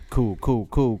Cool.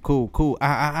 All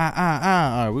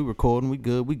right, we recording. We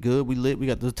good. We lit. We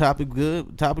got the topic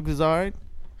good. Topic is all right.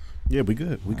 Yeah, we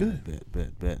good.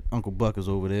 Bet. Uncle Buck is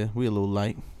over there. We a little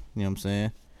light. You know what I'm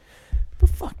saying?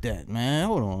 But fuck that, man.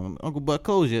 Hold on. Uncle Buck,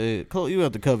 close your ears. You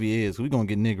have to cover your ears. We gonna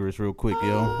get niggerish real quick, yo.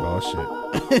 Oh, shit.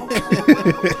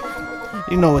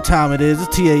 You know what time it is.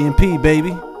 It's TAMP, baby.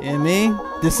 You know what I mean?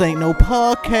 This ain't no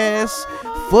podcast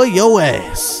for your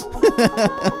ass.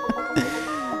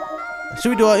 Should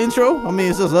we do our intro? I mean,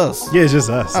 it's just us. Yeah, it's just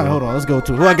us. All right, hold on. Let's go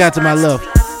to who I got to my left.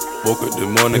 Woke up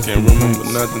this morning, can't remember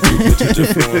nothing.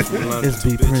 It's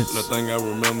B Prince.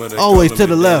 Always to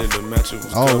the left.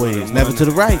 Always. Never to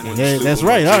the right. Yeah, that's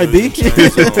right. All right, B.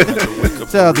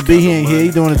 Shout out to B. He ain't here. He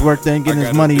doing his work thing, getting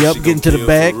his money up, getting to the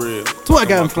bag. Who I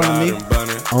got in front of me?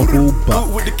 Uncle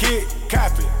Buck.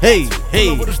 Hey,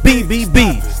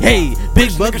 BBB. Hey,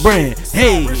 Big Buck Brand.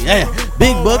 Hey, yeah,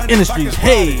 Big Buck Industries.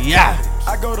 Hey, yeah.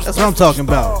 That's what I'm talking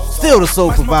about. Still the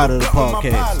sole provider of the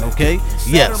podcast, okay?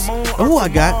 Yes. And who I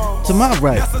got to my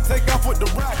right is the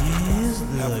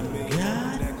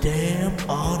goddamn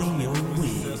audio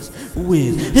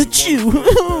whiz. It's you.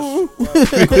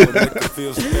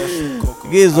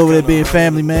 Giz over there being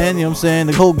family, man. You know what I'm saying?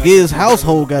 The whole Giz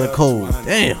household got a cold.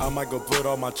 Damn.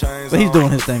 But he's doing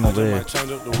his thing over there.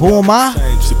 Who am I?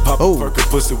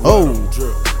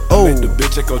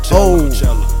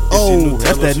 Oh,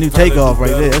 that's that new Takeoff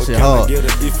right there. That shit hard.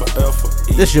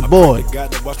 This your boy,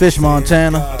 Fish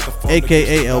Montana,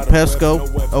 a.k.a. El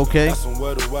Pesco. Okay.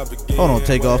 Hold on,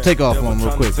 Take off on him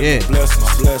real quick. Yeah.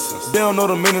 They don't know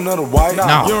the meaning of the white.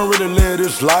 No. You don't really live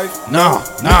this life. No.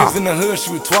 Niggas in the hood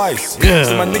shoot twice. Yeah.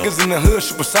 So my niggas in the hood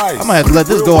shoot precise. I might have to let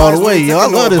this go all the way, yo. I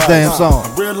love this damn song.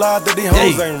 I realize that these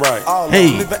hoes ain't right.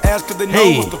 Hey.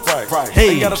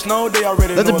 They got a snow, they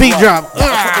already Let know the beat it's drop.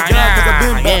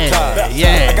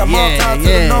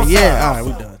 Yeah. All right,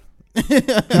 we done.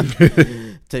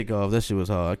 Take off. That shit was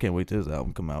hard. I can't wait till this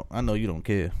album come out. I know you don't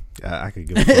care. I could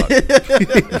give a fuck.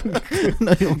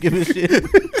 No, you don't give a shit.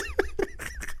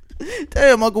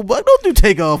 Damn, Uncle Buck, don't do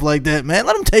Take Off like that, man.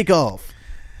 Let him take off.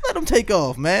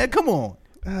 Man. Come on.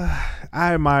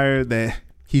 I admire that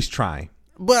he's trying.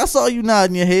 But I saw you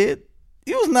nodding your head.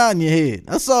 You was nodding your head.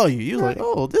 I saw you. You was like,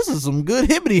 oh, this is some good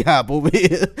hippity hop over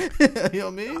here. You know what I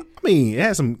mean? I mean, it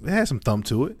had some thump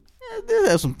to it. Yeah, it did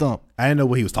have some thump. I didn't know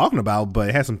what he was talking about, but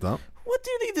it had some thump. What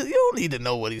do you need to? You don't need to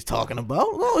know what he's talking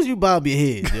about. As long as you bob your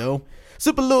head, yo.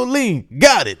 Sip a little lean,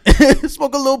 got it.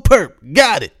 Smoke a little perp,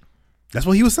 got it. That's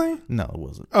what he was saying? No, it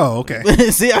wasn't. Oh, okay.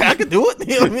 See, I could do it.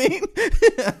 You know what I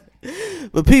mean?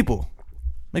 But people,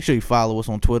 make sure you follow us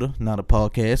on Twitter, Not a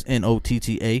Podcast,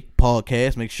 NOTTA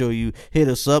Podcast. Make sure you hit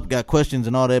us up. Got questions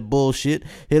and all that bullshit.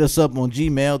 Hit us up on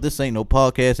Gmail. This ain't no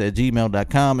podcast at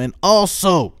gmail.com. And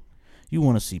also, you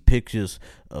want to see pictures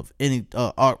of any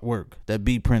artwork that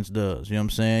B Prince does. You know what I'm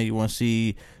saying? You want to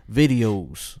see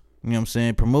videos. You know what I'm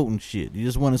saying? Promoting shit. You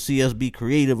just want to see us be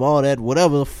creative, all that,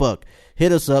 whatever the fuck.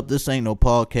 Hit us up. This ain't no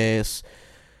podcast.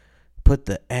 Put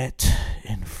the at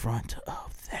in front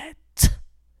of that.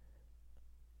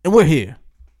 And we're here.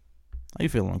 How you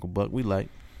feeling, Uncle Buck? We like.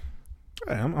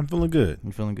 I'm feeling good.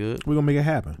 You feeling good? We're going to make it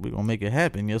happen. We're going to make it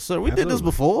happen. Yes, sir. We did this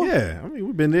before. Yeah. I mean,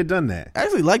 we've been there, done that. I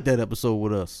actually liked that episode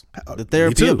with us. The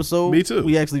therapy episode. Me too.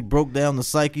 We actually broke down the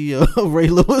psyche of Ray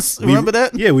Lewis. Remember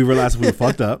that? Yeah, we realized we were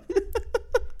fucked up.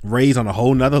 Ray's on a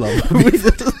whole nother level.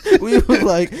 we were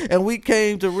like, and we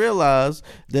came to realize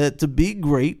that to be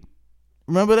great,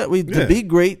 remember that? To be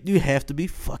great, you have to be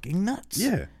fucking nuts.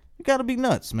 Yeah. You got to be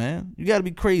nuts, man. You got to be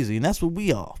crazy. And that's what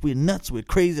we are. We're nuts. We're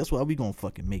crazy. That's why we going to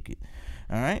fucking make it.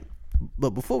 All right?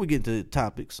 But before we get into the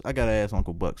topics, I got to ask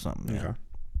Uncle Buck something. Okay.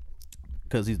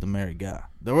 Because he's the married guy.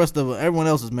 The rest of everyone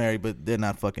else is married, but they're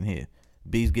not fucking here.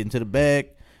 B's getting to the bag.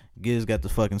 Giz got the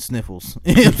fucking sniffles.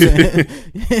 You know what I'm saying?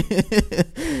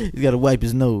 He's got to wipe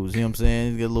his nose. You know what I'm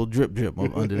saying? He's got a little drip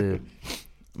under there.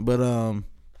 But,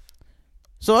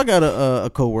 so I got a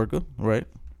coworker, right?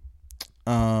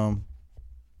 I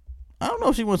don't know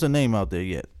if she wants her name out there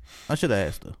yet. I should have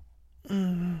asked her.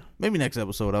 Maybe next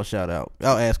episode I'll shout out.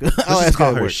 I'll ask her. Let's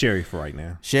call her Sherry for right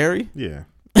now. Sherry? Yeah.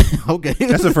 Okay.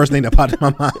 That's the first thing that popped in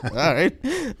my mind. All right.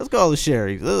 Let's call her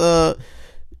Sherry.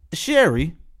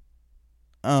 Sherry,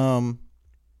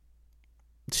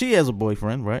 she has a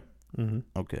boyfriend, right? Mm-hmm.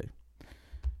 Okay.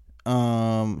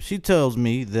 She tells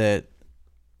me that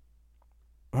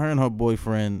her and her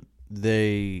boyfriend,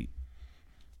 they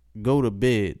go to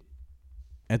bed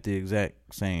at the exact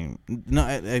same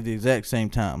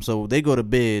time. So they go to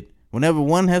bed whenever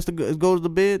one has to go to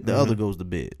bed, the other goes to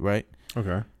bed, right?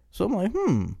 Okay. So I'm like,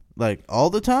 like all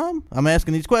the time? I'm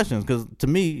asking these questions because to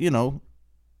me,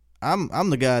 I'm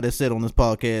the guy that said on this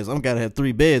podcast I'm gotta have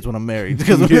 3 beds when I'm married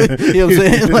because you know what I'm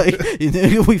saying,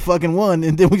 like we fucking one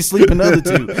and then we sleep in the other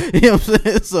 2. You know what I'm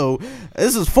saying? So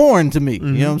this is foreign to me. You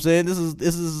know what I'm saying? This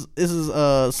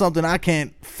is something I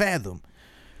can't fathom.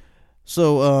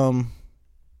 So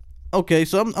okay,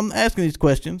 so I'm asking these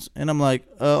questions and I'm like,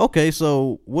 okay,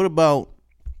 so what about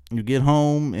you get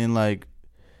home and like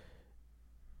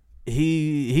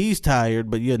he's tired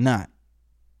but you're not?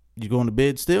 You going to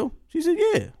bed still? She said,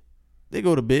 yeah. They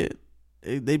go to bed.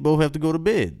 They both have to go to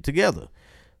bed together.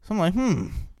 So I'm like,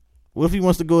 what if he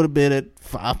wants to go to bed at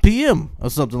 5 p.m. or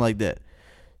something like that?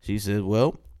 She said,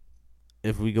 well,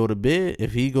 if he goes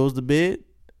to bed,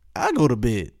 I go to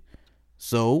bed.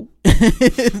 So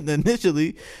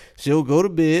initially, she'll go to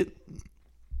bed.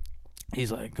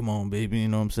 He's like, come on, baby. You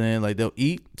know what I'm saying? Like, they'll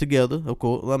eat together, of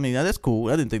course. I mean, that's cool.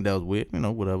 I didn't think that was weird. You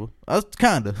know, whatever. I was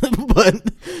kind of. But,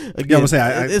 again, it's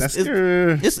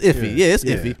iffy. Yeah, it's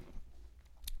iffy.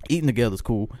 Eating together is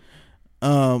cool.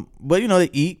 But, you know, they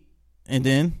eat, and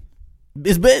then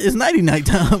it's nighty-night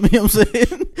time. You know what I'm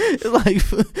saying? It's like,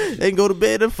 they can go to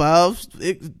bed at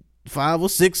 5 or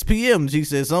 6 p.m. She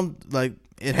said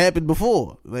it happened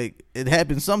before. Like, it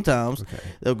happens sometimes. Okay.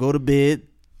 They'll go to bed.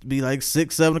 Be like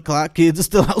 6, 7 o'clock. Kids are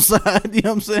still outside. You know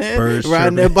what I'm saying? Birds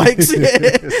riding their bikes.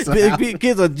 Yeah.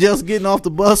 Kids are just getting off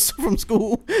the bus from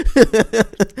school.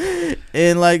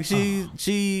 And like she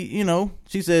you know,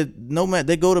 she said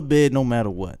they go to bed no matter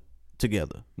what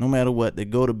together. No matter what, they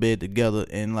go to bed together.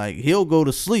 And like he'll go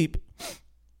to sleep.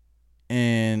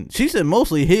 And she said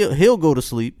mostly he'll go to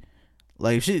sleep.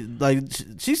 Like she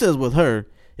says with her,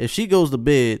 if she goes to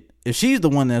bed, if she's the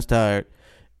one that's tired,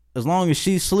 as long as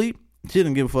she sleep. She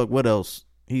didn't give a fuck what else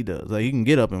he does. Like, he can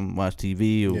get up and watch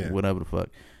TV or whatever the fuck.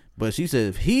 But she said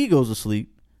if he goes to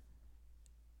sleep,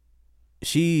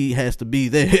 she has to be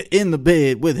there in the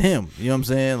bed with him. You know what I'm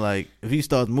saying? Like, if he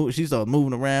starts she starts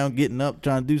moving around, getting up,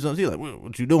 trying to do something. She's like,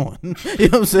 what you doing? You know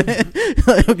what I'm saying?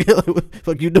 Like, okay, like, what the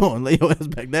fuck you doing? Lay your ass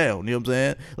back down. You know what I'm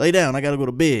saying? Lay down. I got to go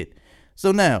to bed.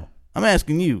 So now, I'm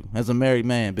asking you, as a married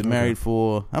man, been married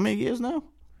for how many years now?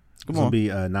 Come on. It's going to be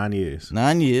 9 years.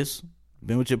 9 years.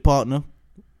 Been with your partner.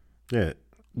 Yeah.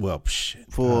 Well, shit.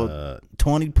 For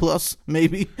 20 plus,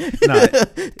 maybe?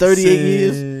 38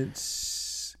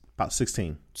 years? About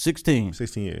 16. 16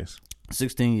 years.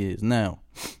 16 years. Now,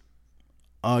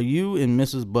 are you and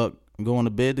Mrs. Buck going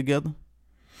to bed together?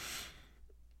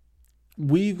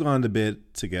 We've gone to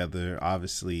bed together,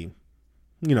 obviously,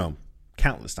 you know,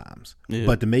 countless times. Yeah.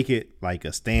 But to make it like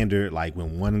a standard, like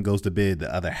when one goes to bed,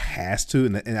 the other has to,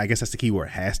 and I guess that's the key word,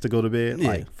 has to go to bed. Yeah.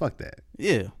 Like, fuck that.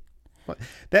 Yeah.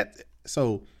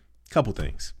 So, couple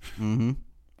things. Mm-hmm.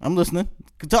 I'm listening.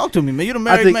 Talk to me, man. You're the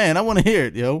married man. I want to hear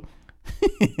it, yo.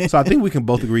 So I think we can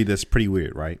both agree that's pretty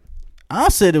weird, right? I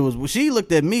said it was. She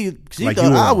looked at me. She like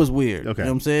thought I was weird. Okay. You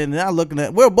know what I'm saying?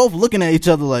 And we're both looking at each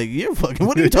other like, you're fucking,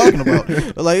 what are you talking about?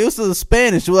 Like, it was the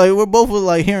Spanish. Like, we're both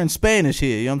like hearing Spanish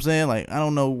here. You know what I'm saying? Like, I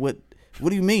don't know what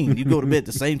do you mean? You go to bed at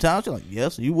the same time? She's like,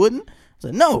 yes, you wouldn't? I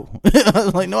said, no. I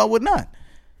was like, no, I would not.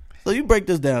 So you break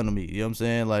this down to me. You know what I'm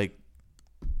saying? Like,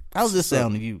 how's this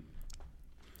sound to you?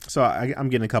 So I'm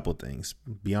getting a couple of things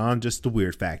beyond just the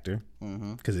weird factor,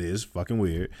 because it is fucking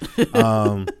weird.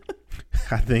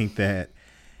 I think that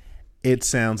it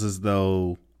sounds as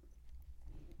though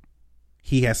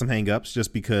he has some hang-ups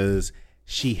just because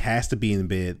she has to be in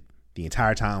bed the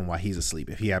entire time while he's asleep.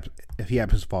 If he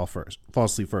happens to fall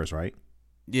asleep first, right?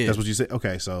 Yeah, that's what you said.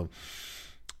 Okay, so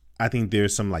I think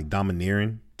there's some like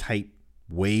domineering type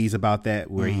ways about that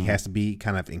where he has to be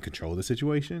kind of in control of the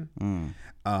situation.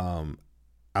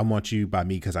 I want you by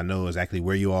me because I know exactly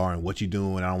where you are and what you're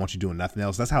doing. I don't want you doing nothing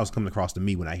else. That's how it's coming across to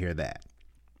me when I hear that.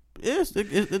 Yes,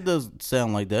 it does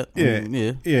sound like that. Yeah, I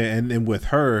mean, yeah. And then with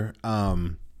her,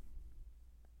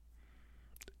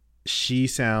 she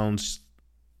sounds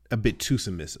a bit too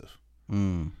submissive.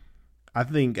 I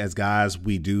think as guys,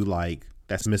 we do like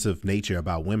that submissive nature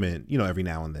about women, you know, every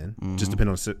now and then, just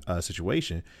depending on the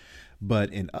situation.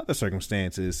 But in other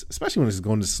circumstances, especially when it's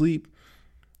going to sleep,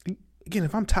 again,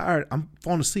 if I'm tired, I'm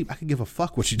falling asleep, I can give a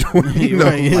fuck what you're doing, you know,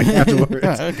 right. like afterwards.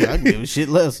 Okay, I can give a shit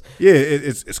less. Yeah,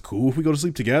 it's cool if we go to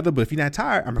sleep together, but if you're not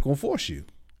tired, I'm not going to force you.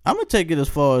 I'm going to take it as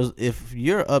far as if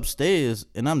you're upstairs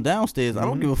and I'm downstairs, I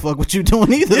don't give a fuck what you're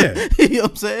doing either. Yeah. You know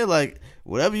what I'm saying? Like,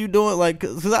 whatever you're doing, like,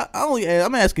 because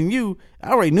I'm asking you, I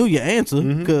already knew your answer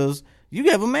because you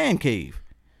have a man cave,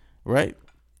 right?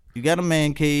 You got a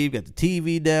man cave, got the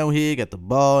TV down here, got the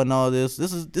bar and all this.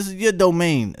 This is your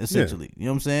domain, essentially. Yeah. You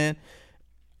know what I'm saying?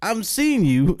 I'm seeing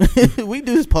you. We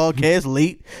do this podcast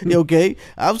late, okay?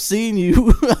 I've seen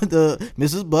you. The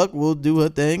Mrs. Buck will do her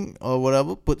thing or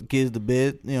whatever, put the kids to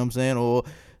bed, you know what I'm saying? Or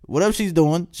whatever she's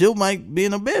doing, she might be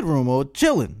in a bedroom or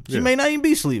chilling. She Yeah. may not even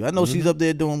be asleep. I know she's up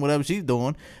there doing whatever she's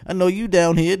doing. I know you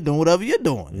down here doing whatever you're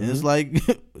doing. And it's like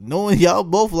knowing y'all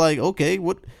both like, okay,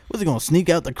 what's he gonna sneak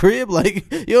out the crib? Like,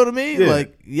 you know what I mean? Yeah.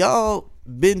 Like, y'all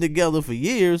been together for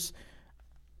years.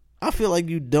 I feel like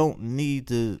you don't need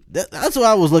to. That's why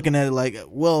I was looking at it like,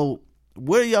 well,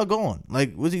 where are y'all going?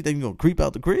 Like, what's he think you gonna creep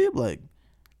out the crib? Like,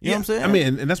 you know what I'm saying? I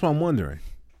mean, and that's what I'm wondering,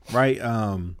 right?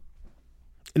 And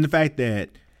the fact that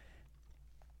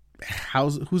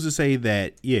who's to say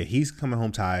that? Yeah, he's coming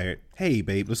home tired. Hey,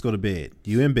 babe, let's go to bed.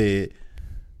 You in bed?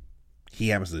 He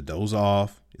happens to doze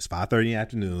off. It's 5:30 in the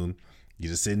afternoon.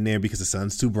 You're just sitting there because the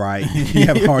sun's too bright. You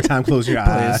have a hard time closing your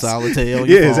Playing eyes. solitaire on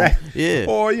your phone. Exactly. Yeah.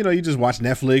 Or you just watch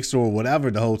Netflix or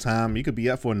whatever the whole time. You could be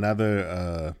up for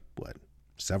another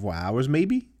several hours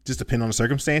maybe. Just depending on the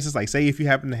circumstances. Like, say if you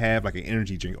happen to have like an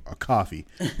energy drink or coffee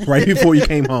right before you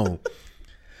came home,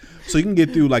 so you can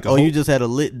get through like a whole, you just had a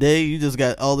lit day. You just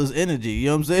got all this energy. You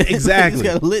know what I'm saying? Exactly. You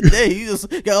just got a lit day. You just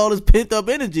got all this pent up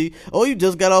energy. Or you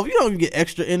just got off. You don't even get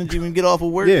extra energy when you get off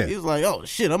of work. Yeah. It's like, oh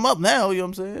shit, I'm up now. You know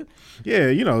what I'm saying? yeah,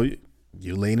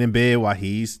 you're laying in bed while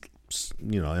he's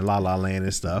in La La Land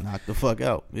and stuff. Knock the fuck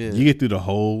out. Yeah. You get through the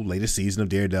whole latest season of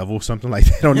Daredevil or something like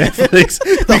that on Netflix.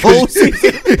 the whole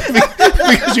season.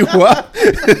 Because you what?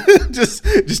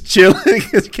 just chilling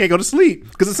because you can't go to sleep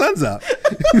because the sun's up.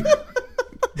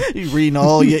 You reading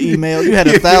all your emails. You had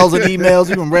 1,000 emails.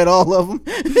 You done read all of them.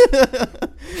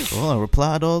 Well, I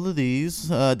replied all of these.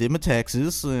 Did my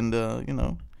taxes, and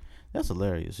that's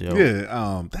hilarious, yo.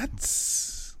 Yeah,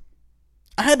 that's.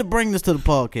 I had to bring this to the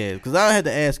podcast because I had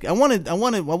to ask. I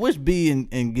wish B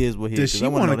and Giz were here. Does 'cause she I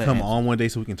wanna want know to that come answer. on one day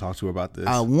so we can talk to her about this?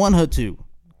 I want her to.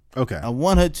 Okay. I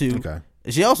want her to. Okay.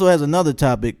 She also has another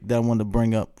topic that I wanted to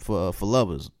bring up for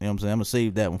lovers. You know what I'm saying? I'm gonna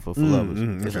save that one for lovers.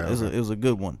 It was a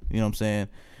good one. You know what I'm saying?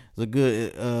 It's a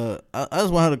good. I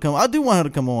just want her to come. I do want her to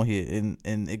come on here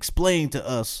and explain to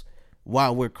us why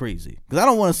we're crazy. Because I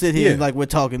don't want to sit here like we're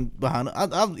talking behind her.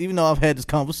 I even though I've had this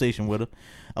conversation with her,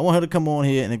 I want her to come on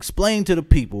here and explain to the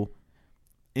people,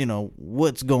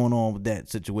 what's going on with that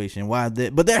situation. Why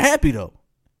that? But they're happy though.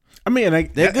 I mean,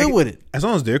 They're good with it. As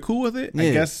long as they're cool with it, I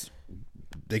Yeah. guess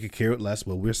they could care less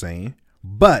what we're saying.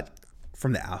 But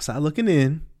from the outside looking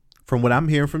in, from what I'm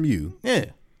hearing from you, Yeah,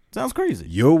 sounds crazy.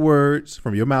 your words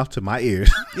from your mouth to my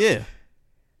ears, Yeah.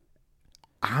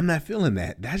 I'm not feeling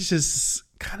that. That's just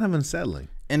kind of unsettling.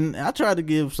 And I tried to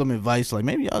give some advice, like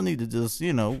maybe y'all need to just,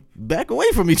 back away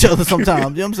from each other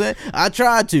sometimes. You know what I'm saying? I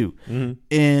tried to.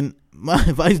 And my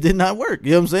advice did not work.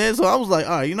 You know what I'm saying? So I was like,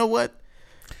 all right, you know what?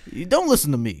 You don't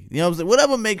listen to me. You know what I'm saying?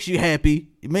 Whatever makes you happy,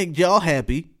 make y'all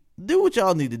happy, do what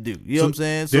y'all need to do. You know what I'm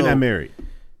saying? They're not married,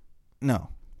 No.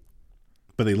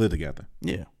 but they live together.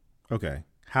 Yeah. Okay.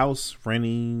 House,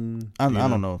 renting. I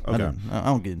don't know. Okay. I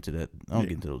don't get into that. I don't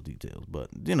get into those details. But,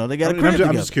 they got a crib together.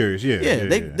 I'm just curious. Yeah.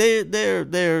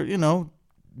 They're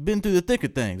been through the thick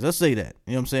of things. Let's say that.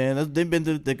 You know what I'm saying? They've been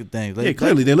through the thick of things.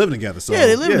 Clearly they're living together. So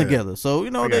they're living together. So, I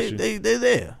got you. they're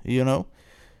there,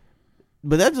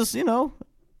 But that just,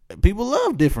 people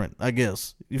love different, I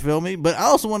guess. You feel me? But I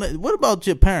also want to, what about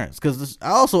your parents? Because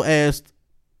I also asked,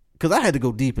 because I had to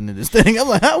go deep into this thing. I'm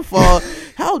like,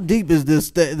 how deep is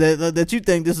this that you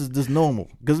think this is just normal?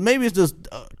 Because maybe it's just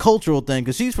a cultural thing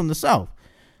because she's from the South.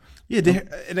 Yeah,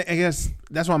 and I guess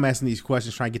that's why I'm asking these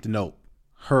questions, trying to get to know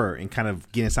her and kind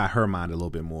of get inside her mind a little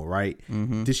bit more, right?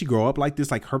 Mm-hmm. Did she grow up like this?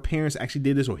 Like her parents actually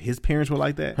did this, or his parents were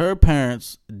like that? Her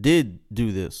parents did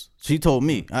do this. She told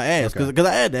me. I asked because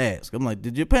I had to ask. I'm like,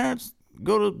 did your parents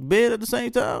go to bed at the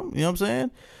same time? You know what I'm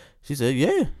saying? She said,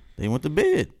 yeah, they went to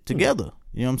bed together.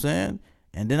 You know what I'm saying?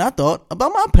 And then I thought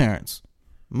about my parents.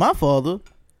 My father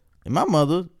and my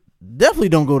mother definitely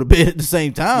don't go to bed at the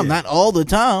same time. Not all the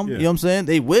time. You know what I'm saying?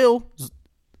 They will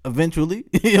eventually.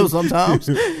 Sometimes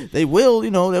they will.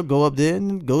 They'll go up there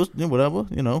and go whatever.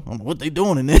 I don't know what they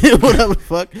doing in there, whatever the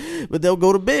fuck. But they'll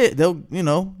go to bed. They'll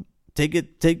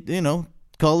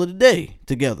call it a day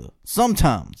together.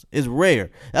 Sometimes it's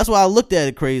rare. That's why I looked at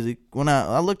it crazy. When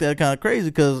I looked at it kind of crazy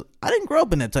because I didn't grow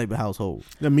up in that type of household.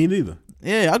 No, me neither.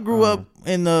 Yeah, I grew up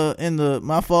in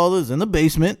my father's in the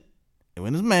basement,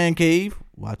 in his man cave,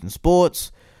 watching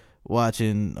sports,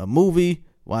 watching a movie,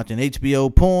 watching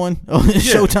HBO porn,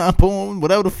 Showtime porn,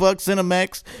 whatever the fuck,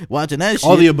 Cinemax, watching that shit.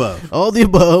 All the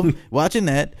above, watching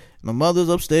that. My mother's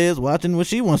upstairs watching what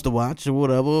she wants to watch or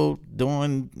whatever,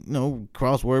 doing,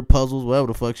 crossword puzzles, whatever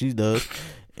the fuck she does.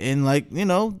 And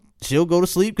she'll go to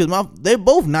sleep because they're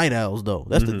both night owls though.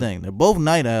 That's the thing. They're both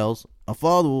night owls. My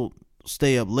father will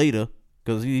stay up later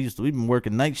because he's been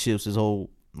working night shifts his whole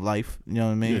life. You know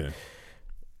what I mean? Yeah.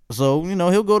 So,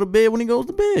 he'll go to bed when he goes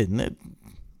to bed. And there's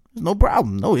no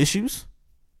problem, no issues.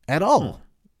 at all.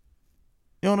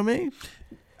 You know what I mean?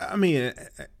 I mean,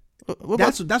 What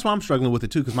that's why I'm struggling with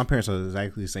it too, because my parents are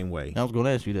exactly the same way. I was going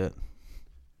to ask you that.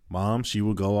 Mom, she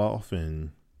would go off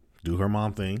and do her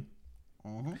mom thing,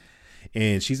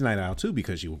 and she's a night owl too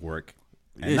because she would work.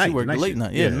 At night, she worked night late shift.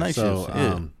 night. Yeah, night shifts.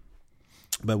 Yeah.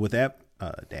 But with that,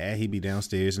 Dad, he'd be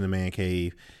downstairs in the man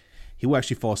cave. He would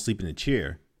actually fall asleep in the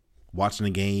chair, watching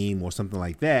a game or something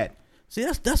like that. See,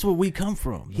 that's where we come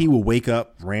from. He would wake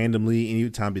up randomly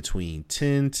anytime between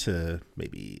 10 to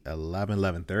maybe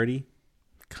 11:30,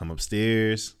 come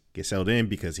upstairs, get settled in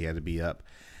because he had to be up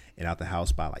and out the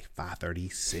house by like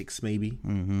 5:36 maybe.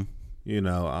 Mm-hmm. You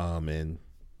know, and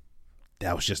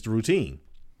that was just the routine.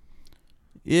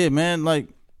 Yeah, man. Like,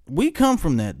 we come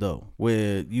from that, though,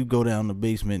 where you go down the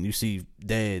basement and you see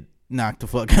Dad knock the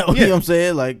fuck out. You know what I'm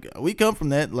saying? Like, we come from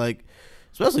that, like,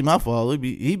 especially my father.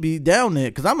 He'd be down there,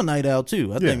 because I'm a night owl,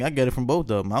 too. I think I get it from both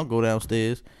of them. I'll go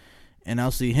downstairs, and I'll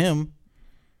see him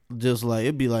just, like,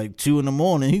 it'd be like 2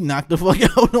 a.m. He knocked the fuck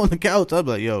out on the couch. I'd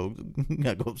be like, yo, you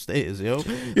gotta go upstairs, yo.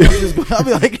 I'll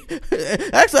be like,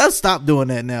 actually, I stopped doing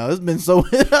that now. It's been so,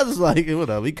 I was like,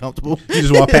 whatever, he comfortable. You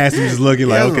just walk past him just looking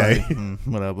like, okay. Like,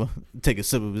 whatever. Take a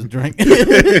sip of his drink. Like,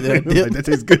 that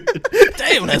tastes good.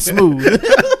 Damn, that's smooth.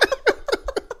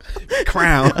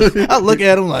 Crown. I look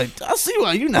at him like, I see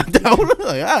why you knocked out. Like,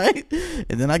 all right.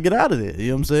 And then I get out of there. You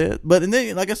know what I'm saying? But and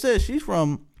then, like I said, she's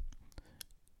from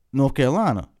North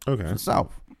Carolina. Okay. The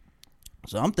South.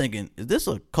 So I'm thinking, is this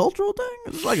a cultural thing?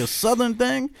 Is this like a Southern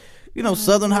thing? You know,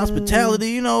 Southern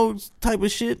hospitality, you know, type of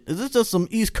shit. Is this just some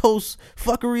East Coast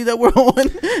fuckery that we're on?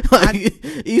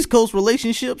 Like, East Coast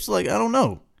relationships? Like, I don't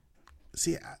know.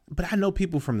 See, but I know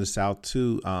people from the South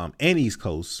too, and East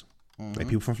Coast, like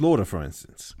people from Florida, for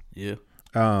instance. Yeah.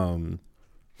 I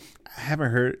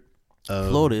haven't heard of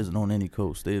Florida isn't on any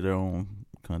coast. They're their own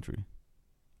country.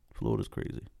 Florida's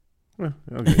crazy. Well,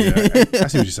 okay, yeah, I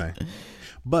see what you're saying.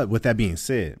 But with that being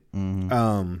said,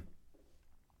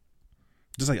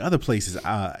 just like other places,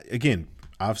 again,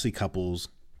 obviously couples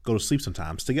go to sleep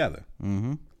sometimes together.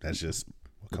 Mm-hmm. That's just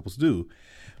what couples do.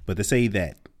 But to say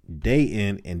that day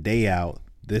in and day out,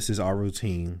 this is our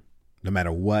routine, no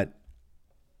matter what,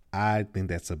 I think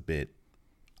that's a bit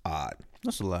odd.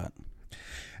 That's a lot.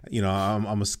 You know, I'm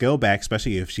going to scale back,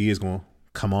 especially if she is going to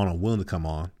come on or willing to come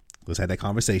on. Let's have that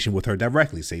conversation with her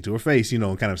directly, say to her face, you know,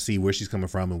 and kind of see where she's coming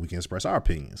from, and we can express our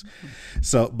opinions.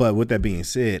 So, but with that being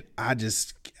said, I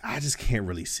just can't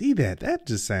really see that. That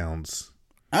just sounds.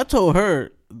 I told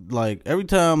her, like, every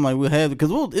time, like, we'll have,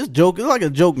 because it's like a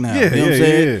joke now. You know what I'm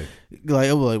saying? Yeah. Like,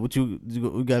 I'm like,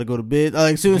 we got to go to bed.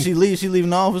 Like, as soon as she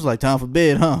leaving the office, like, time for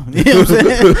bed, huh? You know what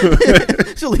I'm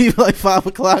saying? She'll leave like 5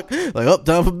 o'clock, like, up,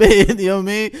 time for bed. You know what I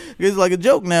mean? It's like a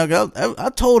joke now. I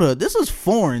told her, this is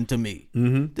foreign to me.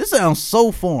 Mm-hmm. This sounds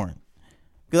so foreign.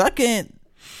 Because I can't,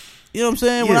 you know what I'm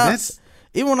saying? Yeah,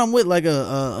 Even when I'm with, like,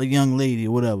 a young lady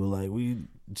or whatever, like,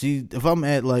 if I'm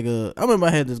at, like, I remember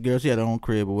I had this girl, she had her own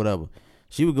crib or whatever.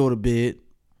 She would go to bed,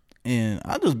 and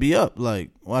I'd just be up,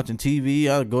 like, watching TV.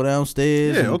 I'd go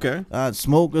downstairs. Yeah, okay. I'd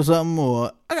smoke or something,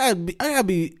 or I gotta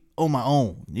be on my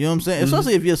own. You know what I'm saying? Mm-hmm.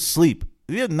 Especially if you're asleep.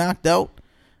 If you're knocked out,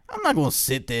 I'm not gonna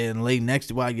sit there and lay next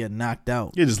to you while you're knocked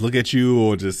out. Yeah, just look at you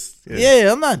or just.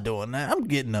 Yeah, I'm not doing that. I'm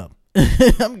getting up.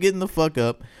 I'm getting the fuck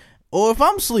up. Or if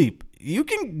I'm asleep, you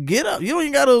can get up. You don't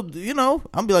even gotta, you know,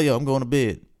 I'm be like, yo, I'm going to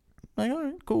bed. Like, all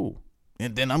right, cool.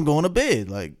 And then I'm going to bed.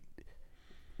 Like,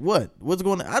 what's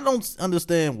going on? I don't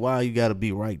understand why you got to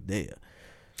be right there.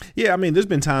 Yeah, I mean, there's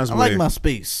been times I where like my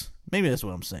space. Maybe that's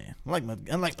what I'm saying. I like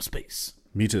my space.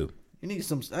 Me too. You need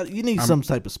some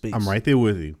type of space. I'm right there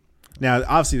with you. Now,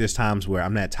 obviously, there's times where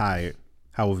I'm not tired.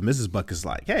 However, Mrs. Buck is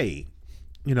like, hey,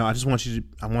 you know, I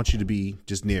want you to be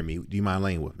just near me. Do you mind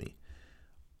laying with me?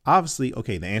 Obviously,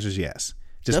 okay, the answer is yes.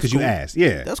 Just because you asked.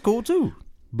 Yeah. That's cool too.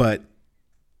 But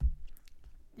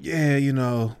yeah, you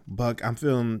know, Buck, I'm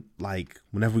feeling like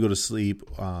whenever we go to sleep,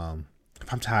 if I'm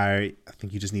tired, I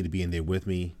think you just need to be in there with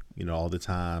me, you know, all the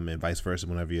time, and vice versa.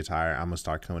 Whenever you're tired, I'm gonna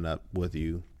start coming up with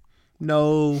you.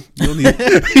 No, you don't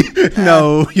need.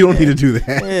 No, you don't need to do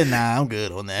that. Yeah, nah, I'm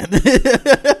good on that.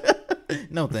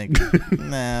 No, thank you.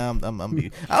 Nah, I'm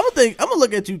gonna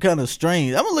look at you kind of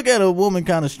strange. I'm gonna look at a woman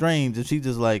kind of strange if she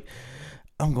just like,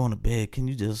 I'm going to bed. Can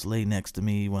you just lay next to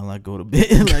me while I go to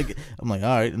bed? Like, I'm like, all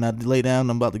right. And I lay down.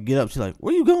 And I'm about to get up. She's like,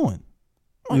 where you going?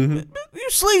 I'm like, you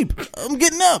sleep. I'm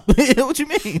getting up. What you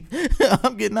mean?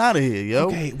 I'm getting out of here, yo.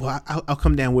 Okay, well, I'll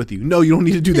come down with you. No, you don't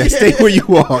need to do that. Stay where you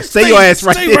are. Stay your ass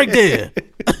right there. Stay right there.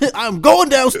 I'm going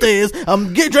downstairs.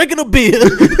 I'm drinking a beer.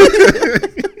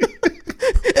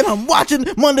 And I'm watching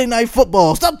Monday Night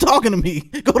Football. Stop talking to me.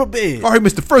 Go to bed. Already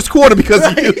missed the first quarter because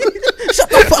of you. Shut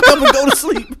the fuck up and go to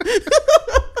sleep.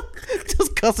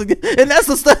 cussing, and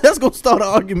that's gonna start an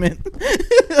argument.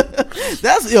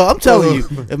 I'm telling you,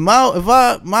 if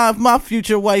my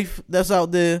future wife that's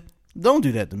out there, don't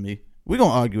do that to me. We're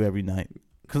gonna argue every night,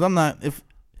 because I'm not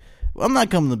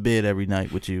coming to bed every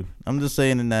night with you. I'm just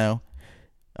saying it now.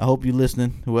 I hope you're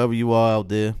listening, whoever you are out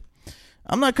there.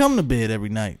 I'm not coming to bed every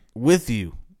night with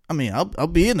you. I mean, I'll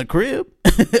be in the crib.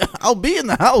 I'll be in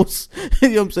the house. You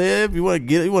know what I'm saying? If you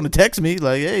want to text me,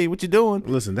 like, hey, what you doing?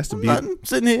 Listen, that's the beauty. Nothing.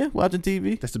 Sitting here watching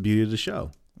TV. That's the beauty of the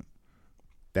show.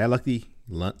 That lucky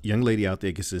young lady out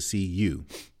there gets to see you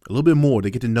a little bit more. They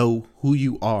get to know who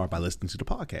you are by listening to the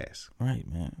podcast. Right,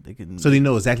 man. So they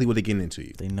know exactly what they're getting into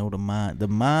you. They know the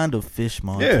mind of Fish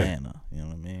Montana. Yeah. You know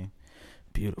what I mean?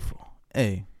 Beautiful.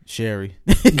 Hey, Sherry.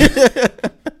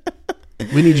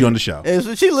 We need you on the show. And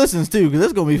so she listens too, because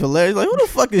it's gonna be hilarious. Like, who the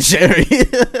fuck is Sherry?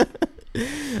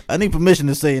 I need permission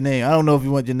to say your name. I don't know if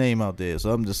you want your name out there,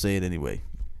 so I'm just saying it anyway.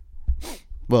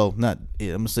 Well, not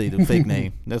yeah. I'm gonna say the fake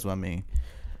name. That's what I mean.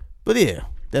 But yeah,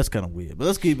 that's kind of weird. But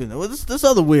let's keep it. There's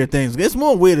other weird things. There's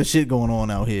more weirder shit going on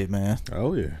out here, man.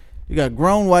 Oh yeah. You got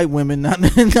grown white women not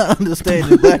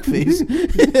understanding blackface.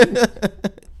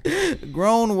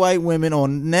 Grown white women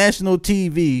on national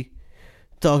TV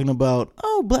talking about,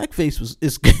 oh, blackface is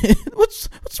what's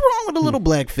wrong with a little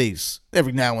blackface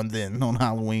every now and then on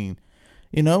Halloween,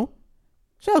 you know?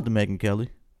 Shout out to Megyn Kelly.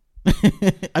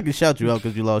 I can shout you out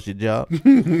because you lost your job.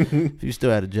 If you still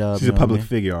had a job, she's a public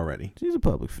figure already. She's a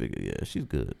public figure. Yeah, she's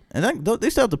good, and they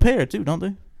still have to pay her too, don't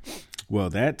they? Well,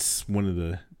 that's one of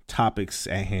the topics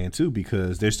at hand too,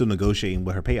 because they're still negotiating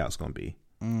what her payout's going to be.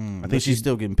 I think she's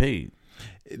still getting paid.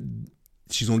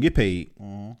 She's going to get paid.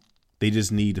 They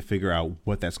just need to figure out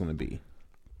what that's going to be,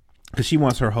 because she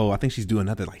wants her whole. I think she's doing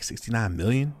another like $69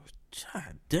 million.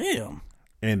 God damn.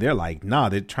 And they're like, nah,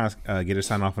 they're trying to get her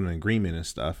signed off on an agreement and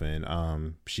stuff,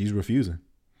 and she's refusing.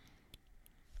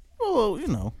 Well, you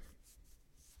know,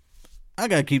 I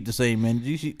gotta keep the same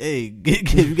energy.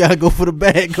 You gotta go for the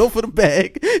bag. Go for the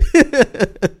bag.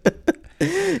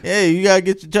 Hey, you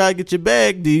gotta try to get your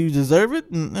bag. Do you deserve it?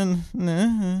 And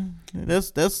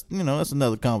that's that's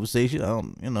another conversation. I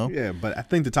don't, Yeah, but I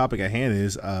think the topic at hand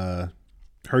is her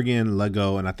getting let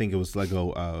go, and I think it was let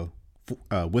go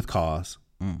with cause,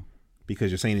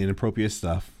 because you're saying inappropriate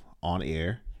stuff on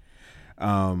air.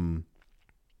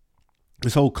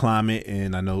 This whole climate,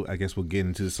 and I guess we'll get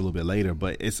into this a little bit later,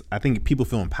 but I think people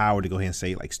feel empowered to go ahead and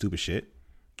say like stupid shit.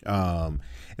 And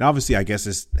obviously, I guess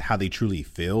it's how they truly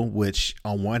feel, which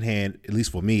on one hand, at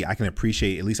least for me, I can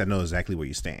appreciate, at least I know exactly where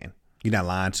you stand. You're not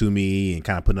lying to me and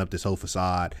kind of putting up this whole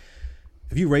facade.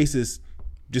 If you racist,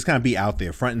 just kind of be out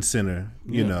there front and center,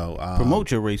 you know.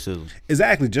 Promote your racism.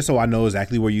 Exactly. Just so I know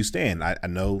exactly where you stand. I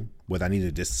know whether I need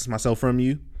to distance myself from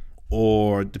you,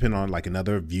 or depending on like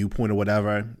another viewpoint or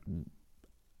whatever,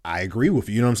 I agree with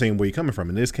you. You know what I'm saying? Where you're coming from.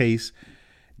 In this case,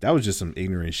 that was just some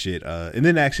ignorant shit. And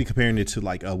then actually comparing it to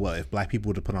like, if black people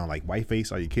were to put on like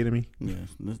whiteface, are you kidding me?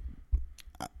 Yeah.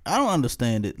 I don't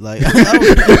understand it. Like,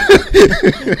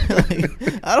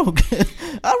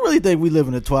 I really think we live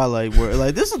in a twilight world.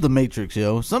 Like, this is the Matrix,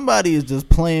 yo. Somebody is just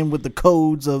playing with the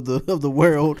codes of the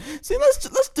world. See,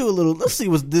 let's do a little. Let's see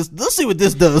what this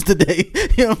does today.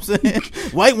 You know what I'm saying?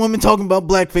 White women talking about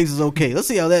blackface is okay. Let's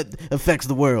see how that affects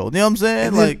the world. You know what I'm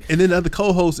saying? And then other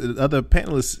co-hosts and other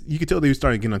panelists, you could tell they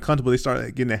started getting uncomfortable. They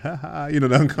started getting that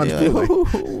the uncomfortable.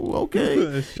 Yeah,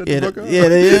 okay. Shut the fuck up.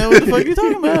 Yeah. What the fuck you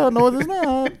talking about? No, it's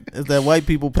not. It's that white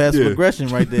people passive aggression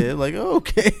right there. Like,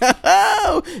 okay.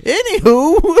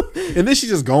 Anywho. And then she's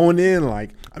just going in like,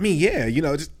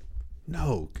 just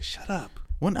no, shut up.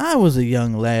 When I was a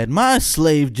young lad, my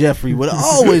slave Jeffrey would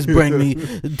always bring me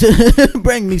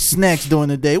snacks during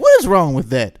the day. What is wrong with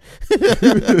that?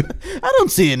 I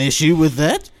don't see an issue with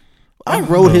that. I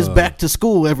rode his back to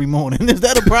school every morning. Is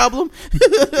that a problem?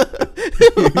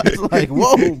 It's like,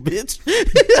 whoa, bitch.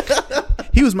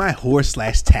 He was my horse /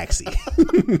 taxi.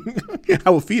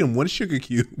 I would feed him one sugar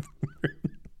cube.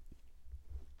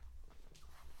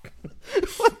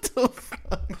 What the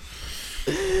fuck?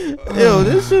 Yo,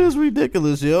 this shit is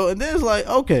ridiculous, yo. And then it's like,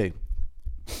 okay.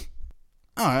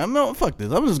 All right, fuck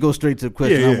this. I'm just go straight to the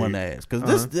question I want to ask.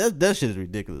 Because that shit is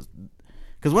ridiculous.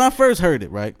 Because when I first heard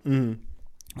it, right? Mm-hmm.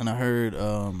 And I heard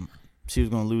she was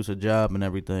going to lose her job and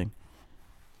everything.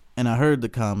 And I heard the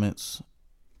comments.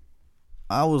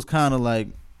 I was kind of like,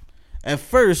 at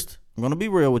first, I'm going to be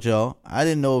real with y'all, I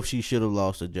didn't know if she should have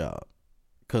lost her job.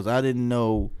 Because I didn't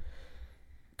know.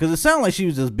 Because it sounded like she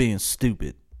was just being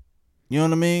stupid. You know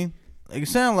what I mean? Like, it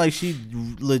sounded like she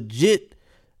legit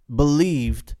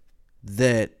believed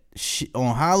that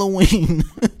on Halloween,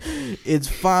 it's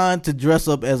fine to dress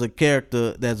up as a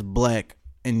character that's black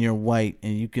and you're white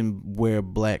and you can wear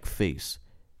black face.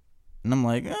 And I'm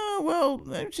like, oh, well,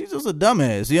 maybe she's just a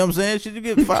dumbass. You know what I'm saying? Should you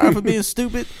get fired for being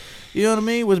stupid? You know what I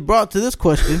mean? Was brought to this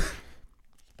question.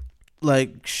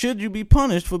 Like, should you be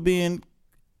punished for being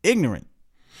ignorant?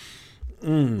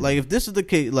 Like, if this is the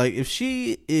case, like, if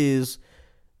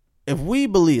we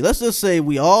believe, let's just say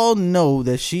we all know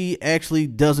that she actually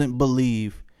doesn't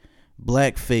believe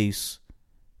blackface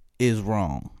is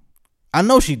wrong. I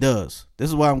know she does. This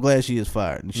is why I'm glad she is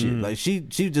fired and shit. Like she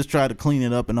just tried to clean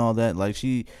it up and all that. Like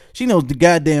she knows the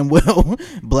goddamn well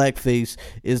blackface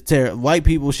is terrible. White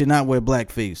people should not wear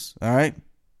blackface. All right.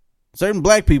 Certain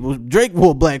black people, Drake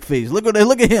wore blackface. Look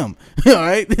at him. All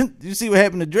right. You see what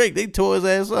happened to Drake? They tore his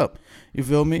ass up. You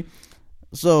feel me?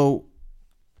 So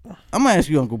I'm gonna ask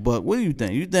you, Uncle Buck, what do you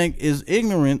think? You think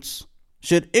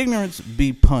should ignorance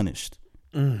be punished?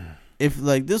 If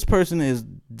like this person is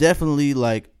definitely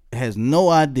like has no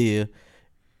idea,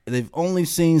 they've only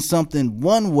seen something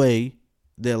one way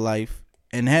their life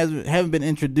and haven't been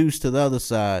introduced to the other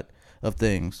side of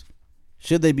things,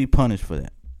 should they be punished for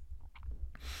that?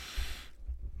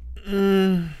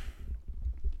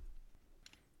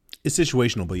 It's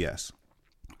situational, but yes.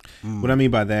 What I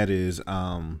mean by that is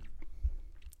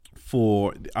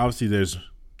for obviously there's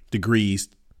degrees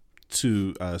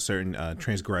to certain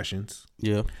transgressions.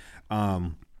 Yeah.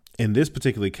 In this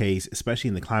particular case, especially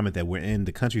in the climate that we're in,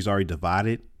 the country's already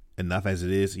divided enough as it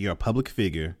is. You're a public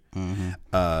figure. You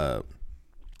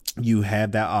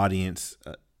have that audience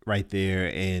right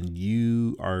there, and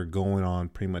you are going on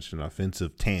pretty much an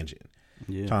offensive tangent.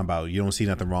 Yeah. Talking about you don't see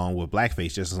nothing wrong with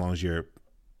blackface just as long as you're,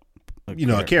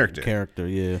 a character. Character,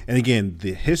 yeah. And again,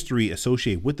 the history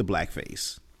associated with the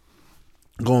blackface,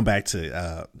 going back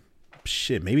to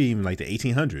maybe even like the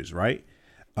 1800s, right?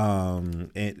 And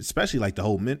especially like the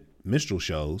whole minstrel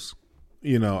shows,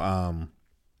 this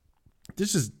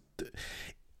is,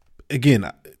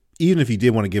 again, even if you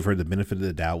did want to give her the benefit of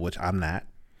the doubt, which I'm not,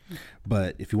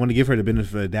 but if you want to give her the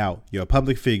benefit of the doubt, you're a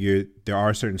public figure. There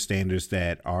are certain standards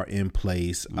that are in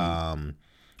place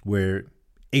where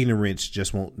ignorance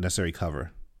just won't necessarily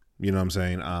cover. You know what I'm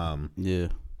saying? Yeah.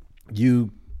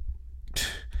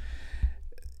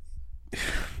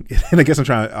 And I guess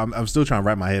I'm still trying to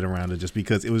wrap my head around it just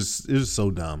because it was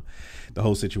so dumb, the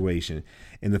whole situation,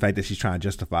 and the fact that she's trying to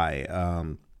justify it.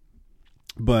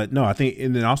 But no, I think,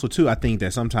 and then also too, I think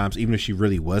that sometimes even if she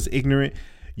really was ignorant,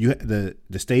 the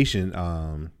station,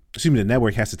 the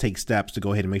network has to take steps to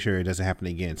go ahead and make sure it doesn't happen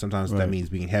again. Sometimes that means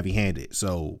being heavy-handed.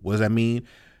 So what does that mean?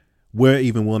 We're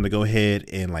even willing to go ahead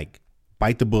and like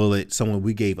bite the bullet. Someone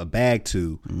we gave a bag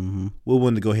to, we're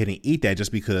willing to go ahead and eat that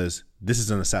just because this is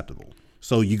unacceptable.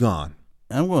 So you gone.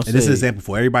 This is an example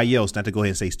for everybody else not to go ahead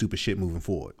and say stupid shit moving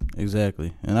forward.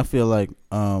 Exactly. And I feel like,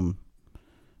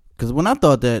 because when I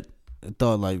thought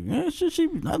like, should she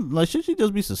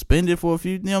just be suspended for a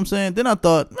few, you know what I'm saying? Then I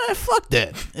thought, man, fuck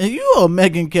that. And you are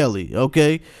Megyn Kelly,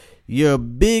 okay? You're a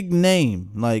big name.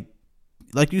 Like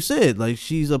you said, like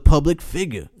she's a public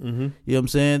figure. You know what I'm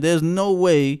saying? There's no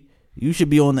way you should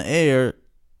be on the air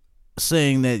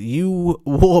saying that you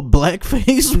wore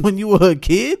blackface when you were a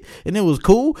kid and it was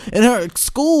cool. And her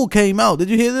school came out. Did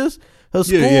you hear this? Her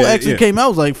school came out.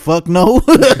 Was like, fuck no.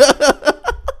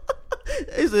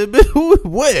 They said,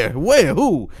 where,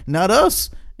 who? Not us.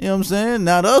 You know what I'm saying?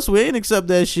 Not us. We ain't accept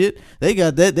that shit. They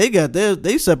got that.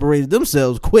 They separated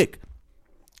themselves quick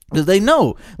because they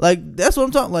know. Like that's what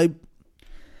I'm talking. Like,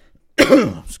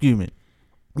 excuse me.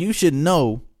 You should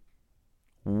know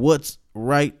what's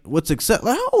right, what's accept.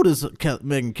 Like, how old is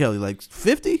Megyn Kelly? Like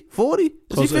 50, 40?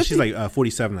 She's like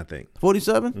 47, I think.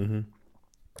 47?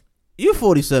 You're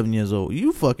 47 years old.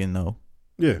 You fucking know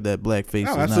that blackface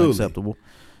is not acceptable.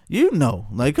 You know,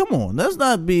 like, come on. That's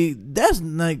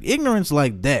like ignorance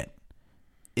like that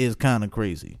is kind of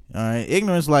crazy. All right.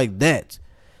 Ignorance like that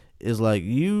is like,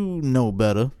 you know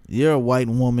better. You're a white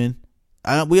woman.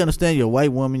 We understand you're a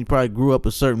white woman. You probably grew up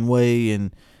a certain way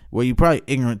and where you're probably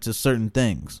ignorant to certain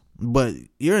things, but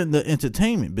you're in the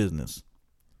entertainment business.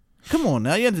 Come on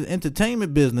now. You're in the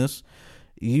entertainment business.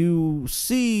 You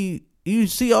see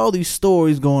all these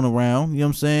stories going around, you know what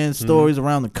I'm saying? Stories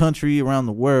around the country, around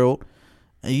the world.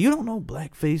 And you don't know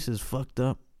blackface is fucked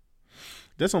up.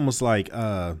 That's almost like,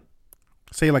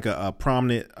 say like a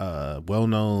prominent,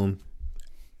 well-known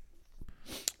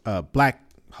black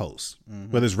host,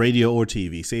 whether it's radio or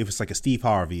TV. Say if it's like a Steve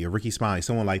Harvey or Ricky Smiley,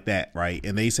 someone like that, right?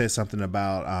 And they said something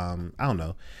about, I don't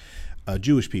know,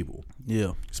 Jewish people.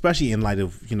 Yeah. Especially in light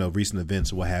of, recent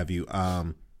events or what have you.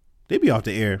 They'd be off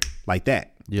the air like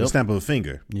that. Yep. Snap of a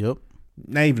finger. Yep.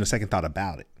 Not even a second thought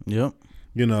about it. Yep.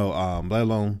 Let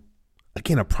alone,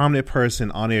 again, a prominent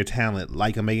person on air talent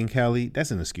like a Megyn Kelly,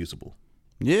 that's inexcusable.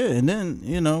 Yeah, and then,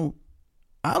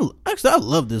 I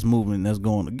love this movement that's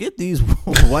going to get these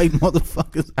white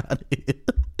motherfuckers out of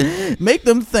here. Make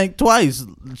them think twice.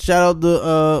 Shout out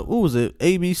to what was it?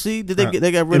 ABC? Did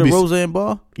they got rid of Roseanne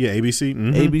Barr? Yeah, ABC.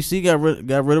 Mm-hmm. ABC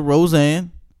got rid of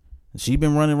Roseanne. She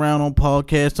been running around on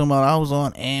podcasts talking about I was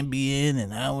on Ambien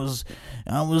and I was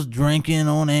drinking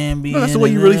on Ambien. No, that's the way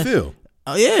you really feel.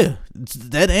 Oh yeah,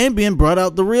 that Ambien brought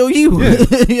out the real you. Yeah.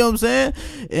 You know what I'm saying?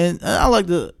 And I like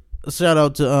to shout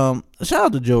out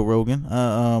to Joe Rogan.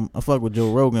 I fuck with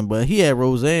Joe Rogan, but he had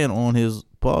Roseanne on his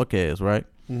podcast, right?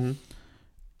 Mm-hmm.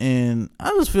 And I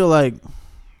just feel like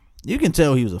you can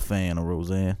tell he was a fan of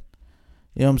Roseanne.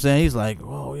 You know what I'm saying? He's like,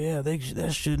 oh yeah,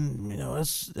 that shouldn't,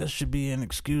 that should be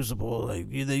inexcusable. Like,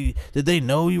 did they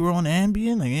know you were on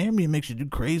Ambien? Like, Ambien makes you do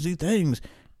crazy things.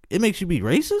 It makes you be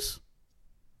racist.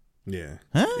 Yeah.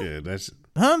 Huh? Yeah, that's...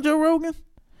 Huh, Joe Rogan?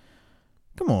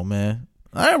 Come on, man.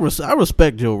 I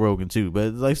respect Joe Rogan, too,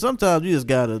 but, like, sometimes you just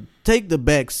gotta take the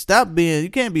back. Stop being... You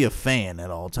can't be a fan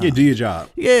at all times. Yeah, do your job.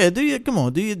 Yeah, come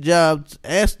on, do your job.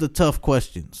 Ask the tough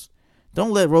questions.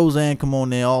 Don't let Roseanne come on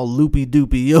there all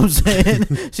loopy-doopy, you know what I'm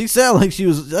saying? She sounded like she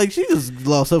was... Like, she just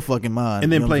lost her fucking mind.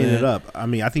 And then you know playing it up. I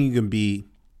mean, I think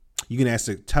you can ask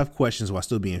the tough questions while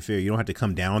still being fair. You don't have to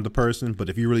come down on the person, but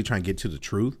if you're really trying to get to the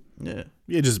truth... Yeah,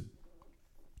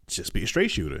 just be a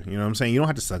straight shooter. You know what I'm saying? You don't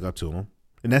have to suck up to him.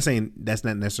 And that's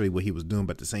not necessarily what he was doing,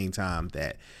 but at the same time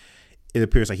that it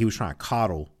appears like he was trying to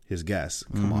coddle his guests.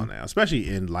 Come on now, especially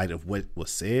in light of what was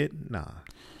said. Nah,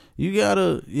 you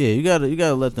gotta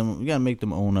let them. You gotta make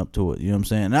them own up to it. You know what I'm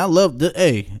saying? And I love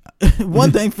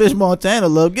one thing Fish Montana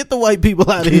love. Get the white people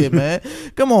out of here, man.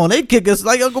 Come on, they kick us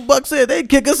like Uncle Buck said. They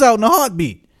kick us out in a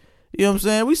heartbeat. You know what I'm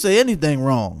saying? We say anything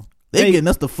wrong, they getting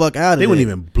us the fuck out of there. They wouldn't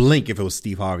even blink if it was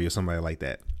Steve Harvey or somebody like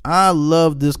that. I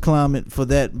love this climate for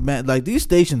that, man. Like, these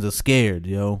stations are scared,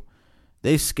 yo.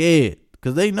 They scared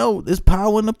because they know there's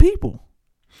power in the people.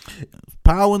 It's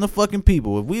power in the fucking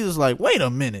people. If we just like, wait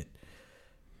a minute,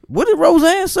 what did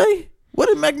Roseanne say? What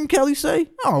did Megyn Kelly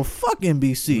say? Oh, fuck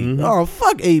NBC. Mm-hmm. Oh,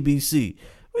 fuck ABC.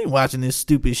 We ain't watching this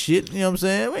stupid shit. You know what I'm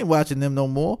saying? We ain't watching them no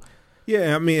more.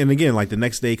 Yeah, I mean, and again, like the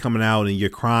next day coming out and you're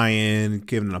crying,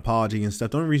 giving an apology and stuff.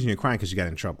 The only reason you're crying because you got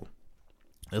in trouble.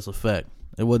 That's a fact.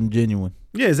 It wasn't genuine.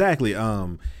 Yeah, exactly.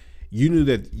 You knew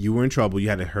that you were in trouble. You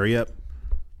had to hurry up.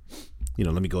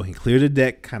 Let me go ahead and clear the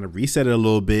deck, kind of reset it a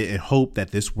little bit, and hope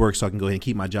that this works so I can go ahead and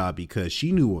keep my job because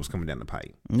she knew what was coming down the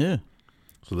pipe. Yeah.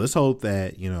 So let's hope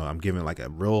that I'm giving like a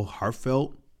real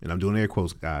heartfelt, and I'm doing air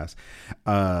quotes, guys,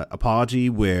 apology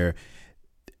where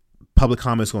public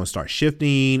comments going to start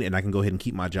shifting, and I can go ahead and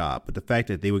keep my job. But the fact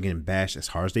that they were getting bashed as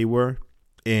hard as they were.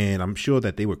 And I'm sure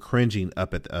that they were cringing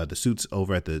up at the suits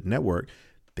over at the network.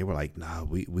 They were like, nah,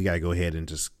 we got to go ahead and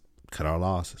just cut our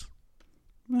losses.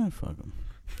 Man, fuck them.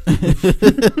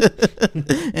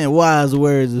 And wise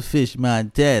words of Fish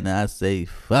Montana, I say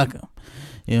fuck them.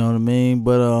 You know what I mean?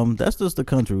 But that's just the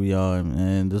country we are.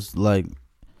 And just like,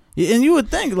 and you would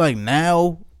think like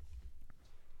now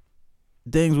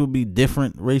things would be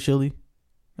different racially.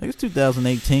 Like, it's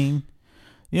 2018.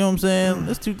 You know what I'm saying?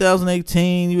 It's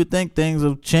 2018. You would think things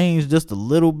have changed just a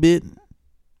little bit,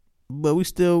 but we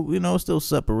still, still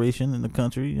separation in the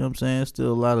country. You know what I'm saying? It's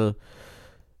still a lot of,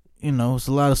 it's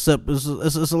a lot of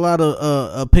it's a lot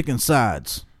of picking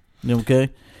sides. You know, okay?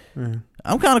 Mm-hmm.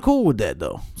 I'm kind of cool with that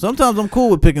though. Sometimes I'm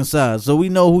cool with picking sides, so we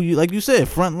know who you, like you said,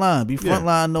 front line. Be front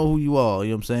line, know who you are.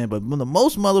 You know what I'm saying? But when the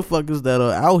most motherfuckers that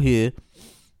are out here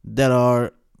that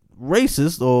are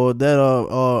racist or that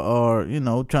are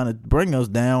trying to bring us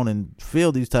down and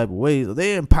feel these type of ways,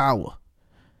 they're in power.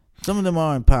 Some of them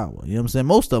are in power. You know what I'm saying?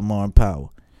 Most of them are in power.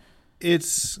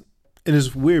 It's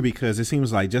weird because it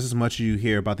seems like just as much as you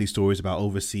hear about these stories about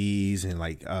overseas and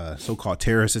like so-called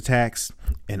terrorist attacks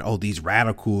and these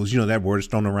radicals, that word is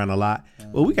thrown around a lot.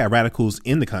 Well, we got radicals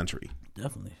in the country.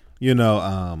 Definitely.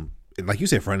 Like you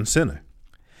said, front and center.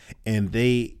 And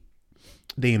they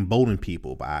embolden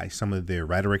people by some of their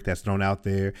rhetoric that's thrown out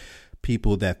there.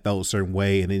 People that felt a certain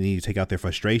way and they need to take out their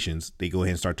frustrations, they go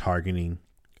ahead and start targeting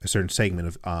a certain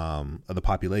segment of the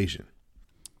population,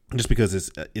 just because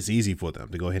it's easy for them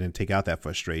to go ahead and take out that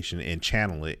frustration and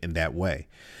channel it in that way.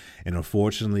 And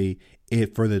unfortunately,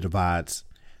 it further divides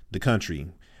the country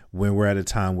when we're at a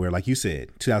time where, like you said,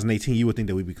 2018, you would think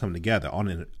that we'd be coming together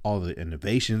on all the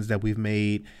innovations that we've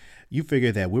made. You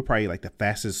figure that we're probably like the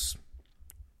fastest.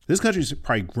 This country's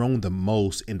probably grown the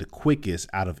most and the quickest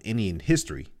out of any in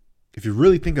history. If you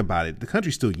really think about it, the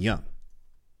country's still young.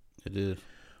 It is.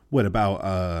 What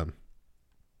about,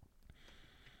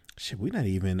 we're not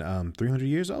even 300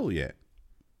 years old yet.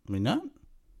 I mean, not?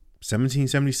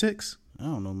 1776. I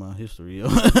don't know my history, yo.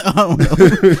 I don't know.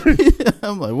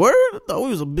 I'm like, word? I thought we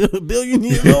was a billion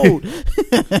years old.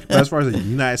 But as far as the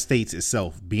United States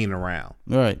itself being around,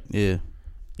 Right, yeah.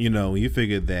 you know, you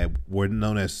figure that we're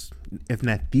known as, if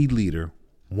not the leader,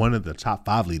 one of the top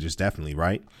 5 leaders, definitely,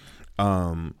 right?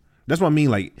 That's what I mean.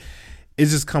 Like,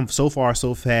 it's just come so far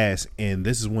so fast, and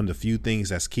this is one of the few things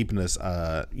that's keeping us,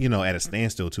 you know, at a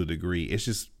standstill to a degree. It's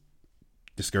just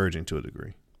discouraging to a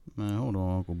degree. Man, hold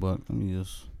on, Uncle Buck. Let me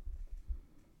just.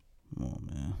 Come on,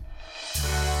 man.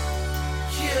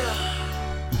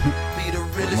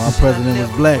 When my president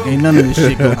was black, ain't none of this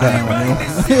shit go down, man.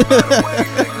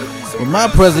 When my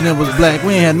president was black,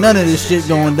 we ain't had none of this shit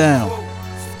going down.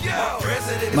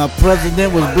 My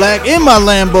president was black and my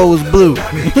Lambo was blue.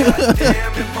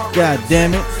 God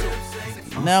damn it.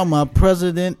 Now my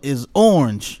president is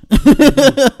orange.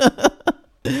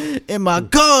 In my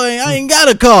car, I ain't got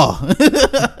a car.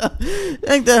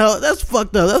 Ain't that how, that's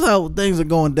fucked up. That's how things are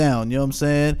going down. You know what I'm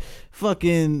saying?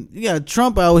 Fucking, you got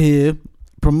Trump out here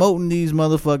promoting these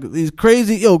motherfuckers, these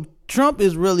crazy. Yo, Trump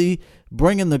is really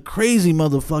bringing the crazy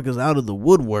motherfuckers out of the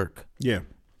woodwork. Yeah.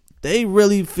 They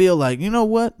really feel like, you know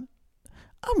what?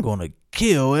 I'm gonna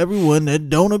kill everyone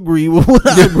that don't agree with what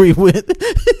I agree with.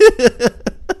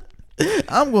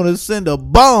 I'm gonna send a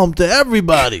bomb to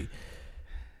everybody.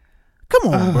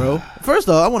 Come on, bro. First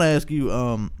off, I want to ask you,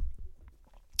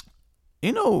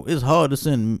 you know, it's hard to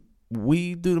send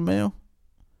weed through the mail.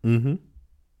 Mm-hmm.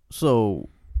 So,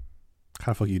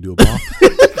 how the fuck you do a bomb?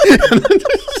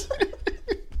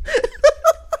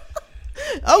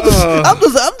 I'm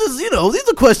just, you know, these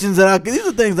are questions these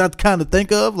are things I kind of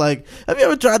think of. Like, have you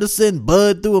ever tried to send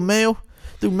bud through mail?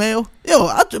 Yo,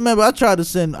 I remember I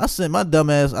sent my dumb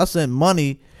ass, I sent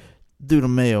money through the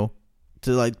mail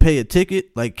to like pay a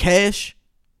ticket, like cash.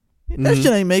 That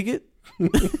shit ain't make it.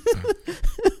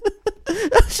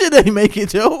 That shit ain't make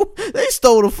it, yo. They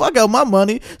stole the fuck out my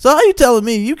money. So how you telling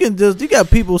me you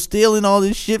got people stealing all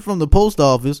this shit from the post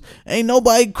office? Ain't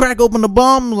nobody crack open the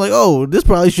bomb like, oh, this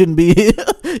probably shouldn't be here.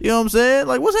 You know what I'm saying?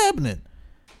 Like, what's happening?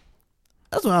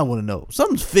 That's what I want to know.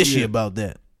 Something's fishy about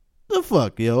that. The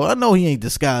fuck, yo? I know he ain't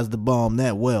disguised the bomb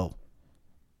that well.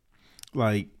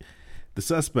 Like, the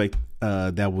suspect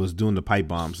that was doing the pipe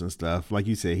bombs and stuff, like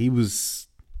you said, he was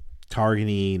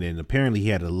targeting, and apparently he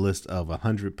had a list of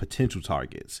 100 potential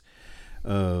targets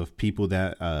of people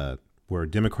that were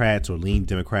Democrats or leaned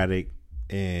Democratic,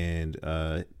 and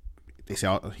they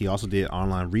say he also did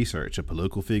online research of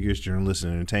political figures, journalists,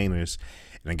 and entertainers,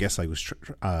 and I guess like was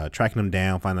tracking them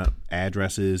down, find out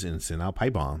addresses, and send out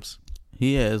pipe bombs.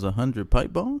 He has 100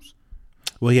 pipe bombs?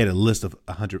 Well, he had a list of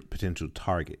 100 potential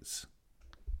targets.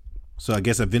 So I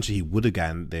guess eventually he would have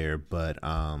gotten there, but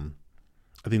I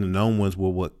think the known ones were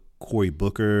what Cory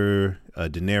Booker,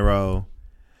 De Niro.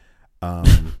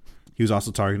 He was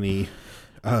also targeting.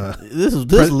 This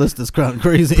list is kind of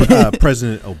crazy.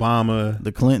 President Obama,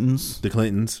 the Clintons.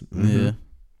 Mm-hmm. Yeah.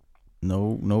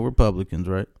 No Republicans,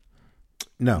 right?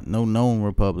 No known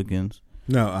Republicans.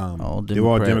 No, they were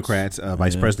all Democrats.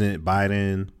 Vice President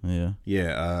Biden. Yeah.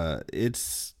 Yeah.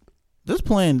 It's this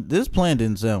plan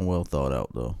didn't sound well thought out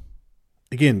though.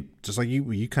 Again, just like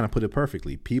you kind of put it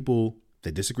perfectly. People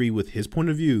that disagree with his point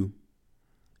of view,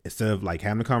 instead of like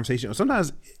having a conversation, or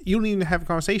sometimes you don't even have a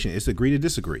conversation. It's agree to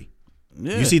disagree.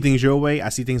 Yeah. You see things your way, I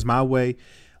see things my way.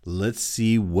 Let's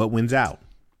see what wins out.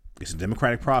 It's a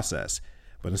democratic process.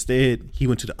 But instead, he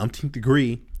went to the umpteenth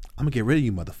degree. I'm gonna get rid of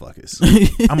you motherfuckers.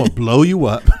 I'm gonna blow you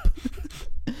up.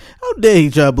 How dare he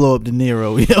try to blow up De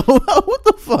Niro, yo? What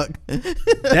the fuck?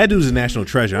 That dude's a national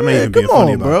treasure. I'm not even being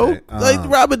funny about bro. that. Like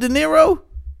Robert De Niro?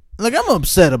 Like, I'm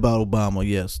upset about Obama,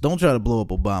 yes. Don't try to blow up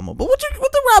Obama. But what did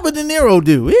Robert De Niro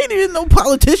do? He ain't even no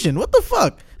politician. What the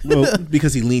fuck? Well,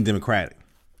 because he leaned Democratic.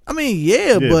 I mean,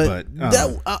 yeah, but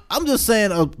I'm just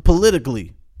saying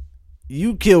politically,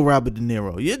 you kill Robert De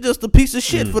Niro. You're just a piece of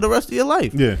shit for the rest of your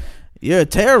life. Yeah. You're a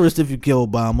terrorist if you kill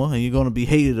Obama, and you're going to be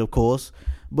hated, of course.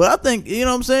 But I think, you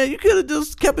know what I'm saying, you could have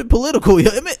just kept it political.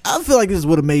 I mean, I feel like this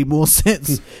would have made more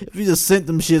sense if you just sent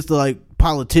them shits to, like,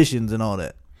 politicians and all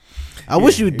that. I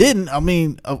wish you didn't. I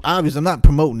mean, obviously, I'm not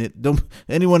promoting it. Don't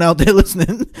anyone out there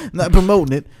listening, I'm not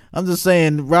promoting it. I'm just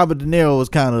saying Robert De Niro was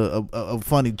kind of a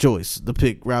funny choice to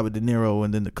pick Robert De Niro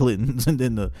and then the Clintons and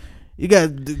then you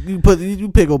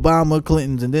pick Obama,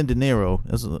 Clintons, and then De Niro.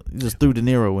 You just threw De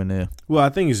Niro in there. Well, I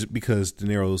think it's because De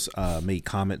Niro's made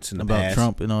comments in the about past.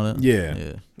 Trump and all that.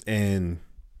 Yeah, and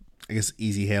I guess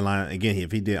easy headline again.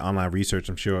 If he did online research,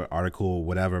 I'm sure article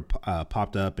whatever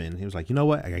popped up, and he was like, you know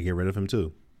what, I gotta get rid of him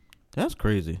too. That's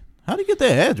crazy. How did he get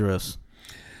that address?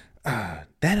 That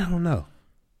I don't know.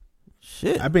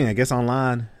 Shit. I mean, I guess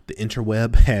online the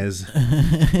interweb has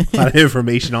a lot of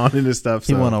information on it and stuff.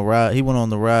 So. He went on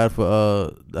the ride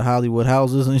for the Hollywood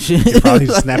houses and shit. Probably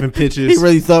snapping pictures. He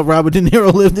really thought Robert De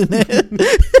Niro lived in there.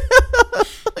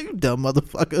 You dumb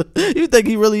motherfucker. You think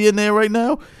he really in there right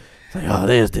now? It's like, oh,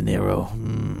 there's De Niro.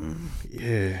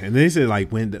 Yeah, and then he said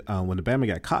like when the Batman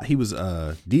got caught, he was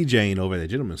DJing over at the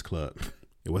Gentleman's Club.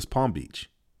 It was Palm Beach.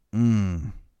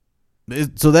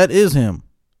 So that is him.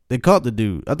 They caught the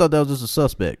dude. I thought that was just a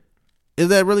suspect. Is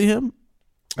that really him?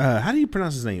 How do you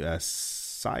pronounce his name?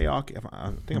 Sayok.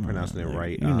 I think I'm pronouncing it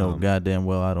right. You know, goddamn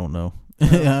well, I don't know.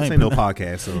 This ain't no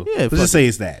podcast, so Yeah, let's just say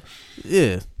it's that.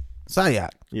 Yeah,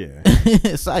 Sayok. Yeah,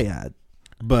 Sayad.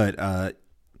 but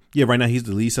yeah, right now he's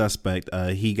the lead suspect.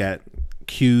 He got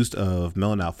accused of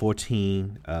mailing out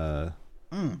 14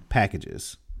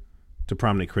 packages to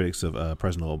prominent critics of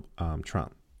President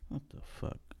Trump. What the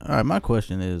fuck? All right, my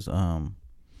question is,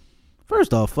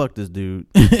 first off, fuck this dude.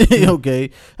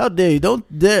 Okay, how dare you?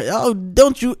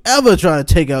 Don't you ever try to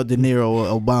take out De Niro or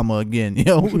Obama again? You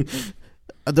know,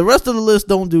 the rest of the list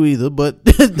don't do either, but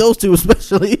those two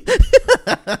especially.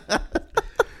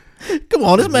 Come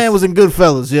on, this man was in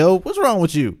Goodfellas, yo. What's wrong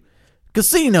with you?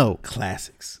 Casino.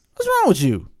 Classics. What's wrong with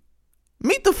you?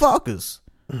 Meet the Fockers.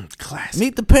 Classic.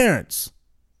 Meet the Parents.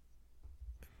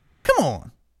 Come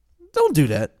on. Don't do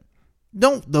that.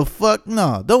 Don't do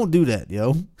that,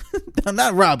 yo.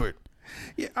 Not Robert.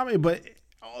 Yeah, I mean, but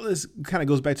all this kind of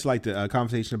goes back to like the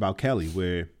conversation about Kelly,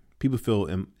 where people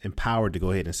feel empowered to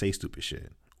go ahead and say stupid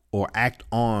shit or act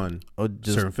on Or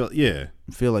just certain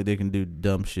feel like they can do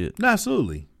dumb shit. No,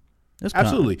 absolutely. That's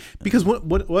Absolutely. Because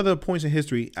what other points in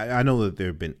history, I know that there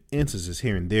have been instances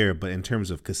here and there, but in terms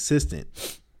of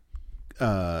consistent,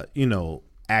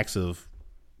 acts of,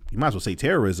 you might as well say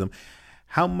terrorism,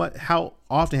 how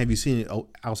often have you seen it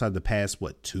outside the past,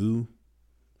 2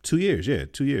 years? Yeah,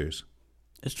 2 years.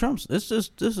 This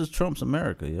is Trump's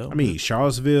America, yo. I mean,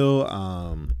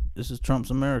 Charlottesville, this is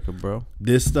Trump's America, bro.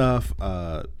 this stuff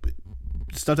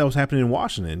that was happening in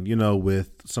Washington,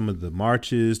 with some of the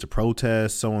marches, the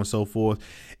protests, so on and so forth.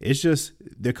 It's just,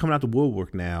 they're coming out the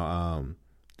woodwork now.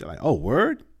 They're like, oh,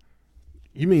 word?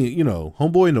 You mean,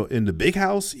 homeboy in the big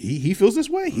house, he feels this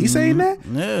way? He's saying that?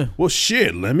 Yeah. Well,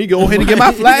 shit, let me go ahead and get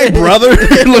my flag, brother.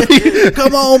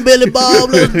 Come on, Billy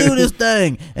Bob, let's do this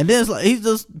thing. And then it's like, he's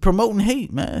just promoting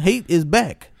hate, man. Hate is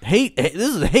back. Hate.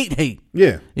 This is hate.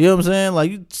 Yeah. You know what I'm saying?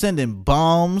 Like, you sending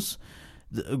bombs.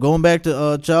 Going back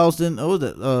to Charleston, what was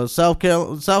it? South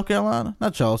Carolina?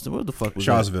 Not Charleston. What the fuck was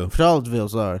Charlottesville. that? Charlottesville,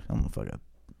 sorry.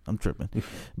 I'm tripping.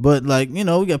 But, like, we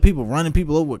got people running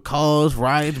people over with cars,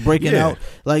 riots breaking out.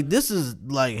 Like, this is,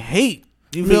 like, hate.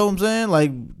 You feel what I'm saying?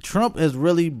 Like, Trump has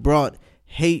really brought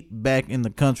hate back in the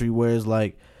country, where it's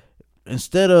like,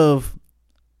 instead of,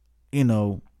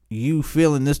 you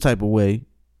feeling this type of way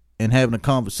and having a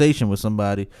conversation with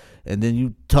somebody, and then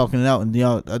you talking it out,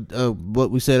 and what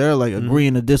we said earlier, like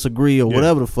agreeing to disagree or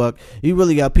whatever the fuck. You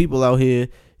really got people out here.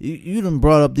 You done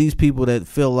brought up these people that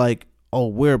feel like, oh,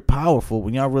 we're powerful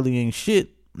when y'all really ain't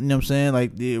shit. You know what I'm saying?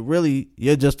 Like,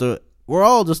 we're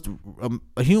all just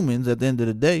humans at the end of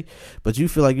the day, but you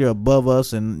feel like you're above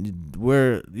us, and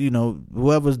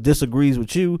whoever disagrees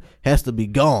with you has to be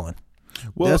gone.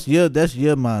 Well, that's your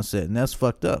mindset, and that's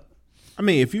fucked up. I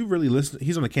mean, if you really listen,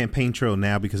 he's on the campaign trail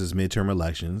now because it's midterm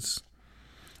elections.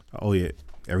 Oh yeah,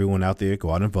 everyone out there, go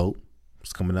out and vote.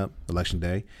 It's coming up, election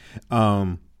day.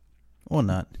 Or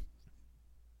not.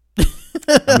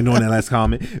 I'm ignoring that last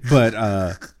comment, but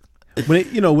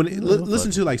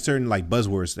listen to like certain like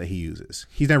buzzwords that he uses.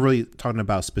 He's not really talking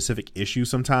about specific issues.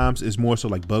 Sometimes it's more so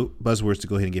like buzzwords to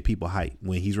go ahead and get people hyped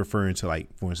when he's referring to, like,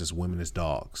 for instance, women as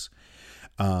dogs.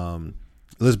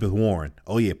 Elizabeth Warren,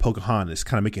 oh yeah, Pocahontas,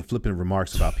 kind of making flippant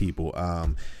remarks about people.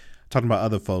 Talking about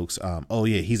other folks, oh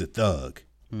yeah, he's a thug.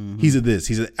 Mm-hmm. He's a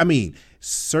this. I mean,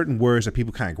 certain words that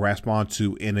people kind of grasp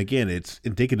onto, and again, it's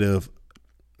indicative,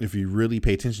 if you really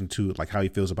pay attention to, like, how he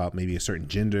feels about maybe a certain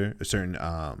gender, a certain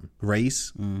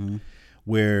race,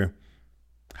 where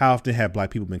how often have black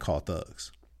people been called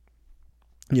thugs?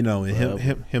 And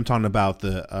him talking about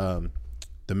the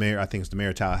mayor, I think it's the mayor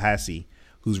of Tallahassee,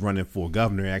 who's running for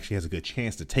governor, actually has a good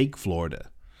chance to take Florida,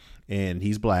 and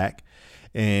he's black,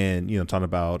 and talking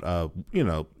about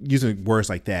using words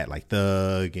like that, like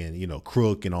thug and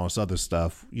crook and all this other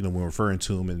stuff, when referring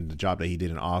to him and the job that he did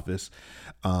in office,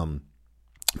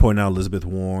 pointing out Elizabeth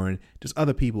Warren, just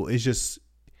other people. It's just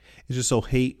so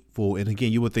hateful. And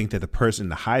again, you would think that the person in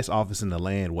the highest office in the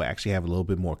land will actually have a little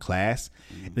bit more class.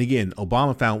 And again,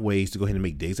 Obama found ways to go ahead and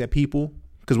make digs at people,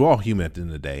 because we're all human at the end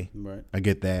of the day. Right. I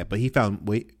get that. But he found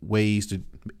ways to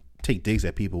take digs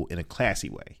at people in a classy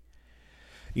way.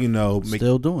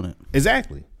 Still doing it.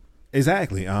 Exactly.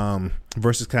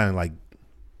 Versus kind of like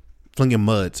flinging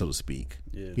mud, so to speak,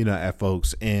 at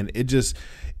folks. And it just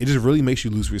really makes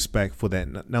you lose respect for that,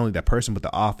 not only that person, but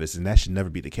the office. And that should never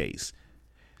be the case.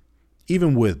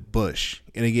 Even with Bush.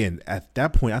 And again, at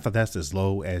that point, I thought that's as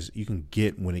low as you can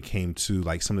get when it came to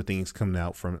like some of the things coming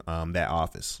out from that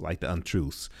office, like the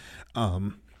untruths.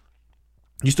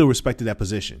 You still respected that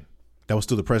position. That was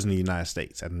still the president of the United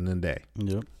States at the end of the day.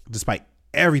 Yep. Despite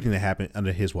everything that happened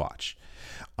under his watch.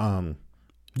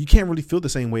 You can't really feel the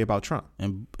same way about Trump.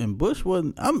 And Bush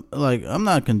wasn't. I'm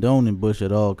not condoning Bush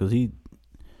at all because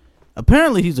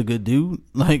apparently he's a good dude.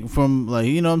 Like from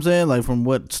you know what I'm saying. Like from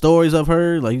what stories I've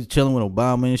heard, like he's chilling with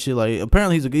Obama and shit. Like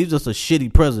apparently he's just a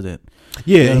shitty president.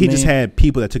 Yeah, you know he just had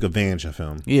people that took advantage of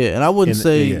him. Yeah, and I wouldn't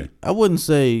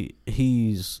say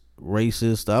he's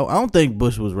racist. I don't think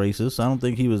Bush was racist. I don't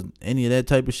think he was any of that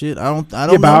type of shit. I don't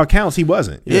know. By all accounts, he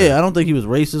wasn't. Yeah, I don't think he was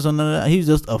racist or none of that. He's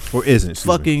just a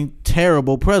fucking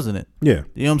terrible president. Yeah.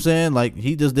 You know what I'm saying? Like,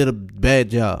 he just did a bad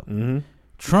job. Mm-hmm.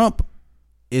 Trump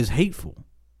is hateful.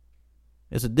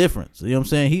 It's a difference. You know what I'm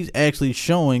saying? He's actually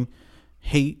showing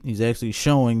hate. He's actually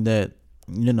showing that,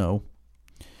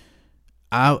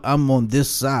 I'm on this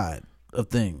side of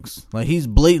things. Like, he's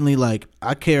blatantly like,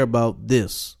 I care about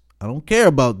this. I don't care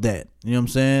about that. You know what I'm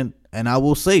saying? And I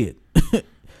will say it.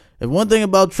 If one thing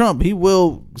about Trump, he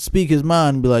will speak his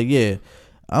mind and be like, yeah,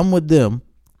 I'm with them.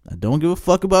 I don't give a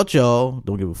fuck about y'all.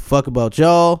 Don't give a fuck about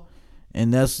y'all.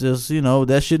 And that's just,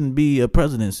 that shouldn't be a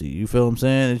presidency. You feel what I'm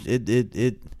saying?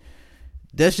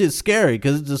 That shit's scary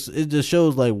because it just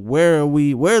shows like what's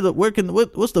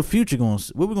the future going?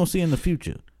 What we gonna see in the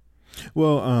future?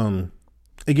 Well,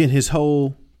 again, his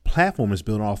whole platform is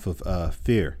built off of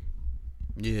fear.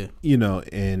 Yeah.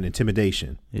 And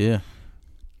intimidation. Yeah.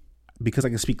 Because I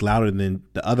can speak louder than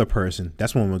the other person,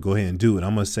 that's what I'm going to go ahead and do. And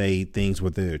I'm going to say things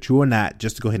whether they're true or not,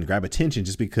 just to go ahead and grab attention,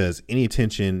 just because any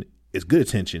attention is good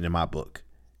attention in my book.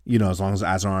 As long as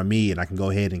eyes are on me and I can go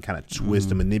ahead and kind of twist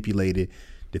and manipulate it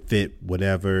to fit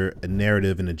whatever a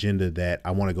narrative and agenda that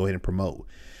I want to go ahead and promote.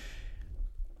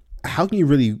 How can you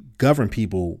really govern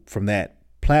people from that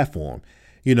platform?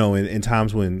 In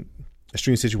times when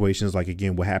extreme situations, like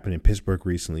again, what happened in Pittsburgh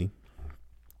recently,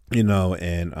 and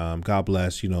God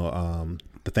bless, the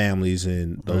families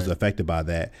and those affected by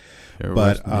that.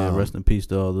 Yeah, rest in peace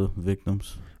to all the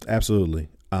victims. Absolutely.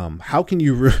 How can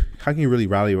you really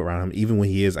rally around him, even when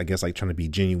he is, I guess, like trying to be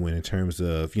genuine in terms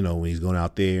of, when he's going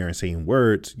out there and saying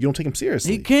words, you don't take him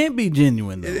seriously. He can't be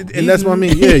genuine, though. And that's what I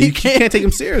mean. Yeah, you can't take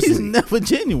him seriously. He's never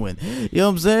genuine. You know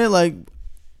what I'm saying? Like,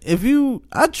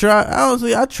 I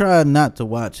try not to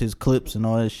watch his clips and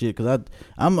all that shit because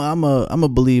I'm a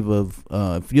believer of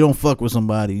if you don't fuck with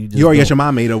somebody, you already got your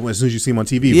mind made up as soon as you see him on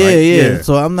TV. Yeah, right? Yeah.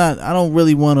 So I don't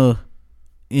really want to,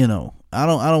 I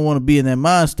don't want to be in that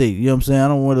mind state. You know what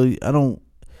I'm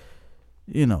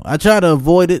saying? I try to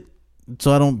avoid it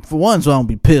so I don't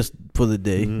be pissed for the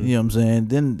day. Mm-hmm. You know what I'm saying?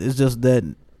 Then it's just that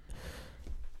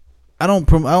I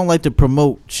don't like to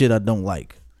promote shit I don't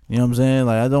like. You know what I'm saying?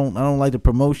 Like I don't like to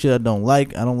promote shit I don't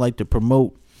like. I don't like to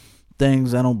promote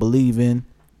things I don't believe in,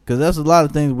 because that's a lot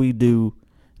of things we do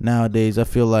nowadays. I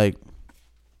feel like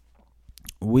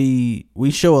we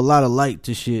show a lot of light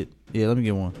to shit. Yeah, let me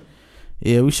get one.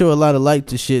 Yeah, we show a lot of light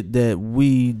to shit that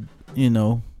we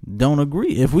don't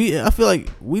agree. I feel like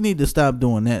we need to stop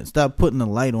doing that. Stop putting the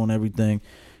light on everything,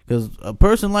 because a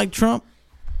person like Trump,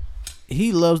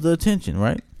 he loves the attention,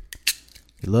 right?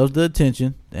 He loves the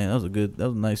attention. Damn, that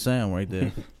was a nice sound right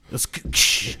there.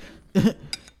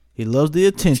 He loves the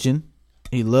attention.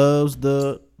 He loves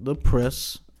the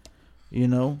press,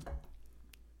 and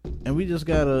we just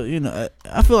gotta,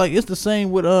 I feel like it's the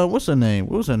same with what's her name?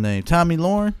 What was her name? Tommy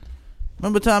Lauren.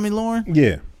 Remember Tommy Lauren?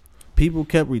 Yeah. People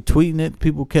kept retweeting it.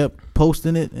 People kept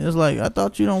posting it. And it's like, I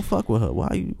thought you don't fuck with her. Why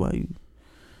you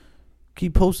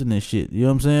keep posting this shit? You know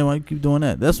what I'm saying? Why you keep doing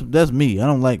that? That's me. I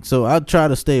don't like. So I try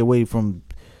to stay away from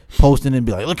posting and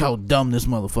be like, look how dumb this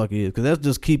motherfucker is, because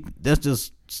that's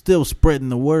just still spreading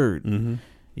the word. Mm-hmm.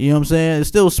 You know what I'm saying? It's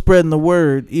still spreading the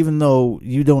word, even though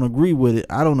you don't agree with it.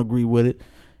 I don't agree with it.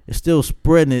 It's still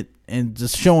spreading it and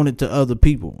just showing it to other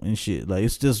people and shit. Like,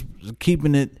 it's just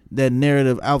keeping that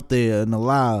narrative out there and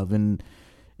alive, and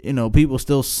people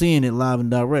still seeing it live and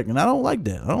direct. And I don't like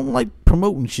that. I don't like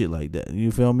promoting shit like that.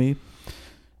 You feel me?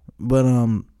 But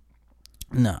no,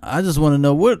 I just want to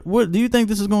know what do you think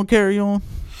this is going to carry on?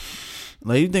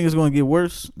 Like, you think it's going to get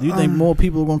worse? Do you think more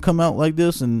people are going to come out like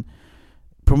this and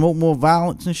promote more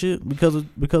violence and shit because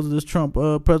of this Trump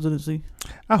presidency?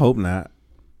 I hope not.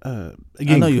 Again,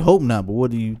 I know you hope not, but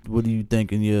what do you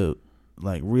think? In your,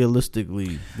 like,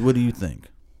 realistically, what do you think?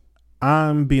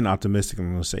 I'm being optimistic.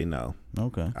 I'm going to say no.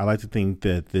 Okay. I like to think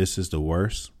that this is the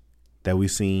worst that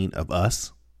we've seen of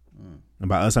us. And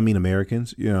by us, I mean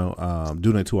Americans.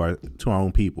 Doing it to our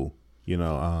own people.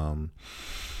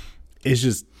 It's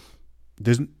just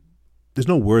there's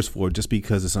no words for it just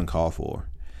because it's uncalled for.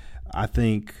 I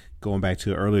think going back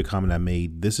to an earlier comment I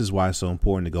made, this is why it's so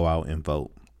important to go out and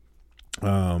vote.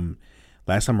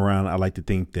 Last time around, I like to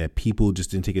think that people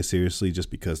just didn't take it seriously just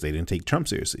because they didn't take Trump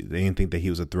seriously. They didn't think that he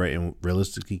was a threat and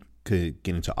realistically could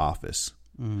get into office.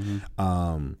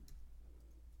 Mm-hmm.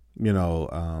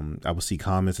 I would see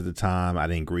comments at the time. I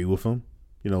didn't agree with them,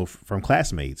 from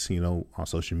classmates, on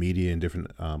social media and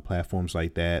different platforms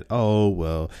like that. Oh,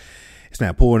 well, it's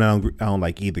not pouring. I don't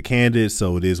like either candidate,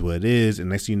 so it is what it is. And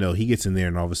next thing you know, he gets in there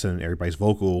and all of a sudden everybody's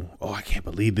vocal. Oh, I can't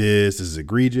believe this. This is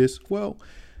egregious. Well,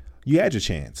 you had your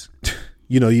chance.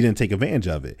 You didn't take advantage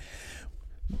of it.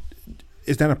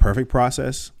 It's not a perfect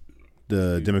process,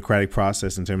 the democratic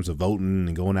process in terms of voting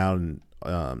and going out and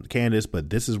candidates, but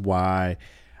this is why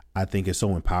I think it's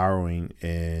so empowering,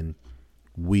 and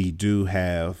we do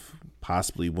have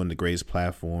possibly one of the greatest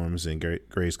platforms and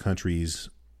greatest countries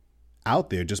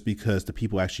out there just because the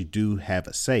people actually do have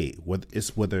a say.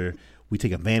 Whether we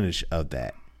take advantage of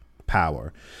that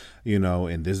power,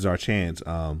 and this is our chance.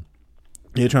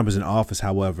 Trump is in office.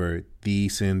 However, the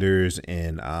senators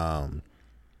and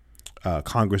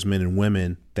congressmen and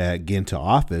women that get into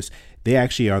office, they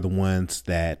actually are the ones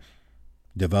that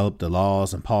develop the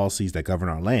laws and policies that govern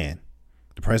our land.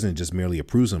 The president just merely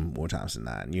approves them more times than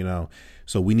not,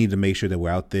 So we need to make sure that we're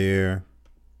out there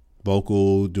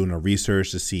vocal, doing our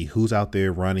research to see who's out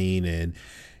there running and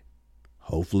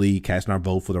hopefully casting our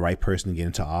vote for the right person to get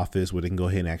into office where they can go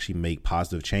ahead and actually make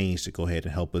positive change to go ahead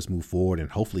and help us move forward and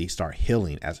hopefully start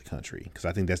healing as a country. Because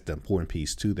I think that's the important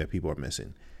piece, too, that people are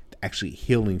missing. Actually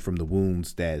healing from the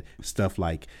wounds that stuff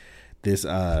like this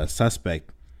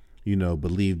suspect,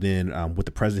 believed in, what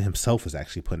the president himself was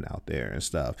actually putting out there and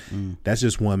stuff. That's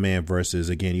just one man versus,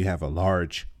 again, you have a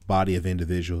large body of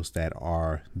individuals that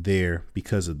are there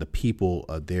because of the people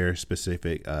of their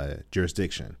specific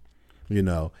jurisdiction.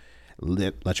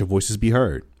 Let your voices be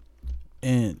heard.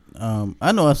 And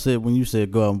I know I said when you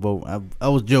said go out and vote, I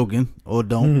was joking or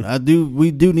don't.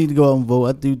 We do need to go out and vote.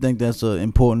 I do think that's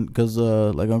important because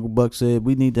like Uncle Buck said,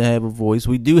 we need to have a voice.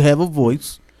 We do have a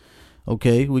voice.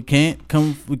 Okay, we can't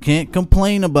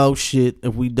complain about shit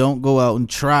if we don't go out and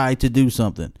try to do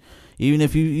something. Even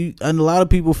if you and a lot of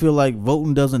people feel like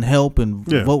voting doesn't help and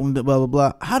voting blah blah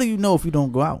blah. How do you know if you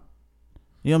don't go out?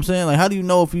 You know what I'm saying? Like, how do you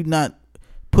know if you're not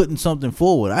putting something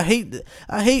forward? I hate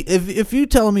if you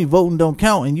telling me voting don't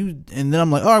count and then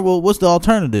I'm like, all right, well, what's the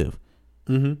alternative?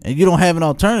 And you don't have an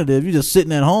alternative. You're just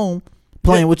sitting at home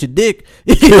playing with your dick.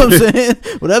 You know what I'm saying?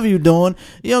 Whatever you're doing,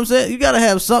 you know what I'm saying? You got to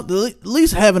have something, at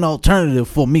least have an alternative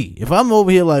for me. If I'm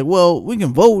over here like, well, we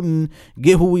can vote and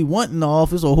get who we want in the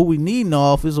office or who we need in the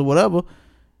office or whatever,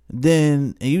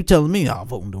 then, and you telling me, oh,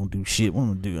 voting don't do shit. What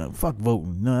am I gonna do? Fuck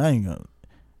voting. No,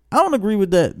 I don't agree with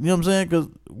that. You know what I'm saying? Because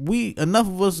enough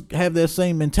of us have that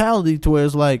same mentality to where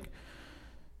it's like,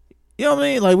 you know what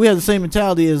I mean? Like, we have the same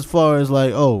mentality as far as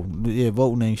like, oh, yeah,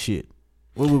 voting ain't shit.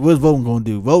 What's voting gonna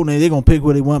do? Voting, they're gonna pick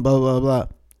what they want, blah blah blah.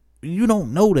 You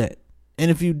don't know that, and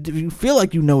if you feel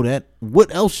like you know that,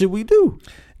 what else should we do?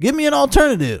 Give me an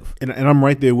alternative. And I'm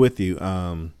right there with you.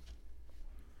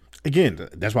 Again,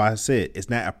 that's why I said it's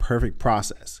not a perfect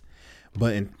process,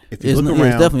 but if you look around,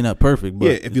 it's definitely not perfect.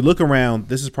 But if you look around,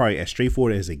 this is probably as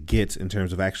straightforward as it gets in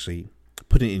terms of actually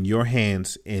putting it in your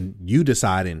hands and you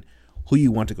deciding who you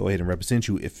want to go ahead and represent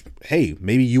you. If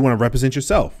maybe you want to represent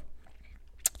yourself.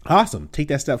 Awesome. Take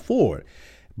that step forward.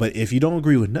 But if you don't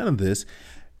agree with none of this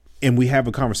and we have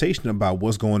a conversation about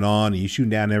what's going on and you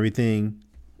shooting down everything,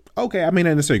 okay, I may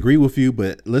not necessarily agree with you,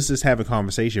 but let's just have a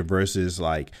conversation versus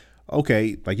like,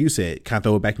 okay, like you said, kind of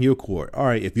throw it back in your court. All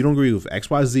right, if you don't agree with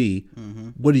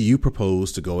XYZ, what do you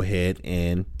propose to go ahead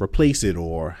and replace it,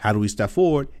 or how do we step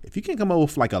forward? If you can come up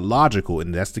with like a logical,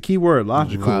 and that's the key word,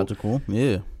 logical,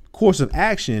 course of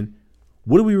action,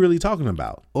 what are we really talking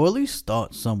about? Or at least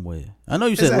start somewhere. I know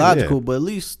you said logical, but at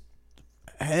least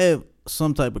have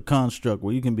some type of construct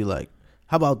where you can be like,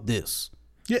 how about this?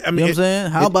 Yeah, I you mean, know what I'm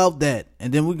saying? How about that?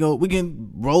 And then we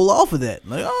can roll off of that.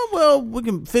 Like, oh, well, we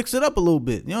can fix it up a little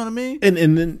bit. You know what I mean? And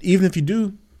then even if you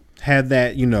do have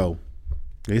that, like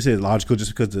I said, logical,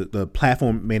 just because the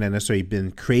platform may not necessarily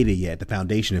been created yet, the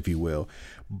foundation, if you will.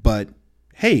 But,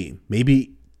 hey,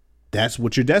 maybe that's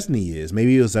what your destiny is.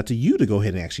 Maybe it was up to you to go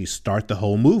ahead and actually start the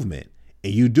whole movement,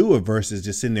 and you do it versus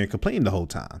just sitting there and complaining the whole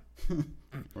time.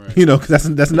 Right. Because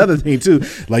that's another thing too.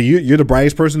 Like you're the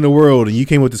brightest person in the world, and you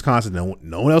came with this concept that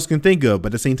no one else can think of, but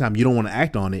at the same time, you don't want to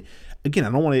act on it. again,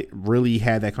 I don't want to really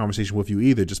have that conversation with you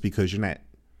either, just because you're not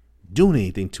doing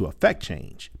anything to affect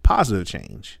change, positive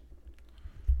change.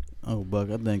 Oh, Buck,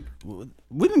 I think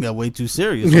we done got way too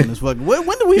serious on this fucking. When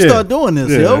did we start doing this,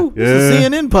 yo? It's a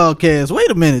CNN podcast. Wait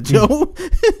a minute, yo.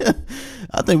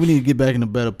 I think we need to get back in a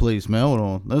better place, man. Hold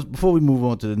on. Before we move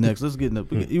on to the next, let's get in a.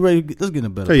 You ready? Let's get in a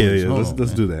better place. Yeah.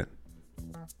 Let's do that.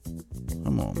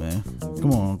 Come on, man.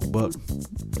 Come on, Uncle Buck.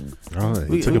 All right,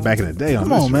 we took it back in the day.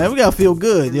 Come on, man. We gotta feel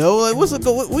good, yo. Like,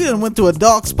 we done went to a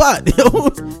dark spot, yo. You know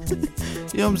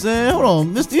what I'm saying? Hold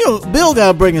on, Mr. Bill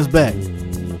gotta bring us back.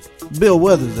 Bill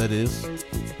Weathers, that is.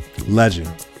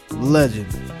 Legend.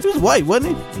 He was white,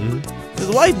 wasn't he? Mm-hmm. He was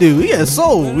a white dude. He had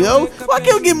soul, yo. Why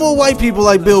can't we get more white people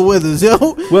like Bill Weathers, yo?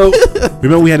 Well,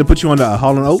 remember we had to put you on the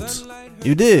Hall & Oates?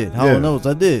 You did. Hall & Oates.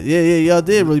 I did. Yeah, y'all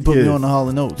did really put me on the Hall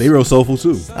 & Oates. They real soulful,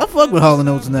 too. I fuck with Hall &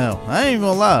 Oates now. I ain't even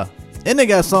gonna lie. And they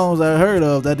got songs I heard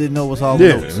of that I didn't know was Hall &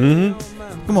 Oates.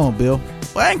 Mm-hmm. Come on, Bill.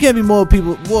 Why can't be more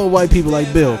white people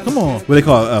like Bill? Come on. What they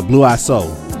call it? Blue Eye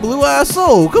Soul. Blue Eye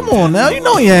Soul. Come on now. You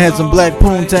know he had some black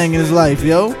poontang in his life,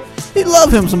 yo. He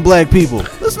love him some black people.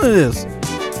 Listen to this.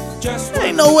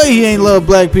 Ain't no way he ain't love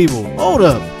black people. Hold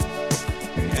up.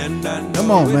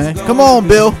 Come on, man. Come on,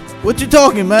 Bill. What you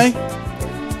talking, man?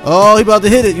 Oh, he about to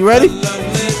hit it. You ready?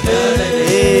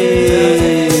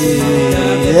 Hey,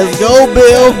 let's go,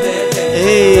 Bill.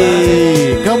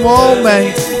 Hey, come on,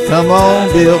 man. Come on,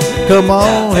 Bill. Come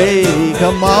on, hey.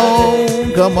 Come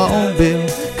on, Bill.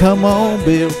 Come on,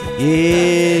 Bill.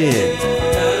 Yeah.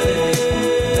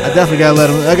 I definitely gotta let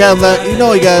him. You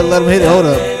know, you gotta let him hit it. Hold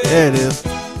up. There it is.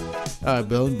 All right,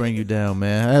 Bill. Let me bring you down,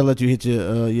 man. I gotta let you hit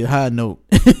your high note.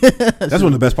 That's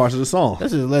one of the best parts of the song.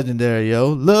 That's just legendary, yo.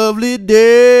 Lovely day.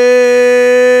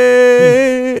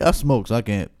 I smoke, so I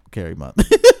can't carry my.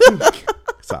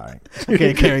 Sorry, I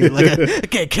can't carry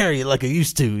it like I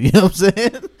used to. You know what I'm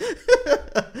saying?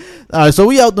 All right, so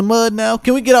we out the mud now.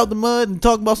 Can we get out the mud and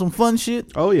talk about some fun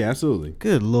shit? Oh yeah, absolutely.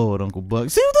 Good Lord, Uncle Buck.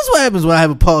 See, this is what happens when I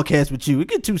have a podcast with you. We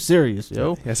get too serious,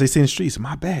 yo. As they say in the streets,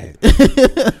 my bad.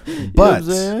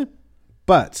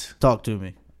 But talk to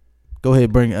me. Go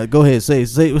ahead, go ahead. Say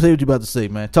what you about to say,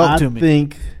 man. Talk to me. I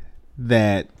think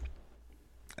that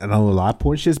I know a lot of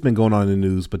important shit's been going on in the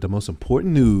news, but the most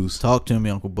important news. Talk to me,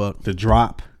 Uncle Buck. The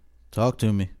drop. Talk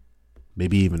to me.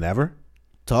 Maybe even ever.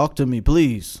 Talk to me,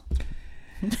 please.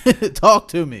 Talk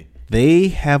to me. They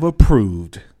have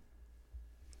approved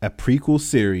a prequel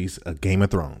series of Game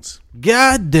of Thrones.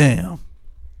 God damn.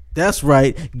 That's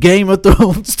right. Game of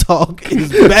Thrones talk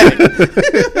is back.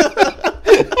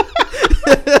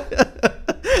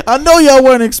 I know y'all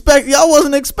wasn't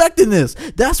expecting this.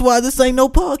 That's why this ain't no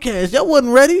podcast. Y'all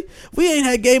wasn't ready. We ain't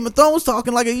had Game of Thrones talk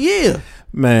in like a year.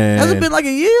 Man. Has it been like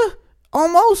a year?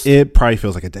 Almost. It probably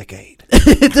feels like a decade.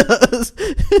 It does.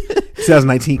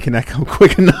 2019 cannot come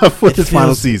quick enough with this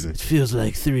final season. It feels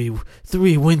like three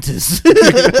winters.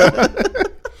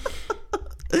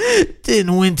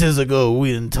 10 winters ago,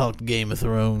 we didn't talk Game of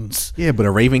Thrones. Yeah, but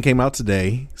a Raven came out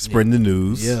today, spreading the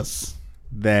news. Yes.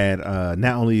 That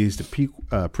not only is the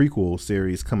prequel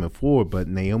series coming forward, but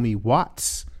Naomi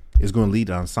Watts is going to lead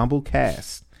the ensemble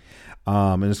cast.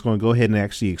 And it's going to go ahead and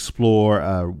actually explore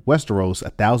Westeros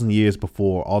 1,000 years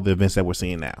before all the events that we're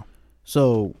seeing now.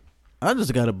 So I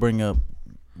just got to bring up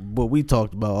what we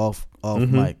talked about off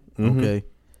mic, okay?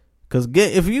 Because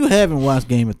if you haven't watched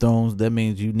Game of Thrones, that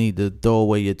means you need to throw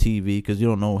away your TV because you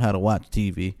don't know how to watch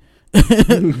TV.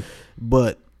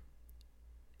 But,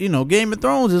 you know, Game of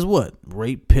Thrones is what?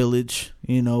 Rape, pillage,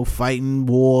 fighting,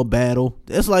 war, battle.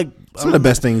 It's like some of the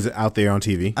best things out there on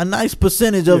TV. A nice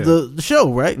percentage of the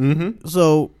show, right? Mm-hmm.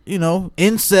 So,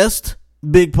 incest,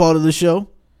 big part of the show,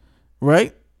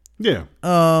 right? Yeah.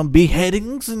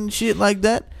 Beheadings and shit like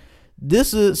that.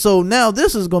 This is going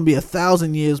to be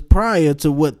 1,000 years prior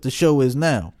to what the show is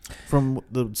now, from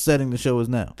the setting the show is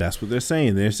now. That's what they're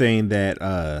saying. They're saying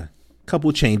that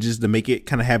couple changes to make it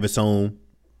kind of have its own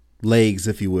legs,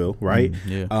 if you will, right?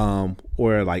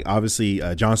 Or like obviously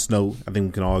Jon Snow, I think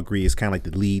we can all agree, is kind of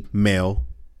like the lead male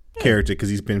character because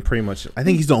he's been pretty much. I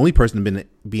think he's the only person to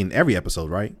be in every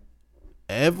episode, right?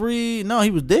 No,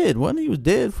 he was dead, wasn't he? He was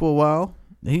dead for a while.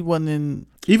 He wasn't in.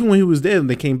 Even when he was dead and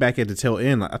they came back at the tail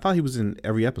end, I thought he was in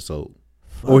every episode.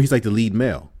 Or he's like the lead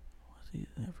male. Was he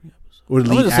in every episode? Or the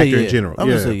lead actor in general. I'm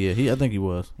going to say yeah. I think he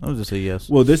was. I'm going to say yes.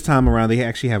 Well, this time around, they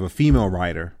actually have a female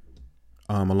writer,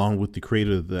 along with the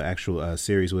creator of the actual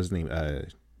series, what's his name?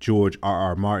 George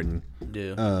R.R. Martin,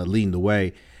 leading the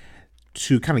way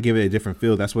to kind of give it a different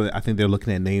feel. That's what I think they're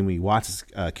looking at Naomi Watts'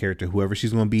 character, whoever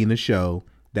she's going to be in the show,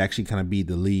 to actually kind of be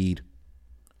the lead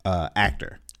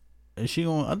actor. Is she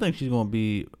going? I think she's going to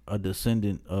be a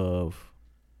descendant of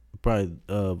probably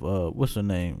what's her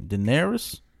name?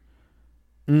 Daenerys?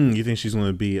 You think she's going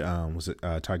to be was it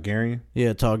Targaryen?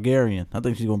 Yeah, Targaryen. I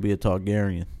think she's going to be a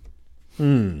Targaryen.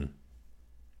 And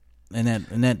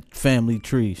that family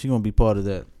tree, she's going to be part of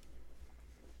that.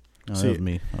 No, that was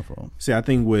me. My fault. See, I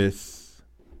think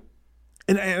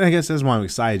and I guess that's why I'm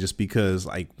excited, just because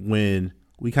like when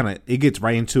we it gets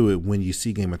right into it when you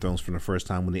see Game of Thrones for the first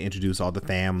time, when they introduce all the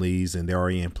families and they're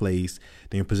already in place,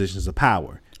 they're in positions of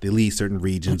power. They lead certain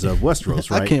regions of Westeros,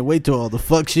 right? I can't wait till all the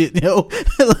fuck shit, yo.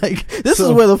 Like, this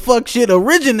is where the fuck shit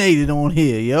originated on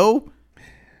here, yo.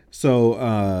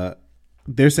 So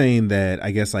they're saying that,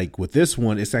 I guess, like with this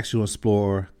one, it's actually going to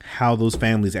explore how those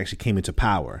families actually came into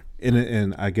power.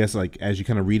 And I guess, like, as you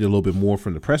kind of read a little bit more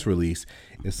from the press release,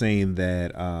 it's saying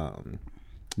that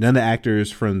none of the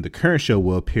actors from the current show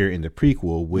will appear in the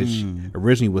prequel, which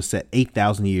originally was set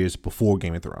 8,000 years before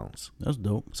Game of Thrones. That's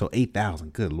dope. So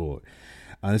 8,000, good Lord.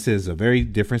 This is a very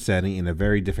different setting in a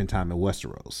very different time in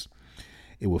Westeros.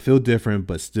 It will feel different,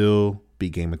 but still be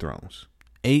Game of Thrones.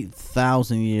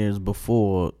 8,000 years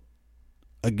before,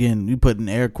 again, you put in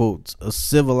air quotes, a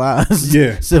civilized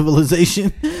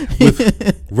civilization.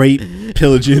 With rape,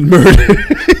 pillaging, murder.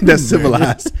 That's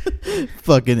civilized.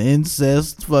 Fucking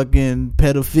incest, fucking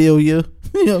pedophilia.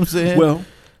 You know what I'm saying?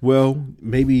 Well,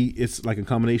 maybe it's like a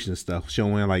combination of stuff,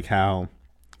 showing like how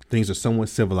things are somewhat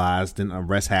civilized, then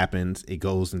unrest happens, it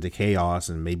goes into chaos,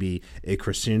 and maybe it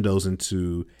crescendos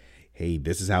into, hey,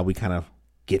 this is how we kind of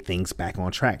get things back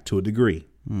on track to a degree.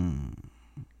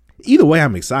 Either way,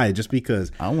 I'm excited just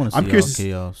because I want to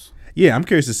see all chaos. Yeah, I'm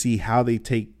curious to see how they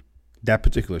take that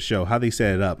particular show, how they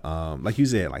set it up. Like you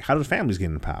said, like how do families get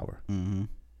in power?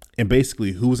 And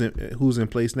basically, who's in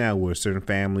place now? Where certain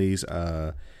families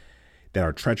that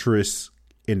are treacherous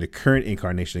in the current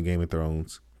incarnation of Game of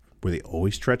Thrones, were they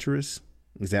always treacherous?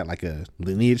 Is that like a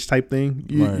lineage type thing?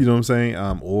 You know what I'm saying?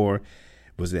 Or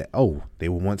was that, they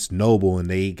were once noble and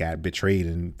they got betrayed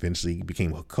and eventually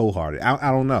became cold-hearted? I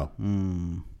don't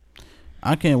know.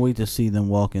 I can't wait to see them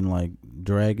walking like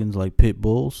dragons, like pit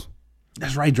bulls.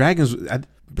 That's right, dragons.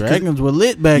 Dragons were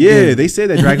lit back then. Yeah, they said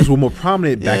that dragons were more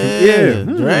prominent back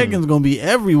then. Dragons gonna be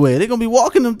everywhere. They're gonna be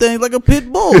walking them things like a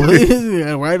pit bull.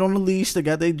 Right on the leash. They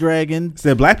got their dragon.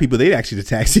 Instead of black people, they'd actually the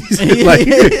taxis. Like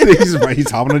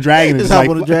he's hopping a dragon. Just hop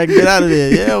on a dragon, get out of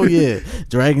there. Hell yeah.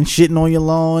 Dragon shitting on your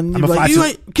lawn. You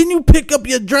like, can you pick up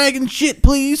your dragon shit,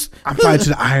 please? I'm flying to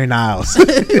the Iron Isles.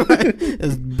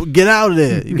 Get out of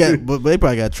there. But they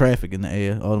probably got traffic in the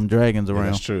air. All them dragons around.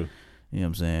 That's true. You know what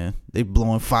I'm saying? They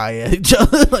blowing fire at each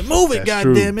other. Like, move it,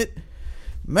 goddamn it.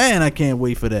 Man, I can't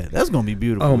wait for that. That's going to be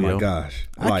beautiful. Oh, my gosh.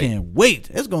 I can't wait.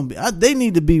 It's going to be. They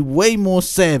need to be way more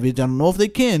savage. I don't know if they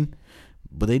can,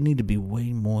 but they need to be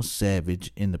way more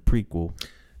savage in the prequel.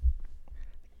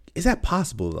 Is that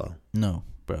possible, though? No,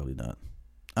 probably not.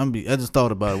 I just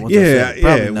thought about it once.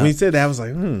 When you said that, I was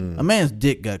like, A man's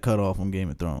dick got cut off on Game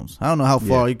of Thrones. I don't know how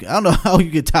far. I don't know how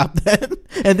you could top that.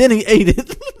 And then he ate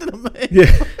it.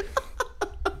 Yeah.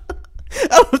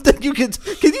 I don't think you can.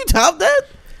 Can you top that?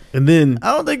 And then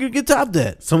I don't think you can top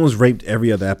that. Someone's raped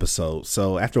every other episode,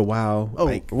 so after a while,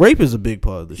 rape is a big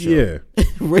part of the show. Yeah,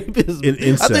 rape is.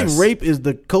 Incest. I think rape is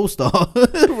the co-star.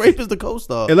 Rape is the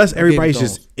co-star. Unless everybody's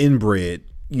just inbred,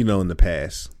 in the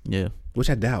past. Yeah, which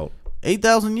I doubt.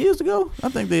 8,000 years ago, I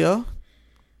think they are.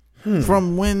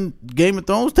 From when Game of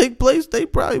Thrones take place, they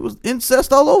probably was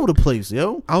incest all over the place,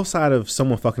 yo. Outside of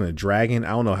someone fucking a dragon, I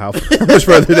don't know how much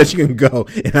further that you can go.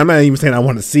 And I'm not even saying I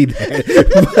want to see that.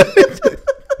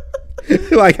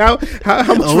 But, like how much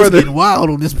further? It's getting wild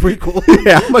on this prequel.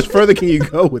 Yeah, how much further can you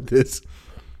go with this?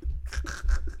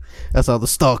 That's how the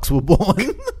Starks were born.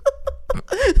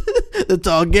 The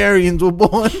Targaryens were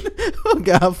born. Oh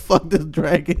God, fuck this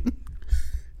dragon.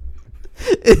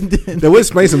 That would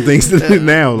explain some things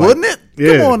now, wouldn't it?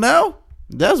 Yeah. Come on now,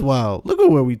 that's wild. Look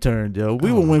at where we turned, yo.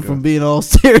 We went from being all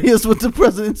serious with the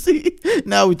presidency.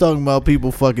 Now we talking about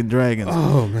people fucking dragons.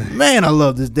 Oh man, I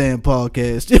love this damn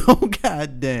podcast, yo.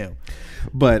 God damn.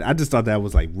 But I just thought that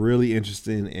was like really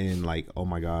interesting and like, oh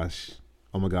my gosh,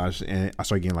 and I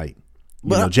started getting like,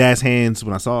 jazz hands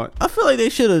when I saw it. I feel like they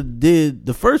should have did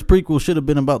the first prequel should have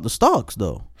been about the Starks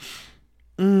though.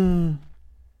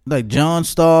 Like Jon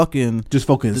Stark and just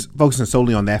focusing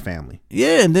solely on that family.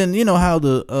 Yeah, and then how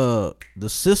the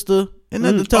sister and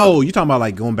at the top. Oh, you talking about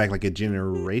like going back like a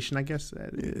generation? I guess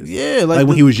that is. Yeah, like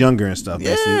when he was younger and stuff.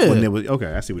 Yeah, when it was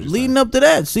okay. I see what you're leading saying. up to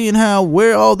that, seeing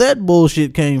where all that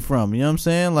bullshit came from. You know what I'm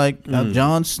saying? Like how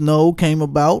Jon Snow came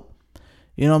about.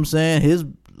 You know what I'm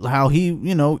saying? How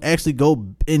he actually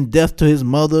go in death to his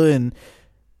mother and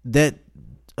that.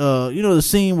 The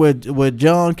scene where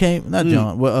John came, not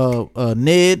John, where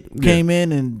Ned came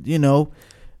in and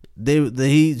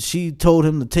she told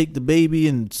him to take the baby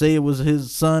and say it was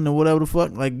his son or whatever the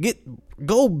fuck. Like,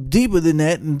 go deeper than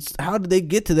that. And how did they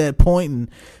get to that point and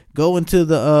go into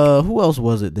the who else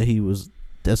was it that he was?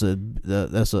 That's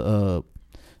a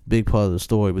big part of the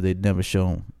story, but they never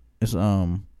shown. It's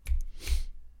I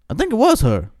think it was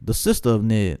her, the sister of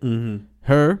Ned. Mm-hmm.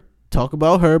 Her talk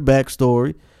about her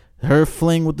backstory, her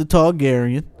fling with the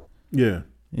Targaryen. Yeah,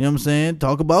 you know what I'm saying?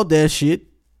 Talk about that shit.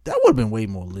 That would have been way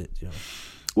more lit, yo.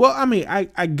 Well, I mean,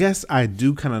 I guess I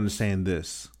do kind of understand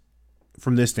this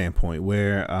from this standpoint,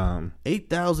 where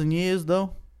 8,000 years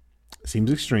though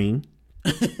seems extreme.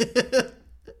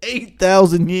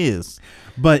 8,000 years.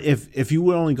 But if you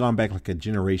would only gone back like a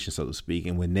generation, so to speak,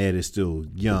 and when Ned is still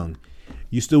young,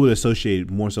 you still would associate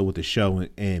more so with the show,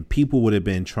 and people would have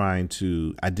been trying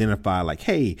to identify like,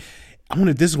 hey, I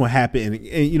wonder if this is going to happen,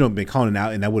 and you know, been calling it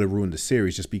out, and that would have ruined the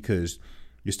series just because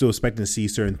you're still expecting to see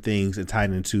certain things and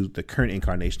tied into the current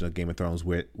incarnation of Game of Thrones.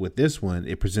 Where with this one,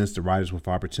 it presents the writers with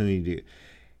opportunity to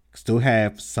still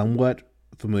have somewhat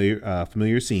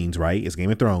familiar scenes, right? It's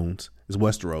Game of Thrones, it's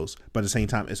Westeros, but at the same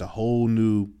time, it's a whole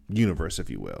new universe, if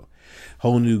you will,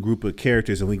 whole new group of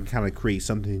characters, and we can kind of create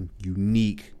something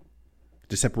unique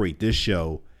to separate this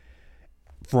show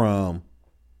from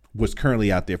what's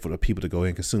currently out there for the people to go ahead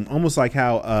and consume. Almost like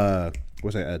how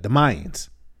the Mayans.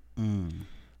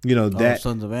 You know, that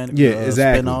Sons of Anarchy. Yeah,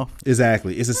 exactly. Spinoff.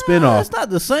 Exactly. It's a spinoff. It's not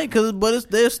the same,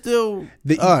 they're still.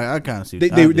 All right, I kind of see.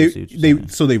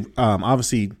 They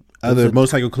obviously other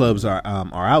motorcycle clubs are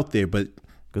out there, but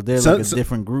because they're like a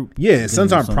different group. Yeah,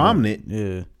 Sons aren't prominent.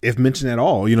 Yeah, if mentioned at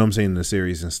all. You know what I'm saying, in the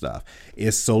series and stuff.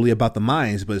 It's solely about the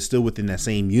Mayans, but it's still within that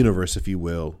same universe, if you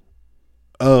will,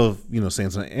 of, you know,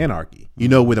 Sons of Anarchy. You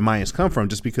know where the Mayans come from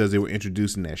just because they were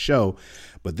introduced in that show,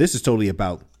 but this is totally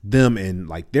about them and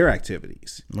like their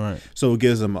activities. Right. So it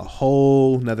gives them a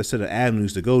whole another set of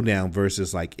avenues to go down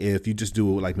versus like if you just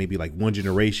do it like maybe like one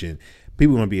generation,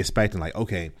 people are going to be expecting like,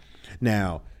 okay,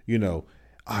 now, you know,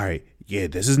 all right, yeah,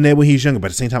 this is Ned when he's younger, but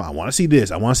at the same time, I want to see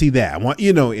this, I want to see that, I want,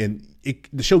 you know, and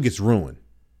the show gets ruined.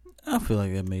 I feel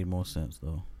like that made more sense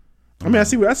though. I mean, I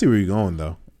see where you're going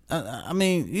though. I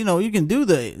mean, you know, you can do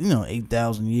the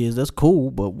 8,000 years. That's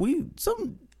cool, but you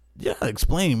gotta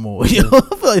explain more. You know,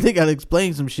 I feel like they gotta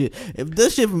explain some shit. If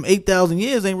this shit from 8,000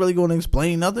 years ain't really going to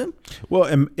explain nothing.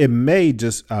 Well, it may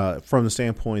just from the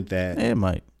standpoint that it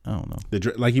might. I don't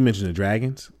know. Like you mentioned, the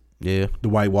dragons. Yeah, the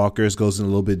White Walkers goes in a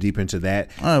little bit deeper into that.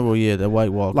 All right, well, yeah, the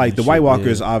White Walkers. Like the White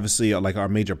Walkers, obviously, are like our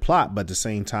major plot, but at the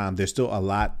same time, there's still a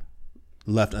lot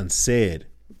left unsaid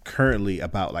currently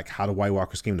about like how the White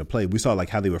Walkers came to play. We saw like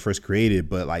how they were first created,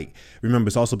 but like remember,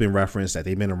 it's also been referenced that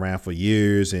they've been around for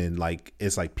years, and like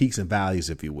it's like peaks and valleys,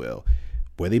 if you will.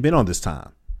 Where they been all this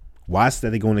time? Why is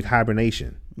that they go into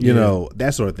hibernation? You know,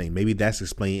 that sort of thing. Maybe that's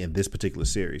explained in this particular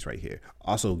series right here.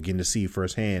 Also, getting to see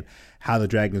firsthand how the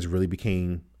dragons really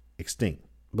became extinct.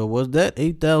 But was that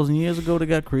 8,000 years ago they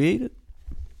got created?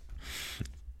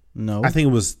 No, I think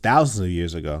it was thousands of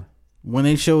years ago. When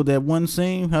they showed that one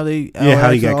scene, how he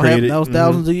got created. That was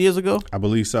thousands of years ago. I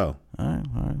believe so. All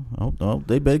right. Oh,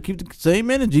 they better keep the same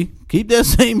energy. Keep that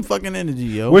same fucking energy,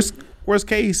 yo. Worst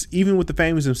case, even with the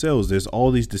families themselves, there's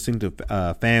all these distinctive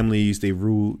families. They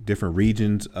rule different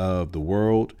regions of the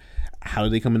world. How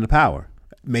did they come into power?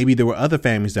 Maybe there were other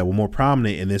families that were more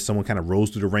prominent, and then someone kind of rose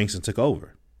through the ranks and took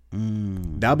over.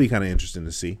 That'll be kind of interesting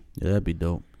to see. Yeah, that'd be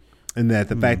dope. And that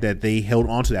the fact that they held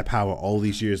on to that power all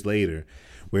these years later,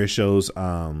 where it shows,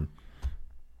 you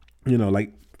know,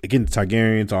 like, again, the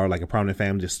Targaryens are like a prominent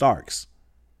family, the Starks,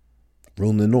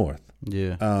 ruling the North.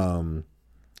 Yeah.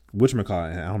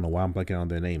 Whatchamacallit, I don't know why I'm blanking on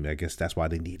their name. I guess that's why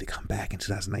they need to come back in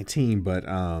 2019. But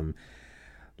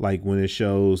like when it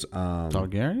shows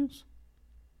Targaryens?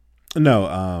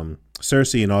 No,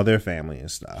 Cersei and all their family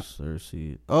and stuff.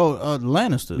 Cersei. Oh, the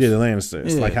Lannisters. Yeah, the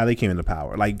Lannisters. Yeah. Like how they came into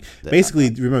power. Like basically,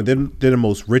 remember they're the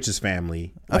most richest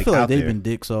family. I feel like they've been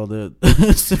dicks all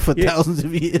for thousands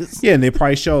of years. Yeah, and they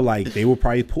probably show like they were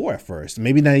probably poor at first.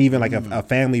 Maybe not even like a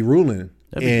family ruling,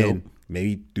 and dope.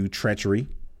 Maybe through treachery,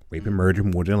 rape and murder,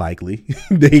 more than likely,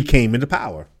 they came into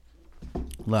power.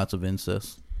 Lots of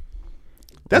incest.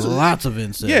 That's lots of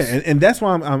incest. Yeah, and that's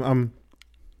why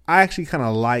I actually kind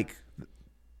of like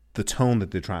the tone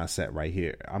that they're trying to set right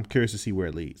here. I'm curious to see where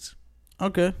it leads.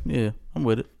 Okay, yeah, I'm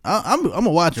with it. I'm gonna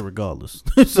watch it regardless.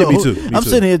 So yeah, me too. I'm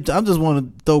sitting here. I'm just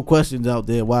want to throw questions out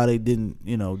there why they didn't,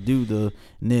 do the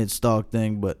Ned Stark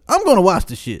thing. But I'm gonna watch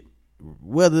the shit,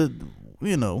 whether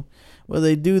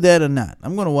they do that or not.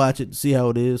 I'm gonna watch it, see how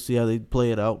it is, see how they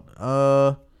play it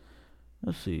out.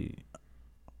 Let's see.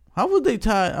 How would they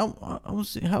tie? I would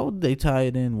see, how would they tie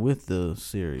it in with the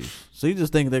series? So you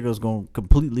just think they're just going to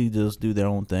completely just do their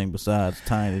own thing besides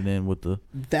tying it in with the?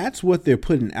 That's what they're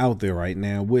putting out there right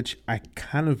now, which I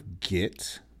kind of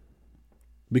get.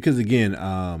 Because again,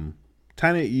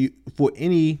 tying it for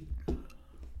any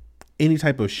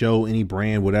type of show, any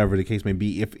brand, whatever the case may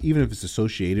be, even if it's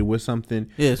associated with something.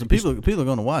 Yeah, so people are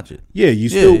going to watch it. Yeah, you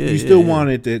still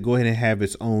want it to go ahead and have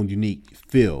its own unique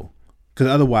feel. Because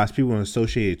otherwise, people are going to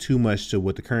associate it too much to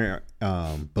what the current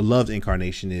beloved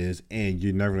incarnation is, and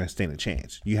you're never going to stand a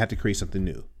chance. You have to create something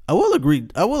new. I will agree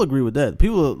with that.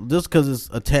 People are, just because it's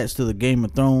attached to the Game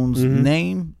of Thrones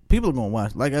name, people are going to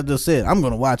watch. Like I just said, I'm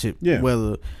going to watch it. Yeah.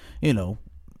 Whether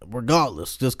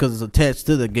regardless, just because it's attached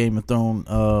to the Game of Thrones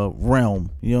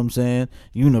realm. You know what I'm saying?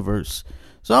 Universe.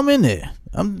 So I'm in there.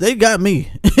 They got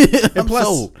me. And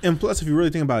plus, if you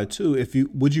really think about it too,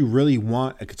 would you really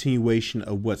want a continuation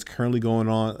of what's currently going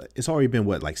on? It's already been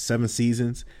like 7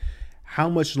 seasons. How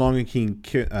much longer can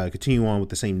you continue on with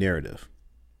the same narrative?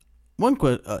 One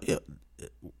question: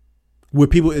 with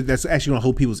people that's actually going to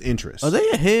hold people's interest. Are they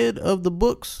ahead of the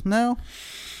books now?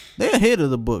 They're ahead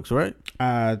of the books, right?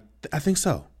 I think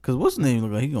so. Cause what's the name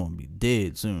look like? He's gonna be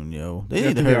dead soon, yo. They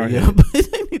need to hurry up.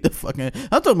 They need to fucking.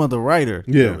 I'm talking about the writer.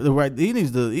 Yeah, the right. He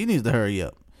needs to hurry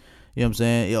up. You know what I'm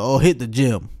saying? Or hit the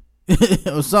gym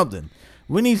or something.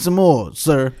 We need some more,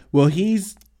 sir. Well,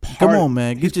 come on,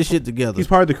 man. Get your shit together. He's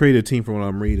part of the creative team from what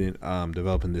I'm reading,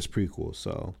 developing this prequel.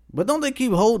 So, but don't they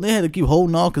keep holding? They had to keep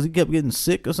holding off because he kept getting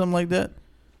sick or something like that.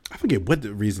 I forget what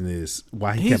the reason is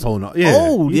why he kept holding on. Yeah,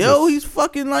 old, he's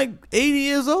fucking like 80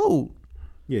 years old.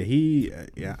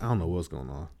 Yeah, I don't know what's going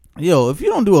on. Yo, if you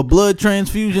don't do a blood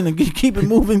transfusion and keep it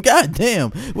moving,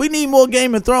 goddamn, we need more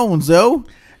Game of Thrones, yo.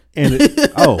 And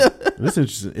that's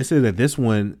interesting. It said that this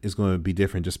one is going to be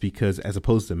different just because, as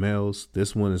opposed to males,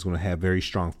 this one is going to have very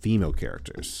strong female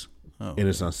characters in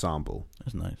its ensemble.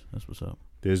 That's nice. That's what's up.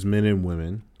 There's men and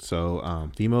women, so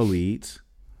female leads.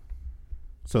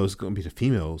 So it's going to be the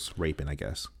females raping, I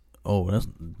guess. Oh, that's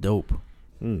dope.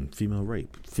 Female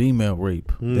rape.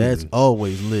 That's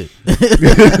always lit.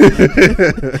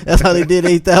 That's how they did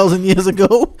 8,000 years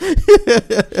ago.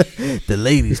 The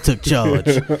ladies took charge.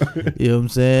 You know what I'm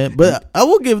saying? But I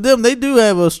will give them, they do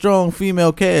have a strong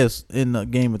female cast in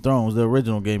Game of Thrones, the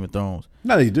original Game of Thrones.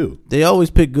 No, they do. They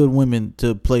always pick good women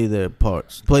to play their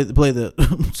parts. Play the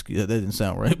that didn't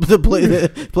sound right, but to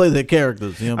play their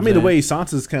characters. You know what the way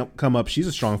Sansa's come up, she's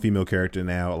a strong female character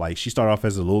now. Like, she started off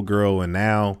as a little girl, and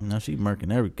now she's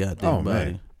murking every goddamn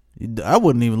body. Man. I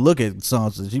wouldn't even look at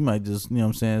Sansa. She might just, you know what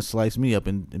I'm saying, slice me up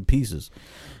in pieces.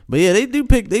 But yeah, they do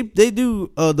pick. They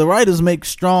do. The writers make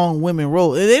strong women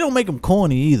roles. They don't make them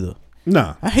corny either.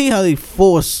 Nah, I hate how they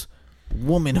force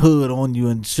womanhood on you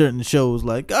in certain shows.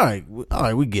 Like, all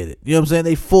right, we get it. You know what I'm saying?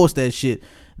 They force that shit.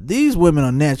 These women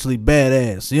are naturally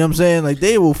badass. You know what I'm saying? Like,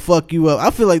 they will fuck you up.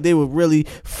 I feel like they would really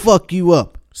fuck you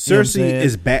up. Cersei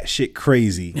is batshit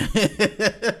crazy.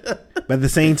 But at the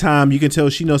same time, you can tell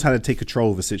she knows how to take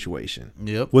control of a situation.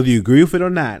 Yep. Whether you agree with it or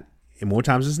not, and more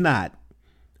times it's not.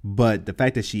 But the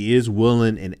fact that she is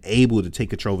willing and able to take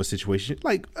control of a situation,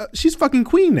 like, she's fucking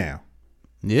queen now.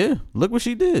 Yeah. Look what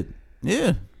she did.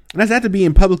 Yeah. And that's after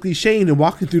being publicly shamed and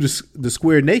walking through the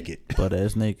square naked. Butt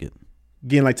ass naked.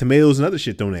 Getting like tomatoes and other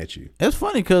shit thrown at you. It's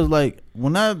funny because like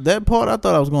that part, I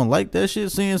thought I was gonna like that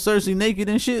shit, seeing Cersei naked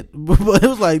and shit, but it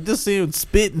was like just seeing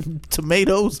spit and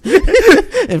tomatoes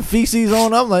and feces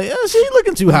on. I'm like, she ain't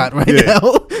looking too hot right now.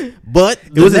 But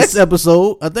the next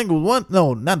episode, I think it was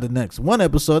one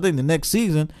episode. I think the next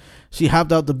season, she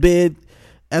hopped out the bed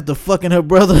after fucking her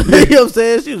brother. You know what I'm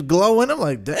saying? She was glowing. I'm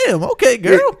like, damn, okay,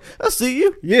 girl. I see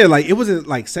you. Yeah, like, it wasn't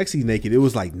like sexy naked. It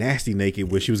was like nasty naked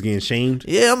where she was getting shamed.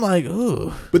 Yeah, I'm like,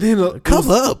 ooh. But then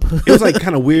cover up. It was like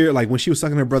kind of weird, like when she was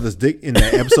sucking her brother's dick in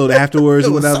that episode afterwards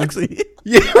or whatever. Sexy.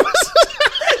 Yeah. I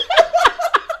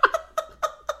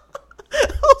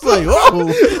was like,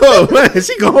 oh man,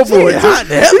 she going for it. Hot and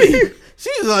heavy. She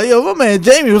was like, yo, my man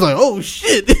Jamie was like, oh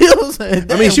shit. You know what I'm saying?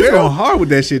 Damn, she was going hard with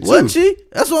that shit too. Wasn't she?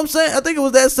 That's what I'm saying. I think it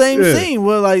was that same scene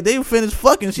where like they finished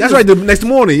fucking. That's right, the next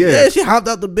morning, yeah. Yeah, she hopped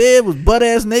out the bed, was butt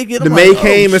ass naked. The maid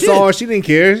came and saw her. She didn't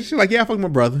care. She was like, yeah, fuck my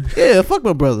brother. Yeah, fuck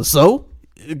my brother. So,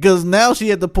 because now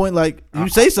she at the point like, you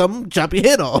say something, chop your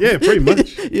head off. Yeah, pretty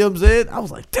much. You know what I'm saying? I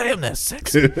was like, damn, that's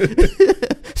sexy.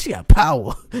 She got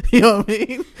power. You know what I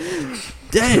mean?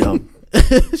 Damn.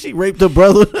 She raped her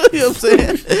brother. You know what I'm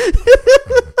saying?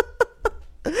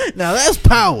 Now that's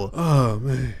power. Oh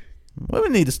man,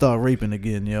 women need to start raping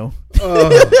again, yo.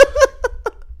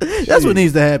 That's what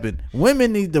needs to happen.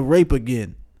 Women need to rape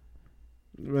again.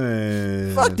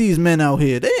 Man, fuck these men out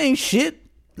here. They ain't shit.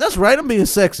 That's right. I'm being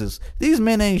sexist. These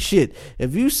men ain't shit.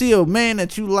 If you see a man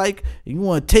that you like and you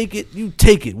want to take it, you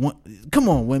take it. Come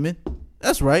on, women.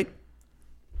 That's right.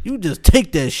 You just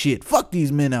take that shit. Fuck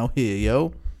these men out here,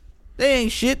 yo. They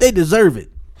ain't shit. They deserve it.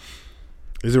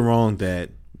 Is it wrong that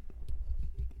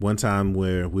one time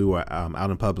where we were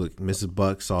out in public, Mrs.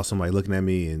 Buck saw somebody looking at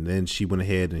me, and then she went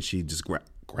ahead and she just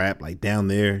grabbed like down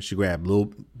there. She grabbed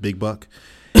little Big Buck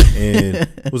and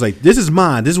was like, "This is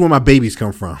mine. This is where my babies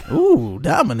come from." Ooh,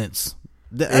 dominance.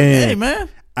 Hey, man.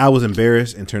 I was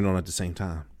embarrassed and turned on at the same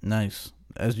time. Nice.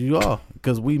 As you are,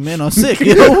 because we men are sick.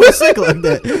 You know, we're sick like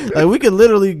that. Like we could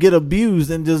literally get abused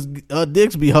and just our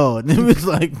dicks be hard. And it was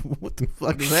like, what the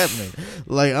fuck is happening?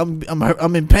 Like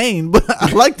I'm in pain, but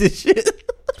I like this shit.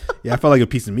 Yeah, I felt like a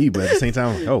piece of me, but at the same time,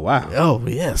 I'm like, oh wow. Oh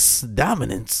yes,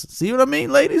 dominance. See what I mean,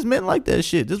 ladies? Men like that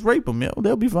shit. Just rape them, yo.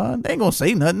 They'll be fine. They ain't gonna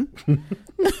say nothing.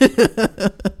 They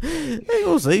ain't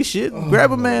gonna say shit.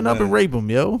 Grab a man up and rape him,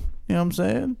 yo. You know what I'm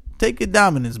saying? Take your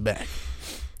dominance back.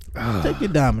 Take your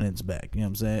dominance back. You know what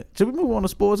I'm saying? Should we move on to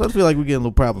sports? I feel like we're getting a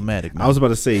little problematic, man. I was about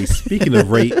to say, speaking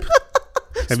of rape,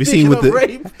 have you Speaking seen what of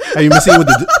rape. Have you been seeing what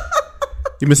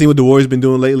you been seeing what the Warriors been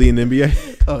doing lately in the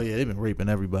NBA? Oh yeah, they've been raping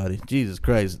everybody. Jesus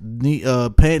Christ.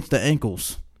 Pants to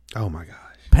ankles. Oh my gosh.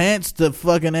 Pants to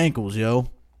fucking ankles, yo.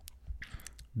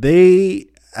 I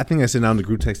think I sent out in the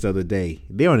group text the other day.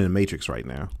 They are in the Matrix right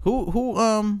now. Who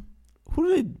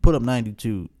did they put up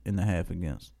 92.5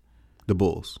 against? The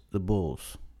Bulls. The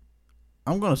Bulls.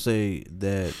 I'm gonna say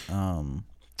that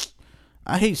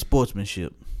I hate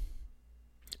sportsmanship.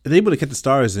 If they would have kept the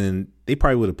Stars in, they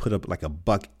probably would have put up like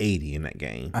 $180 in that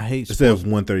game. I hate instead of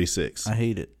 136. I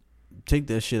hate it. Take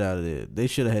that shit out of there. They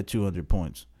should have had 200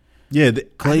 points. Yeah,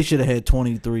 Clay should have had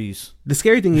 23s. The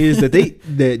scary thing is that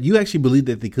that you actually believe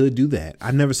that they could do that.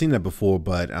 I've never seen that before,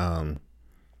 but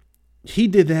he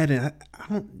did that, and I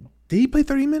don't. Did he play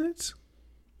 30 minutes?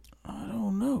 I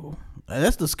don't know.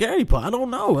 That's the scary part. I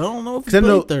don't know if he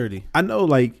played 30. I know,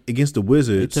 like against the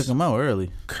Wizards, They took him out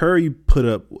early. Curry put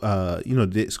up,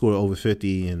 scored over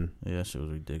 50, and Yeah, that shit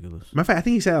was ridiculous. matter of fact, I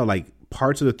think he sat out like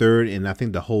parts of the third, and I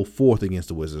think the whole fourth against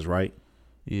the Wizards, right?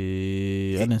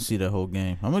 Yeah, I didn't see that whole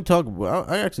game. I'm gonna talk about.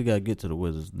 I actually gotta get to the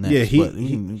Wizards next. Yeah, but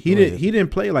he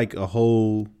didn't play like a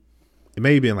whole. It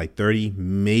may have been like 30,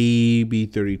 maybe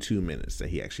 32 minutes that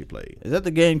he actually played. Is that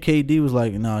the game KD was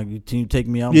like, "Nah, can you take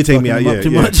me out? You take me out, yeah,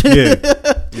 too yeah, much." yeah.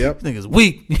 Yep. This nigga's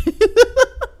weak.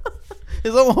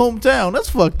 His own hometown. That's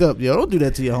fucked up, yo. Don't do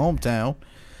that to your hometown.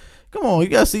 Come on, you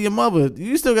gotta see your mother.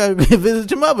 You still gotta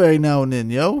visit your mother every now and then,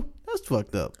 yo. That's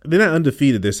fucked up. They're not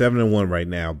undefeated. They're 7-1 right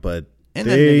now, but And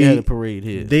that nigga had a parade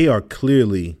here. They are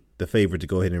clearly the favorite to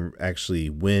go ahead and actually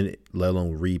win, let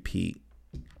alone repeat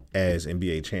as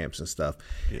NBA champs and stuff.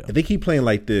 Yeah. If they keep playing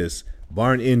like this,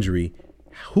 barring injury,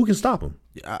 who can stop them?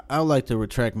 I would like to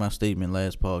retract my statement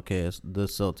last podcast. The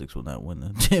Celtics will not win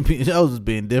the championship. I was just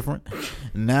being different.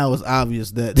 Now it's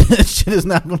obvious that shit is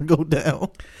not going to go down.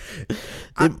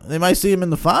 They might see him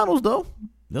in the finals, though.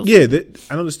 Yeah,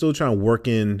 I know they're still trying to work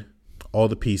in all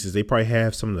the pieces. They probably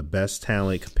have some of the best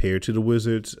talent compared to the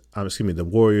Wizards. The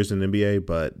Warriors in the NBA,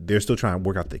 but they're still trying to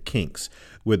work out the kinks.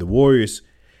 Where the Warriors,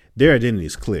 their identity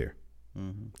is clear.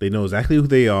 Mm-hmm. They know exactly who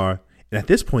they are, and at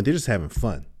this point, they're just having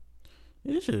fun.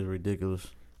 Yeah, this shit is ridiculous.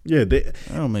 Yeah, that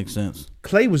don't make sense.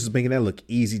 Clay was just making that look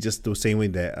easy, just the same way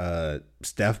that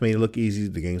Steph made it look easy.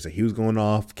 The games that he was going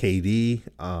off, KD,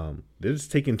 they're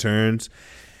just taking turns.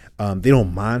 They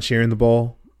don't mind sharing the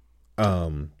ball,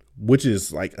 which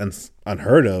is like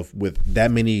unheard of with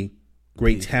that many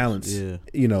great talents,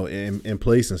 in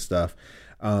place and stuff.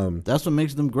 That's what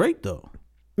makes them great, though.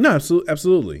 No,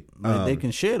 absolutely. They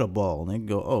can share the ball. And they can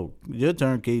go, oh, your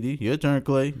turn, KD. Your turn,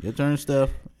 Clay. Your turn,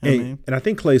 Steph. And I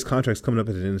think Clay's contract's coming up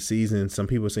at the end of the season. Some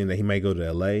people are saying that he might go to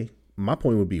L.A. My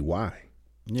point would be why.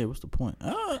 Yeah, what's the point?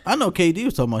 I know KD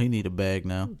was talking about he need a bag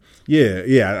now.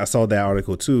 Yeah, I saw that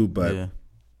article too. But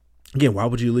again, why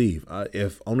would you leave?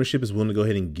 If ownership is willing to go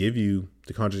ahead and give you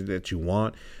the contract that you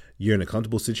want, you're in a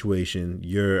comfortable situation.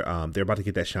 You're they're about to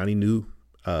get that shiny new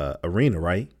arena,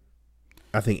 right?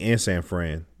 I think, and San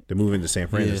Fran. They're moving to San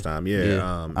Fran this time.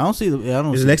 Yeah. I don't see the. I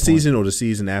don't. Is see the next the season or the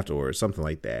season afterwards, something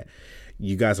like that.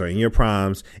 You guys are in your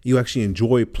primes. You actually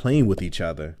enjoy playing with each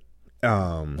other.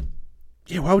 Why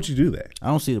would you do that? I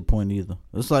don't see the point either.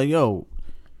 It's like, yo,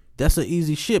 that's an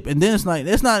easy ship, and then it's not.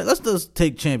 Let's just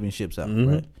take championships out,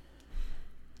 right?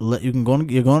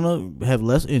 You're gonna have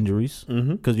less injuries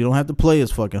because you don't have to play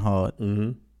as fucking hard. You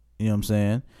know what I'm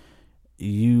saying?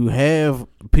 You have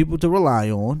people to rely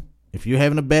on. If you're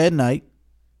having a bad night,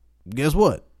 guess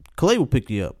what? Clay will pick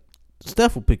you up.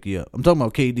 Steph will pick you up. I'm talking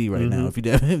about KD right now.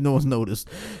 If no one's noticed,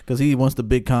 because he wants the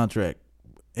big contract.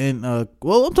 And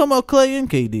well, I'm talking about Clay and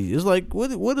KD. It's like,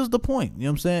 what is the point? You know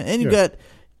what I'm saying? And you got,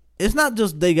 it's not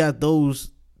just they got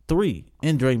those three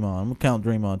and Draymond. I'm gonna count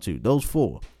Draymond too. Those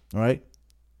four, right?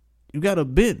 You got a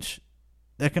bench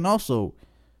that can also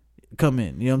come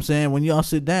in. You know what I'm saying? When y'all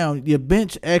sit down, your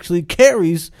bench actually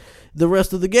carries the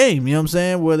rest of the game. You know what I'm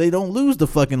saying? Where they don't lose the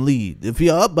fucking lead. If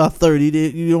you're up by 30,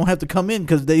 you don't have to come in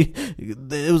because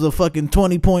it was a fucking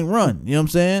 20-point run. You know what I'm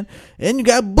saying? And you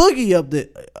got Boogie up there.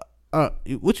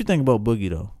 What you think about Boogie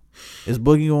though? Is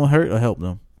Boogie gonna hurt or help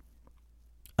them?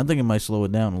 I think it might slow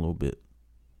it down a little bit.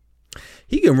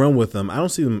 He can run with them. I don't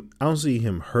see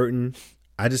him hurting.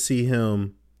 I just see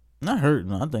him not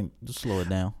hurting. I think just slow it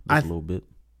down just a little bit.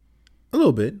 A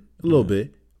little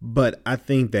bit. But I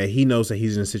think that he knows that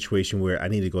he's in a situation where I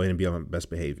need to go ahead and be on my best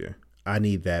behavior. I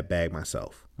need that bag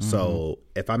myself. Mm-hmm. So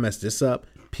if I mess this up,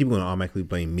 people are going to automatically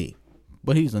blame me.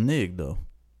 But he's a nig, though.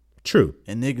 True.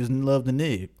 And niggas love the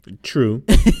nig. True.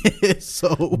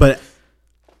 But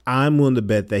I'm willing to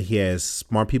bet that he has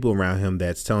smart people around him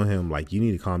that's telling him, like, you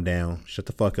need to calm down, shut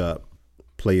the fuck up,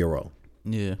 play your role.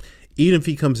 Yeah. Even if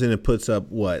he comes in and puts up,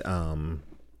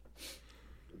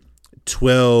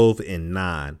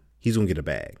 12-9, he's gonna get a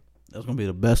bag. That's gonna be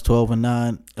the best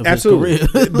 12-9 of Absolutely. his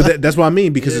career. But that's what I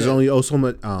mean, because there's only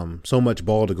so much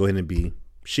ball to go ahead and be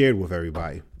shared with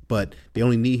everybody. But they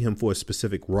only need him for a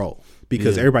specific role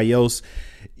because everybody else,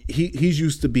 he's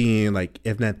used to being like,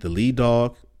 if not the lead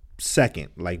dog, second,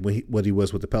 like what he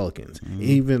was with the Pelicans. Mm-hmm.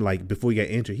 Even like before he got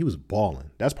injured, he was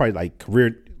balling. That's probably like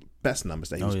career best numbers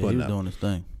that he was putting up. He was doing his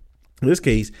thing. In this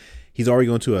case, he's already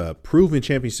going to a proven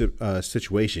championship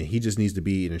situation. He just needs to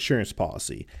be an insurance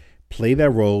policy. Play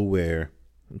that role where,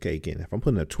 okay, again, if I'm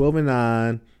putting up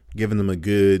 12-9, giving them a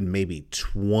good maybe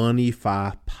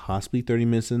 25, possibly 30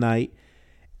 minutes a night,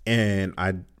 and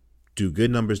I do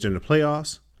good numbers during the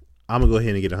playoffs, I'm going to go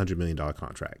ahead and get a $100 million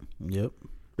contract. Yep.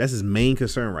 That's his main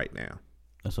concern right now.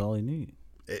 That's all he needs.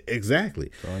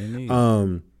 Exactly. That's all he needs.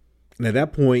 And at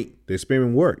that point, the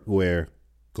experiment worked where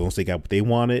Golden State got what they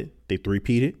wanted. They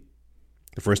three-peated.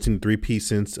 The first team to three-peat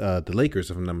since the Lakers,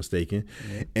 if I'm not mistaken.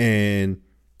 Yep. And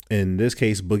in this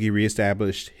case, Boogie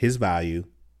reestablished his value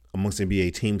amongst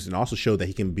NBA teams and also showed that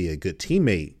he can be a good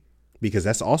teammate, because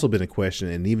that's also been a question.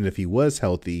 And even if he was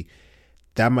healthy,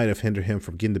 that might have hindered him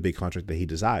from getting the big contract that he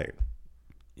desired.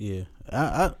 Yeah,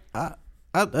 I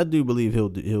do believe he'll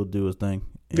do his thing.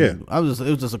 And yeah, it was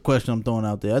just a question I'm throwing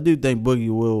out there. I do think Boogie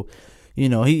will. You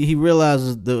know, he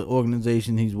realizes the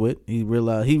organization he's with. He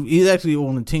realized he's actually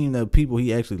on a team that people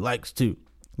he actually likes too.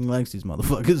 He likes these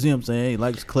motherfuckers. You know what I'm saying? He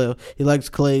likes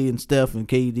Clay and Steph and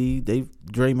KD.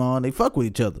 Draymond. They fuck with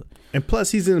each other. And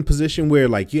plus, he's in a position where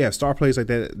like you have star players like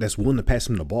that that's willing to pass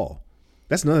him the ball.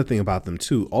 That's another thing about them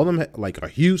too. All of them like are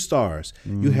huge stars.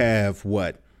 Mm-hmm. You have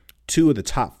 2 of the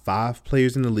top 5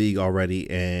 players in the league already,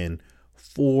 and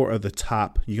 4 of the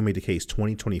top, you can make the case,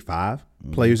 25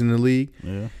 players in the league.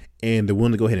 Yeah. And they're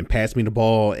willing to go ahead and pass me the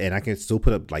ball, and I can still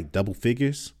put up like double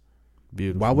figures.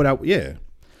 Beautiful. Why would I? Yeah.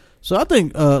 So I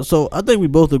think we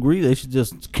both agree they should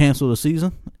just cancel the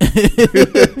season.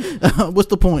 What's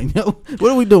the point?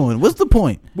 What are we doing? What's the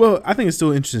point? Well, I think it's still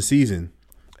an interesting season.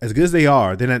 As good as they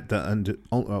are, they're not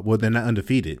they're not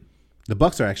undefeated. The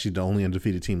Bucks are actually the only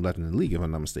undefeated team left in the league, if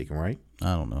I'm not mistaken, right?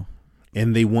 I don't know.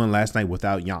 And they won last night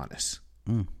without Giannis.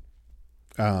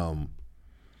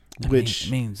 Which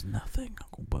means nothing,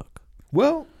 Uncle Buck.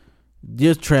 Well,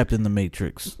 you're trapped in the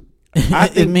Matrix.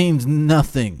 It means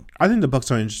nothing. I think the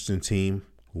Bucks are an interesting team.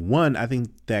 One, I think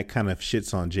that kind of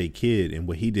shits on Jay Kidd and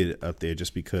what he did up there,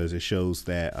 just because it shows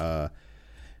that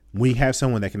we have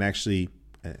someone that can actually,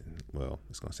 well,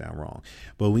 it's going to sound wrong,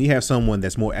 but we have someone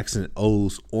that's more X and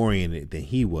O's oriented than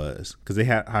he was, because they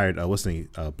hired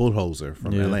Bulldozer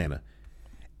from Atlanta,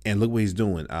 and look what he's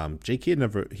doing. Jay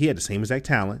Kidd he had the same exact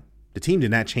talent. The team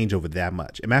did not change over that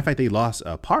much. As a matter of fact, they lost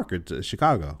Parker to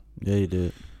Chicago. Yeah, he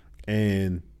did.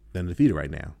 And they're undefeated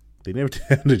right now. They never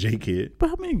had the J Kidd. But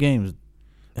how many games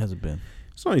has it been?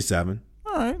 It's only 7.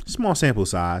 All right. Small sample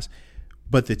size.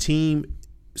 But the team,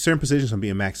 certain positions are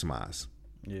being maximized.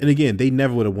 Yeah. And again, they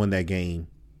never would have won that game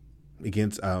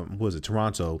against,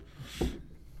 Toronto,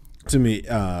 to me,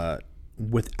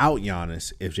 without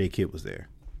Giannis if J Kidd was there.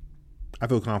 I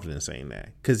feel confident in saying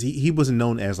that, because he wasn't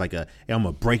known as like I'm going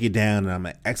to break it down and I'm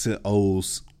an X and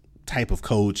O's type of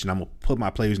coach and I'm going to put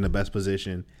my players in the best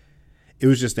position. It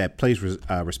was just that players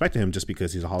respected him just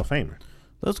because he's a Hall of Famer.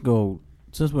 Let's go,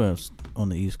 since we're on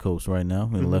the East Coast right now,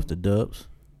 we left the Dubs.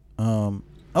 I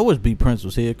wish B Prince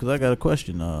was here because I got a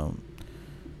question.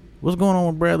 What's going on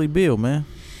with Bradley Beal, man?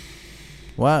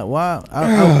 Why?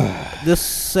 This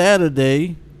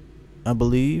Saturday, I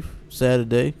believe,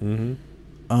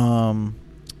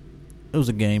 It was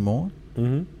a game on.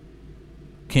 Mm-hmm.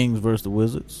 Kings versus the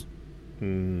Wizards.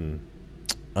 Mm.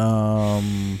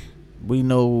 We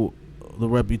know the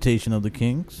reputation of the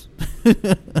Kings.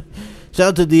 Shout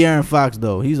out to De'Aaron Fox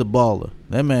though. He's a baller.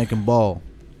 That man can ball.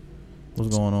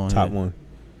 What's going on Top here? one.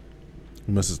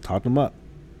 You must have talked him up.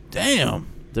 Damn.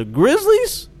 The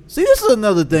Grizzlies? See, this is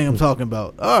another thing I'm talking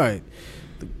about. All right.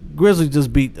 The Grizzlies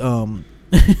just beat the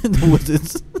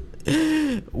Wizards.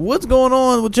 What's going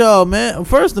on with y'all, man?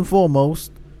 First and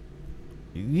foremost,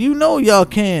 you know y'all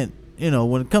can't,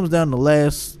 when it comes down to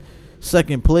last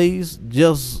second plays,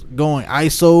 just going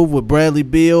ISO with Bradley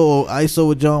Beal or ISO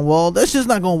with John Wall, that's just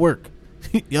not going to work.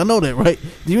 Y'all know that, right?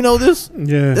 Do you know this?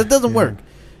 Yeah. That doesn't work.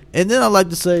 And then I like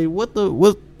to say, all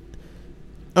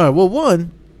right, well,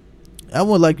 one, I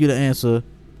would like you to answer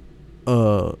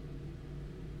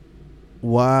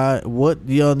what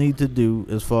do y'all need to do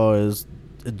as far as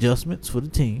adjustments for the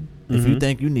team, if you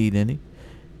think you need any,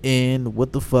 and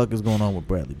what the fuck is going on with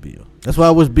Bradley Beal. That's why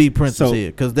I wish B Prince was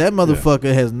here, because that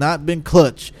motherfucker has not been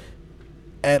clutch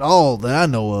at all that I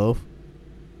know of.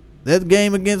 That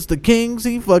game against the Kings,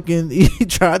 he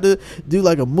tried to do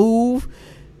like a move.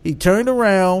 He turned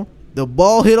around, the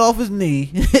ball hit off his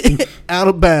knee, out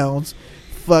of bounds.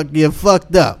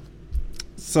 Fucked up.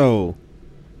 So,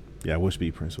 yeah, I wish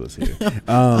B Prince was here.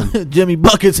 Jimmy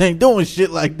Buckets ain't doing shit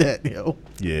like that, yo.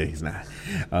 Yeah, he's not.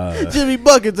 Jimmy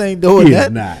Buckets ain't doing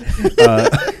that. He's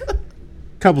not.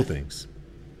 Couple things.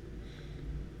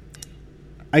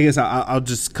 I guess I'll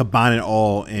just combine it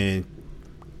all and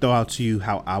throw out to you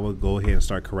how I would go ahead and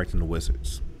start correcting the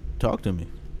Wizards. Talk to me.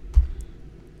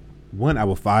 One, I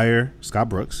will fire Scott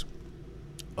Brooks.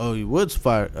 Oh, you would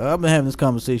fire. I've been having this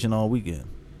conversation all weekend.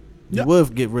 You Yeah.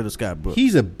 would get rid of Scott Brooks.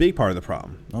 He's a big part of the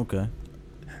problem. Okay.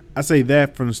 I say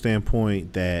that from the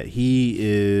standpoint that he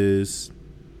is.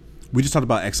 We just talked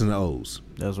about X and O's.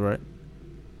 That's right.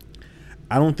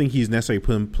 I don't think he's necessarily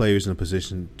putting players in a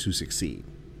position to succeed,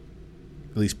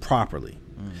 at least properly.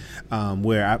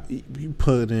 Where you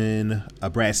put in a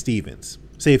Brad Stevens.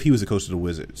 Say if he was the coach of the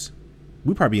Wizards,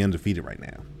 we'd probably be undefeated right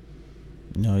now.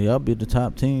 No, y'all be the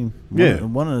top team. Yeah.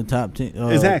 One of the top team.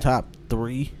 Exactly. Top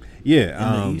three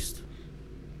Yeah. in the East.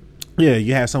 Yeah,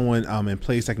 you have someone in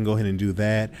place that can go ahead and do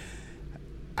that.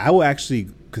 I would actually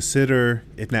consider,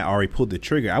 if not already pulled the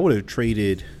trigger, I would have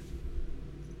traded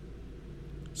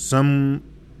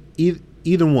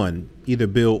either one, either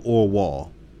Bill or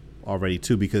Wall already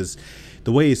too, because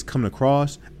the way it's coming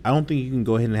across, I don't think you can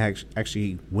go ahead and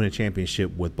actually win a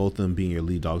championship with both of them being your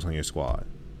lead dogs on your squad.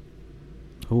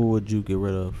 Who would you get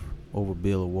rid of over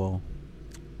Bill or Wall?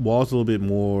 Wall's a little bit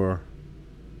more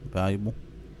Valuable?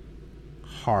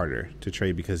 harder to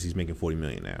trade because he's making $40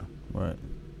 million now. Right.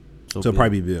 So it'll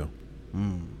probably be Bill.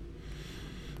 Mm.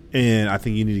 And I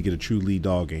think you need to get a true lead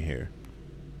dog in here.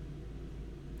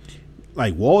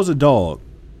 Like, Wall's a dog,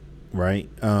 right?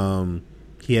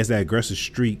 He has that aggressive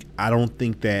streak. I don't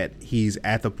think that he's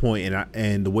at the point,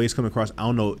 and the way it's coming across, I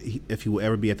don't know if he will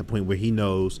ever be at the point where he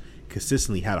knows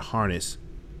consistently how to harness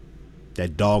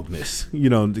that dogness,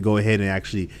 to go ahead and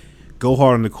actually go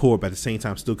hard on the court, but at the same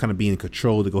time still kind of be in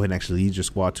control to go ahead and actually lead your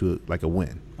squad to like a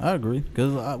win. I agree,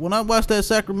 because when I watched that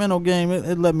Sacramento game,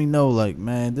 it let me know, like,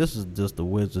 man, this is just the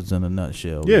Wizards in a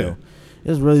nutshell. Yeah.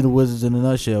 It's really the Wizards in a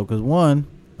nutshell, because one,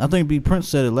 I think B Prince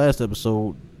said it last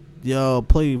episode, y'all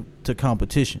play to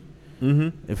competition.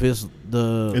 Mm-hmm. If it's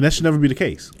and that should never be the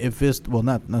case. If it's, well,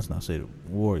 let's not say the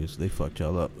Warriors, they fucked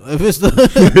y'all up. If it's the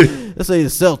let's say the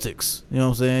Celtics, you know what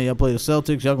I'm saying, y'all play the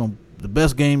Celtics, y'all gonna the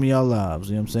best game of y'all lives,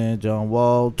 you know what I'm saying? John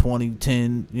Wall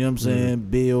 2010, you know what I'm saying?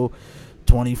 Bill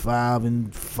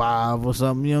 25-5 or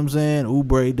something, you know what I'm saying?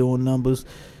 Oubre doing numbers.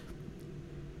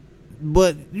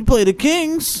 But you play the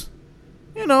Kings,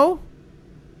 y'all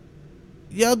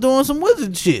doing some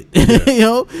Wizard shit.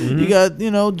 Mm-hmm. You got,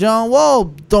 John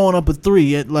Wall throwing up a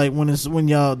 3 at like when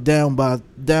y'all down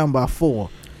by 4.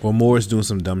 Or Morris doing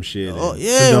some dumb shit. Oh, Some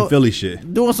yeah. dumb Philly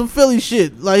shit. Doing some Philly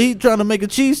shit. Like he trying to make a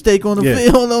cheesesteak on the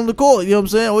field on the court, you know what I'm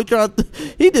saying? Or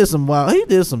he did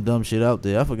some dumb shit out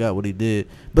there. I forgot what he did.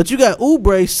 But you got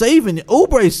Oubre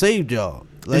saved y'all.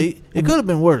 Like it could have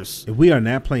been worse. If we are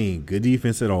not playing good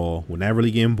defense at all, we're not really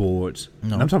getting boards.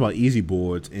 No. And I'm talking about easy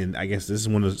boards, and I guess this is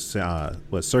one of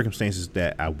the circumstances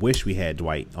that I wish we had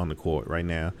Dwight on the court right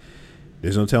now.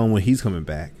 There's no telling when he's coming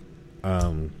back.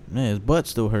 Man, his butt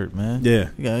still hurt, man. Yeah.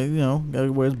 You got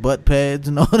to wear his butt pads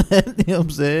and all that. You know what I'm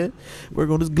saying?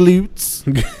 Work on his glutes.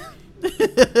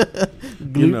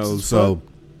 So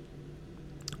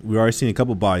we already seen a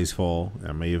couple bodies fall.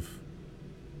 I may have,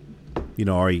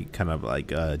 already kind of like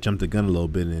jumped the gun a little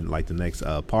bit in like the next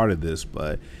part of this,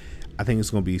 but I think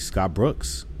it's going to be Scott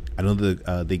Brooks. I know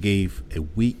that they gave a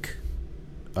week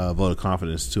vote of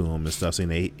confidence to him and stuff, saying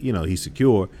that he's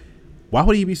secure. Why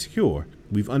would he be secure?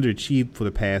 We've underachieved for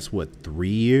the past 3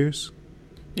 years.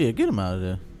 Yeah, get him out of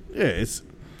there. Yeah, it's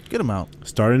Get him out.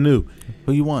 starting new.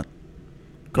 Who you want?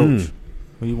 Coach.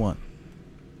 Who you want?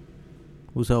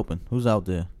 Who's helping? Who's out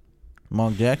there?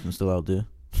 Mark Jackson's still out there.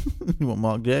 You want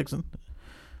Mark Jackson?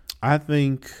 I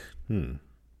think.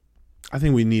 I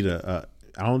think we need I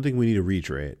don't think we need a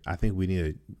retread. I think we need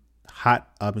a hot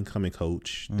up and coming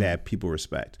coach that people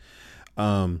respect.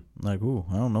 Like who?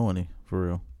 I don't know any for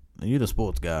real. You're the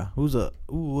sports guy. Who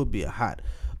would be a hot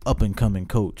up and coming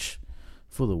coach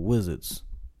for the Wizards?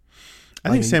 I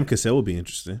think Sam Cassell would be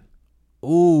interesting.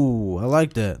 Ooh, I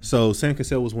like that. So Sam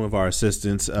Cassell was one of our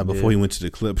assistants before he went to the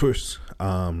Clippers.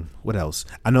 What else?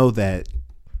 I know that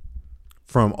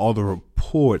from all the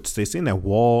reports, they saying that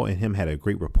Wall and him had a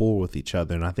great rapport with each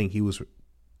other, and I think he was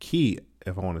key,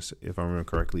 if I remember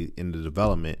correctly, in the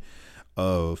development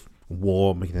of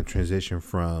Wall making the transition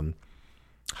from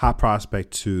hot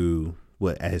prospect to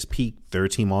at his peak,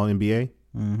 third team All NBA.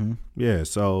 Mm-hmm. Yeah,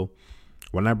 so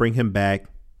why not bring him back,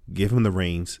 give him the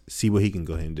reins, see what he can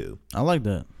go ahead and do. I like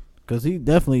that because he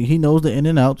knows the in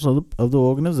and outs of the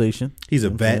organization. He's a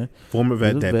vet, former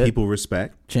vet that people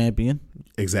respect. Champion.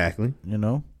 Exactly.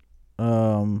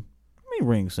 How many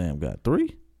rings Sam got?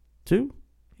 3? 2?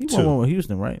 He won one with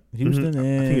Houston, right? Houston,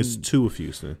 and I think it's 2 with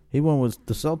Houston. He won with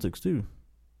the Celtics too.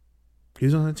 He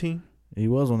was on that team? He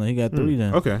was on that. He got 3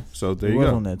 then. Okay, so there he you go.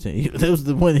 Was on that team. That was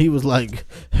the when he was like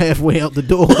halfway out the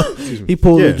door. He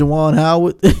pulled a Juwan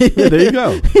Howard. Yeah, there you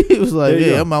go. He was like,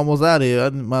 "Yeah, I'm almost out of here. I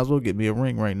might as well get me a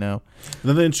ring right now."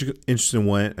 Another interesting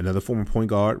one. Another former point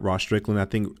guard, Rod Strickland. I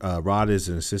think Rod is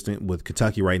an assistant with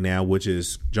Kentucky right now, which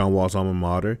is John Wall's alma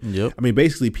mater. Yep. I mean,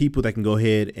 basically people that can go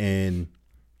ahead and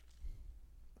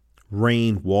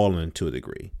rein Wall in to a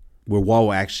degree, where Wall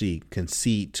will actually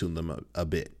concede to them a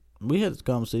bit. We had this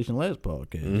conversation last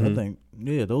podcast. I think,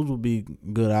 those would be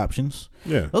good options.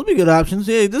 Yeah. Those would be good options.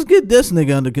 Yeah, just get this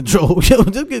nigga under control.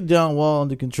 Just get John Wall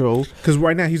under control. Because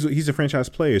right now he's a franchise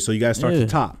player, so you got to start at the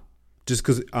top. Just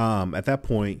because at that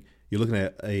point, you're looking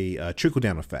at a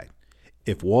trickle-down effect.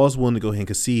 If Wall's willing to go ahead and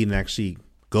concede and actually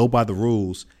go by the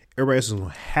rules, everybody else is going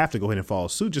to have to go ahead and follow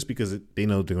suit just because they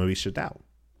know they're going to be shut out.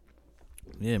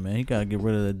 Yeah, man, he got to get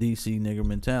rid of the DC nigga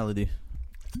mentality.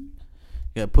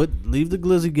 Leave the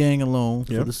Glizzy gang alone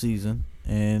for the season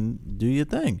and do your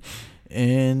thing.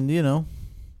 And,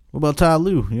 what about Ty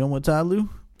Lue? You don't want Ty Lue?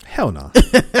 Hell no.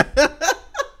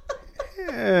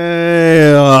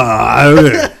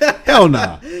 Hell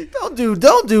no. Don't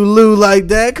do Lue like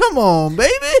that. Come on,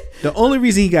 baby. The only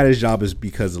reason he got his job is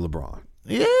because of LeBron.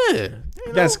 Yeah.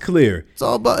 That's clear.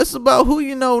 It's about who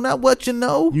you know, not what you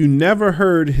know. You never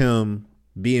heard him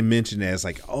being mentioned as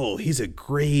like, oh, he's a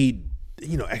great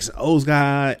X and O's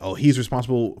guy. Oh, he's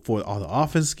responsible for all the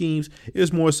offense schemes. It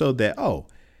was more so that,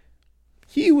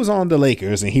 he was on the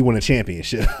Lakers and he won a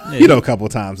championship, a couple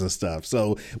of times and stuff.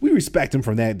 So we respect him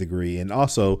from that degree. And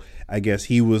also, I guess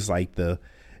he was like the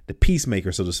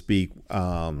peacemaker, so to speak,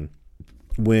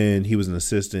 when he was an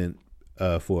assistant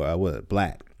for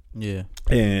Black. Yeah.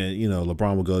 And,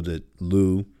 LeBron would go to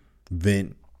Lue,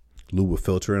 vent. Lue would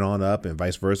filter it on up and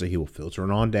vice versa. He will filter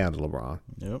it on down to LeBron.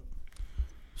 Yep.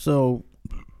 So,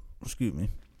 excuse me.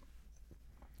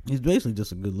 He's basically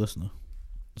just a good listener.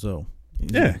 So,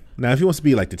 yeah. Now, if he wants to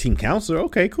be like the team counselor,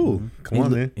 okay, cool. Mm-hmm. Come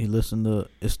on, man. He listened to.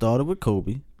 It started with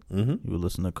Kobe. Mm-hmm. He would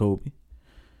listen to Kobe,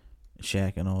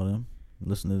 Shaq, and all them.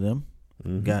 Listen to them.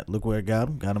 Mm-hmm. Look where it got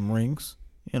him. Got him rings.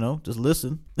 Just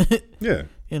listen. Yeah.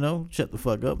 Shut the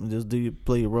fuck up and just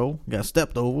play your role. Got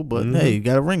stepped over, but hey, you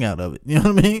got a ring out of it. You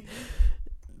know what I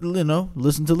mean?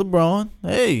 Listen to LeBron.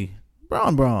 Hey,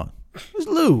 Bron. It's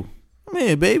Lou. Come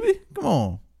here, baby. Come on.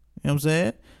 You know what I'm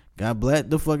saying? Got Black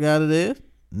the fuck out of there.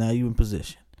 Now you in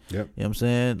position. Yep. You know what I'm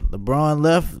saying?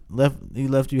 LeBron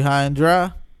left you high and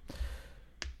dry.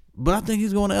 But I think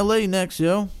he's going to LA next,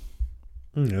 yo.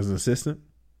 As an assistant?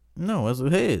 No, as a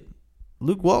head.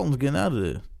 Luke Walton's getting out of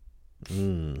there.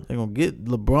 They're gonna get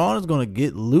LeBron is gonna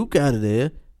get Luke out of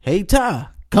there. Hey Ty,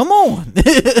 come on. You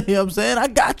know what I'm saying? I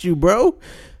got you, bro.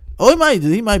 Oh,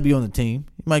 he might be on the team.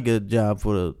 He might get a job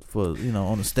for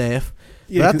on the staff.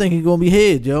 Yeah, but I think he's gonna be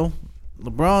head, yo.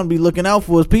 LeBron be looking out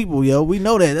for his people, yo. We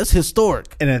know that. That's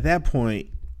historic. And at that point,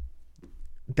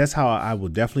 that's how I will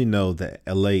definitely know that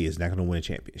LA is not going to win a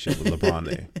championship with LeBron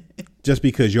there. Just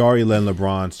because you're already letting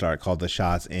LeBron start call the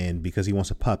shots and because he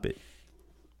wants a puppet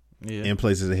in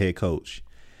place as a head coach.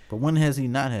 But when has he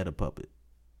not had a puppet?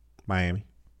 Miami.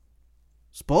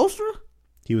 Spoelstra?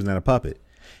 He was not a puppet.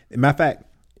 As a matter of fact,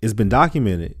 it's been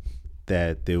documented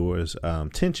that there was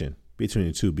tension between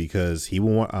the two because he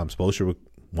would want Spoelstra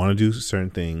want to do certain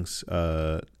things.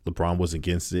 LeBron was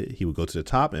against it. He would go to the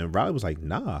top, and Riley was like,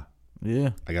 "Nah,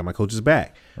 Yeah. I got my coach's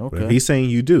back. Okay. Whatever he's saying,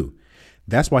 you do."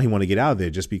 That's why he wanted to get out of there,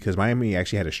 just because Miami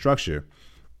actually had a structure.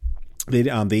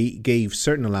 They gave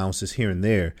certain allowances here and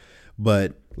there,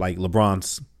 but like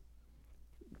LeBron's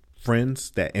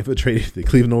friends that infiltrated the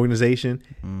Cleveland organization,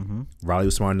 Riley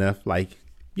was smart enough. Like,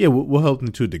 yeah, we'll help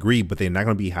them to a degree, but they're not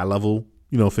going to be high level,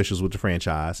 officials with the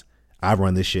franchise. I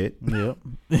run this shit. Yep.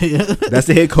 That's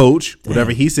the head coach.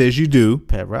 Whatever he says, you do.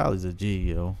 Pat Riley's a G,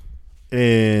 yo.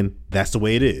 And that's the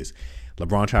way it is.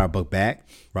 LeBron tried to buck back.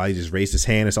 Riley just raised his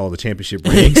hand. It's all the championship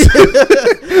rings. He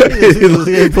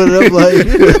put it up like,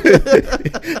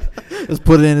 just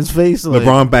put it in his face. Like.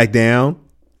 LeBron backed down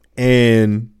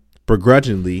and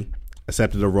begrudgingly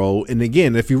accepted the role. And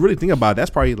again, if you really think about it, that's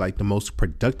probably like the most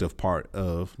productive part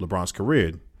of LeBron's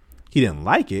career. He didn't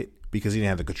like it because he didn't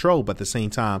have the control, but at the same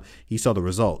time, he saw the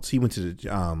results. He went to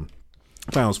the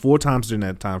finals 4 times during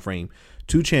that time frame,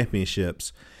 2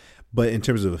 championships. But in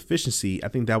terms of efficiency, I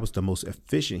think that was the most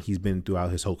efficient he's been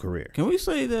throughout his whole career. Can we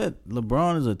say that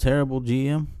LeBron is a terrible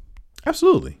GM?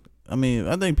 Absolutely. I mean,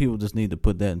 I think people just need to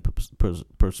put that in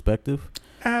perspective.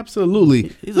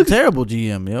 Absolutely. He's a terrible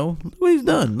GM, yo. Look what he's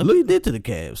done. Look what he did to the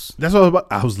Cavs. That's what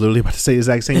I was literally about to say the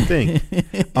exact same thing.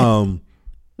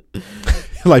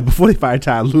 Like before they fired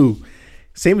Ty Lue,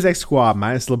 same exact squad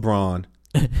minus LeBron.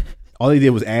 All they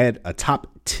did was add a top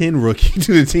 10 rookie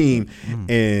to the team,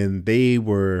 and they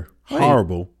were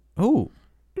horrible. Who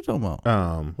you talking about?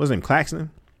 What's his name? Claxton?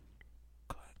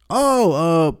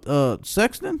 Oh,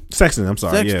 Sexton? Sexton, I'm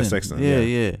sorry. Yeah, Sexton.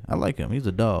 Yeah. I like him. He's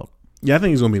a dog. Yeah, I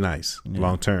think he's gonna be nice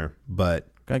long term. But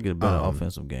gotta get a better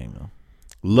offensive game though.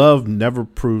 Love never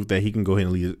proved that he can go ahead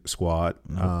and lead a squad.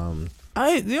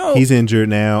 He's injured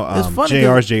now. It's funny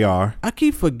JR's JR. I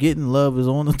keep forgetting Love is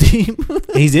on the team.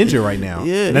 He's injured right now.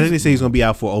 Yeah, and I think they say he's gonna be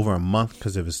out for over a month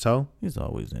because of his toe. He's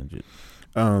always injured.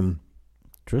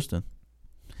 Tristan.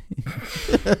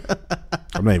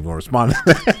 I'm not even gonna respond to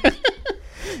that.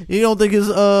 You don't think his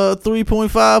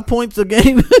 3.5 points a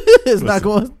game is not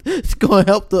going? It's going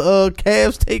to help the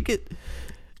Cavs take it.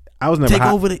 I was never take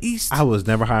over the East. I was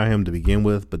never hiring him to begin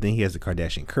with, but then he has the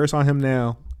Kardashian curse on him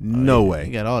now. No way.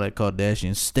 He got all that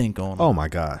Kardashian stink on him. Oh my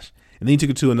gosh! And then he took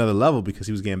it to another level because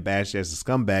he was getting bashed as a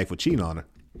scumbag for cheating on her.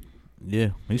 Yeah,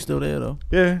 he's still there though.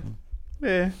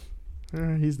 Yeah,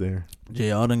 he's there.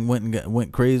 Jay Alden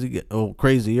went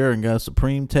crazier and got a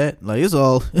Supreme tat. Like it's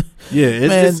all. Yeah,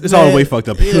 it's all the way fucked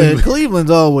up. Yeah,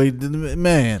 Cleveland's always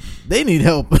man. They need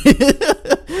help.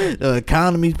 The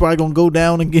economy's probably gonna go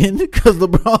down again because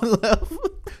LeBron left.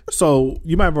 So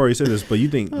you might have already said this, but you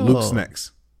think Luke's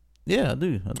next? Yeah, I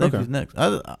do. I think he's next.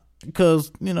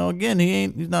 Because again,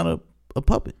 he's not a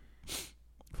puppet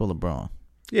for LeBron.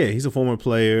 Yeah, he's a former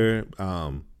player,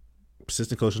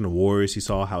 assistant coach in the Warriors. He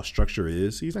saw how structure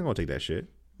is. He's not gonna take that shit.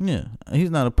 Yeah,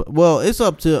 he's not a. Well, it's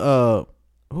up to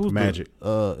who's Magic.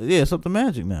 It's up to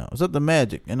Magic now. It's up to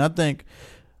Magic, and I think.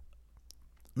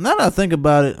 Now that I think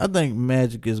about it, I think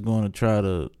Magic is going to try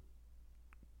to,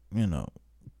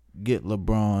 get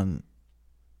LeBron.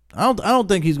 I don't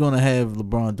think he's going to have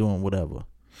LeBron doing whatever.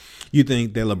 You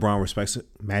think that LeBron respects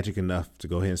Magic enough to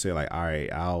go ahead and say like, all right,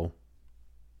 I'll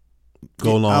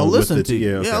go along. I'll listen with to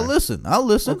you. Okay. Yeah, I'll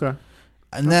listen. Okay.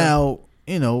 Now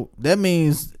that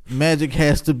means Magic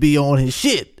has to be on his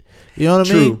shit. You know what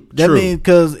I mean? That True. means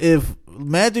because if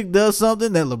Magic does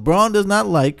something that LeBron does not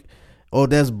like, or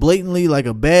that's blatantly like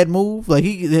a bad move, like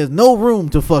he has no room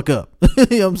to fuck up. You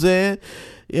know what I'm saying?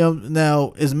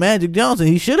 Now it's Magic Johnson.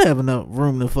 He should have enough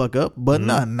room to fuck up, but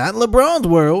not LeBron's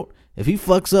world. If he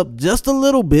fucks up just a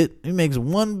little bit, he makes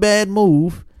one bad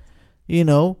move,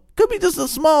 could be just a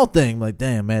small thing. Like,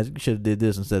 damn, Magic, you should have did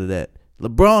this instead of that.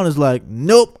 LeBron is like,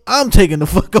 nope, I'm taking the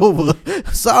fuck over.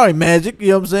 Sorry, Magic. You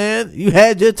know what I'm saying? You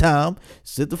had your time.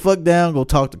 Sit the fuck down. Go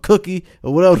talk to Cookie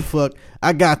or whatever the fuck.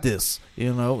 I got this.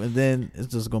 And then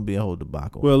it's just going to be a whole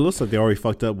debacle. Well, it looks like they already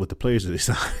fucked up with the players that they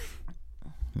signed.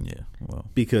 Yeah, well.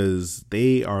 Because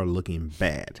they are looking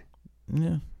bad.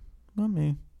 Yeah. I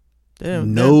mean,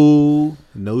 no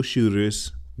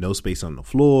shooters, no space on the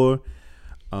floor.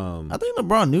 I think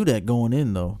LeBron knew that going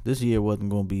in, though. This year wasn't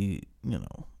going to be,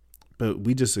 But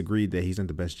we just agreed that he's not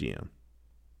the best GM.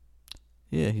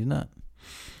 Yeah, he's not.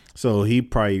 So he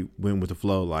probably went with the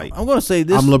flow. Like, I'm going to say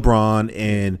this. I'm LeBron,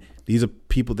 and these are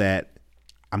people that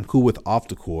I'm cool with off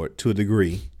the court to a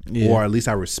degree, or at least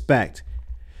I respect.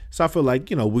 So I feel like,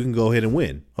 we can go ahead and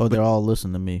win. Oh, they're all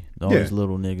listening to me. All these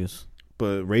little niggas.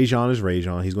 But Rajon is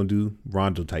Rajon. He's going to do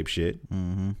Rondo type shit.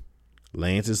 Mm-hmm.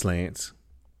 Lance is Lance.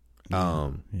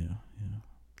 Yeah.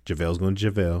 JaVale's going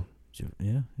to JaVale.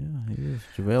 Yeah, he is.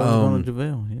 JaVale is going to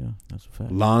JaVale. Yeah, that's a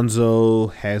fact. Lonzo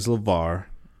has LeVar.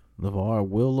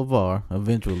 LeVar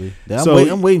eventually. So-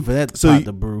 I'm waiting for that pot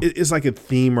to brew. It's like a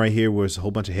theme right here where it's a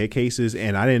whole bunch of head cases,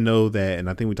 and I didn't know that, and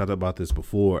I think we talked about this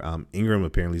before. Ingram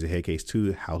apparently is a head case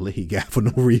too. How late he got for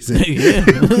no reason. Yeah.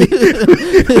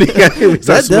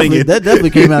 That That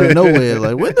definitely came out of nowhere.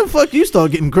 Like, when the fuck you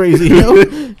start getting crazy,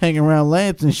 hanging around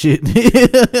Lance and shit. And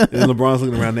LeBron's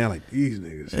looking around now like, these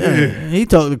niggas. Yeah. He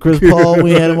talked to Chris Paul. We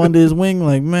had him under his wing.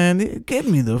 Like, man, get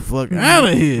me the fuck out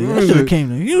of here. I should have came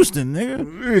to Houston, nigga.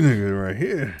 These niggas right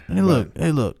here. Hey,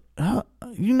 look.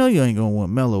 You know you ain't gonna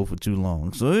want Melo for too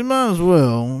long, so you might as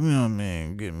well, you know what I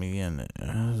mean, get me in there.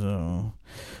 So,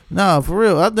 nah, for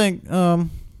real, I think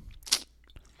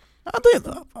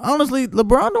honestly,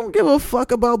 LeBron don't give a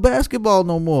fuck about basketball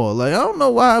no more. Like, I don't know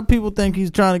why people think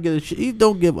he's trying to get a shit. He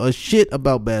don't give a shit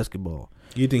about basketball.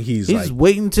 You think he's He's like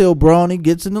waiting until Bronny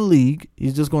gets in the league.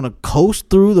 He's just gonna coast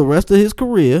through the rest of his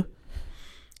career,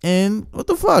 and what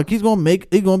the fuck? He's gonna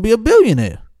be a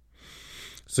billionaire.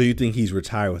 So you think he's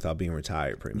retired without being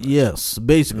retired, pretty much? Yes,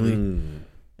 basically.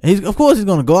 Of course he's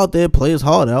gonna go out there, play his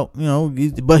heart out,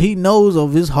 but he knows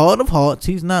of his heart of hearts,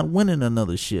 he's not winning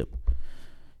another ship.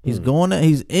 He's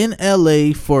he's in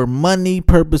LA for money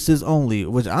purposes only,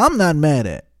 which I'm not mad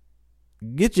at.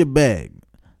 Get your bag.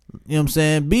 You know what I'm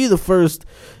saying? Be the first,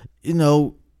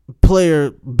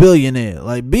 player billionaire.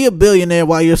 Like, be a billionaire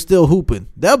while you're still hooping.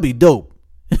 That'd be dope.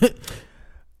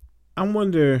 I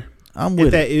wonder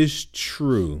if that is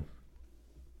true.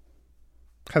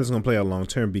 How it's going to play out long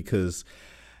term, because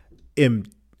in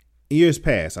years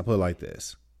past, I put it like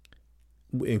this.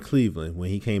 In Cleveland, when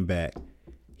he came back,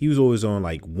 he was always on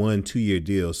like 1-2 year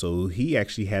deals. So he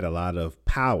actually had a lot of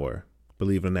power,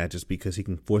 believe it or not, just because he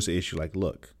can force an issue like,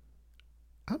 look,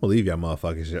 I believe y'all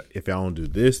motherfuckers if y'all don't do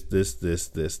this.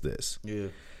 Yeah.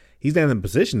 He's not in a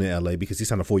position in LA because he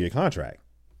signed a 4-year contract,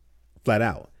 flat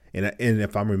out. And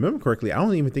if I remember correctly, I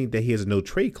don't even think that he has a no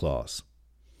trade clause.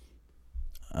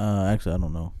 Actually, I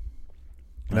don't know.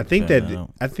 And I think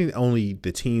only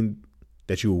the team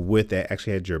that you were with that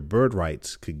actually had your bird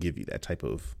rights could give you that type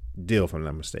of deal, if I'm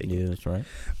not mistaken. Yeah, that's right.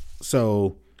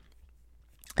 So,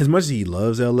 as much as he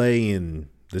loves LA and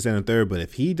this and the third, but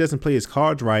if he doesn't play his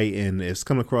cards right and it's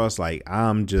coming across like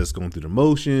I'm just going through the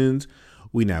motions,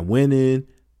 we not winning,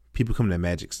 people coming at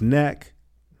Magic's neck,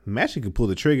 Magic could pull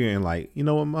the trigger and like, you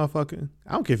know what, motherfucker?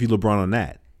 I don't care if you LeBron on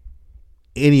that.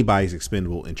 Anybody's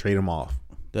expendable and trade him off.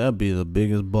 That'd be the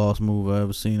biggest boss move I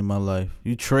ever seen in my life.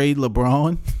 You trade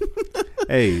LeBron?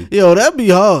 Hey. Yo, that'd be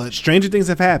hard. Stranger things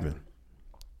have happened.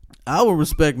 I would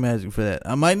respect Magic for that.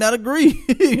 I might not agree.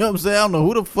 You know what I'm saying? I don't know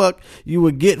who the fuck you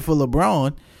would get for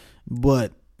LeBron,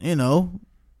 but, I mean,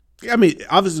 obviously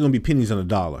it's going to be pennies on a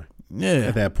dollar. Yeah.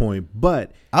 At that point,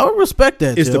 but I would respect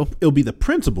that. It'll be the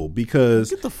principle, because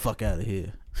get the fuck out of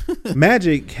here.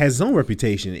 Magic has his own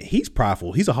reputation. He's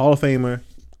prideful. He's a Hall of Famer,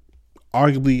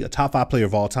 arguably a top 5 player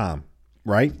of all time,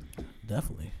 right?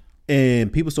 Definitely.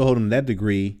 And people still hold him to that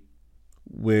degree,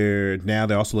 where now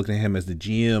they're also looking at him as the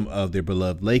GM of their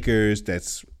beloved Lakers.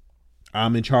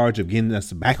 I'm in charge of getting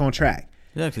us back on track.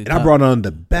 I brought on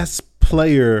the best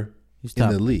player in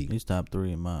the league. He's top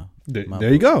 3 in my there book,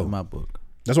 you go. in my book.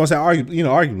 That's why I say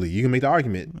arguably. You can make the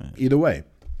argument either way.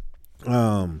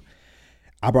 I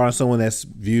brought in someone that's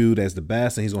viewed as the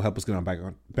best, and he's gonna help us get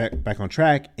back on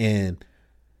track. And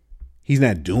he's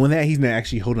not doing that. He's not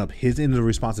actually holding up his end of the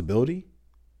responsibility.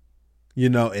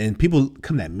 And people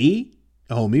come at me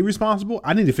and hold me responsible.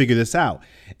 I need to figure this out.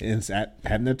 And it's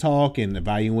having that talk and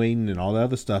evaluating and all the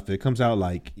other stuff. It comes out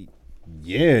like,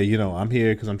 yeah, I'm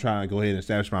here because I'm trying to go ahead and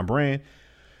establish my brand.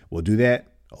 We'll do that.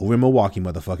 Over in Milwaukee,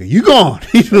 motherfucker. You gone.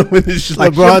 It's just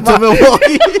like LeBron to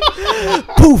Milwaukee.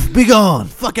 Poof, be gone.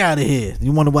 Fuck out of here.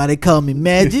 You wonder why they call me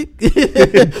Magic?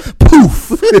 Poof.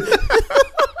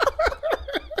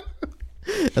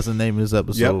 That's the name of this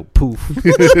episode. Yep. Poof.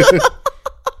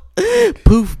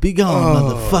 Poof, be gone,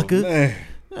 motherfucker.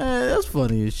 Man, that's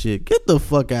funny as shit. Get the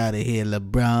fuck out of here,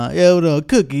 LeBron. Yo, no,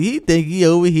 Cookie, he think he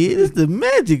over here. It's the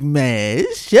Magic Man.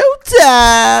 It's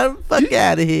showtime. Fuck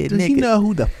out of here, does nigga. He know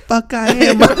who the fuck I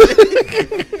am?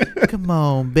 Come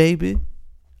on, baby.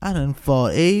 I done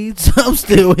fought AIDS. I'm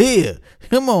still here.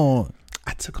 Come on.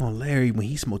 I took on Larry when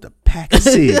he smoked a pack of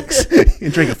cigs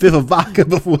and drank a 5th of vodka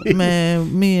before he...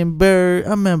 Man, me and Bird, I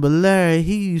remember Larry,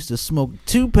 he used to smoke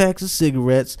 2 packs of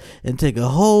cigarettes and take a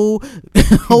whole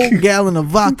gallon of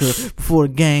vodka before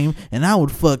the game, and I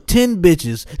would fuck 10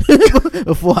 bitches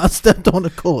before I stepped on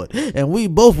the court, and we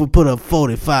both would put up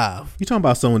 45. You talking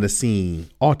about someone that's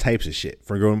seen all types of shit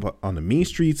from growing up on the mean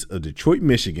streets of Detroit,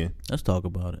 Michigan. Let's talk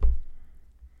about it.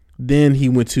 Then he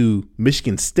went to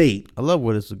Michigan State. I love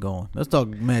where this is going. Let's talk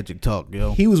Magic talk,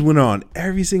 yo. He was winner on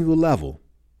every single level.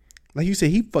 Like you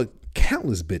said, he fucked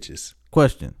countless bitches.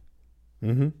 Question.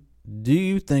 Mm-hmm. Do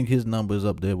you think his number is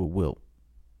up there with Wilt?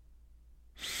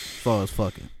 As far as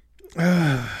fucking.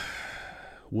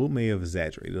 Wilt may have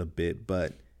exaggerated a bit,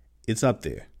 but it's up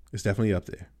there. It's definitely up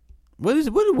there. What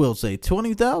did Wilt say?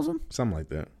 20,000? Something like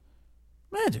that.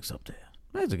 Magic's up there.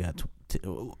 Magic got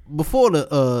before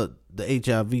the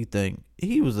HIV thing.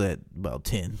 He was at about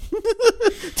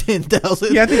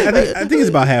 10,000. Yeah, I think it's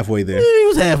about halfway there. Yeah, he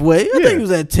was halfway. I think he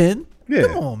was at 10. Yeah.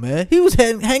 Come on, man. He was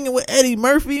hanging with Eddie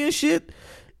Murphy and shit.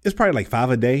 It's probably like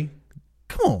 5 a day.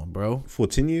 Come on, bro. For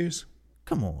 10 years,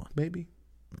 Come on. maybe.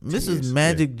 This is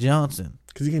Magic Johnson.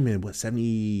 Because he came in, what,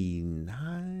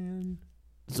 79?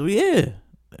 So yeah.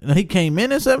 He came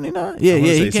in at 79? Yeah,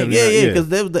 he came. Yeah, because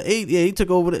that was the 8. Yeah, he took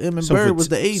over the Emmett Bird was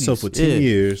the 80s. So for 10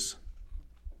 years,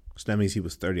 so that means he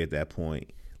was 30 at that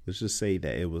point. Let's just say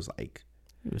that it was like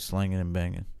he was slanging and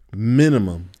banging.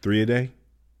 Minimum 3 a day.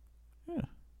 Yeah.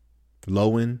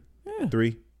 Low end,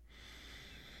 3.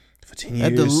 For 10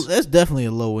 years. That's definitely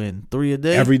a low end. 3 a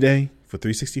day. Every day for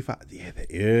 365.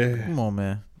 Yeah. Come on,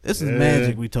 man. This is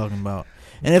Magic we talking about.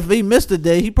 And if he missed a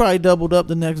day, he probably doubled up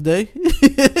the next day. You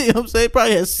know what I'm saying?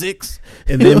 Probably had 6.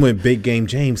 And then when Big Game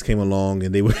James came along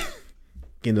and they were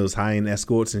getting those high-end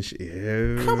escorts and shit.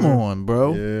 Yeah. Come on,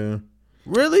 bro. Yeah.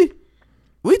 Really?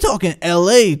 We talking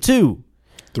L.A. too.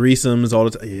 Threesomes all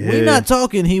the time. Yeah. We're not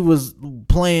talking he was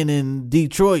playing in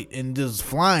Detroit and just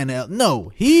flying out. No,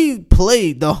 he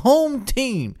played the home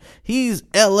team. He's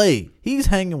L.A. He's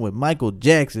hanging with Michael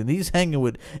Jackson. He's hanging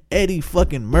with Eddie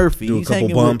fucking Murphy. Do a He's couple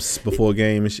hanging bumps before a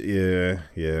game and shit.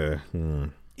 Yeah.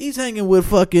 He's hanging with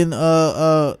fucking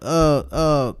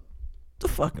the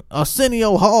fucking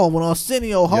Arsenio Hall when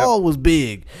Arsenio Hall was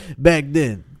big back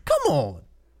then. Come on.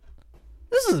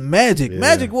 This is Magic. Yeah.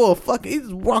 Magic wore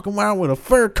he's walking around with a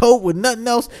fur coat with nothing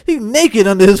else. He's naked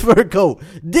under his fur coat.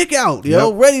 Dick out,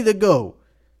 yo, ready to go.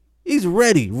 He's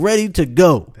ready to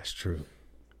go. That's true.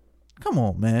 Come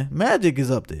on, man. Magic is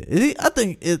up there. I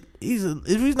think if he's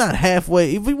not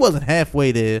halfway, if he wasn't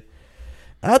halfway there,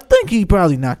 I think he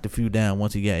probably knocked a few down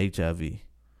once he got HIV.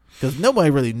 Because nobody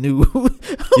really knew.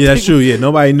 Yeah, that's true. Yeah,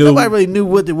 nobody knew. Nobody really knew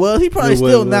what it was. He probably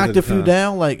still knocked a few time.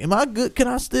 down. Like, am I good? Can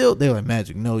I still? They're like,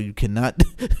 Magic, no, you cannot.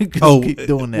 Keep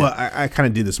doing that. Well, I kind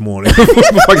of did this morning. Before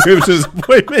I came to this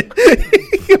appointment.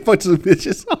 A bunch of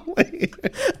bitches.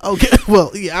 Okay, well,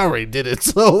 yeah, I already did it,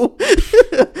 so.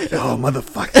 Oh,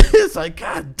 motherfucker. It's like,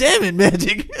 God damn it,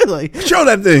 Magic. Like, show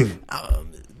that thing.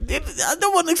 I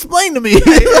don't want to explain to me.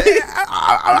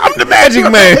 I'm the Magic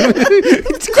Man.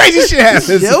 It's crazy shit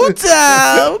happens.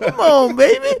 Showtime. Come on,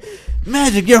 baby.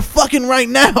 Magic, you're fucking right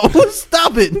now.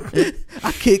 Stop it.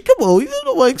 I can't. Come on. You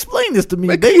don't want to explain this to me,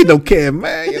 Man, baby. you don't care,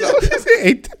 man. You know,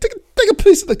 hey, take a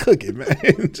piece of the cookie,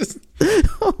 man. Just.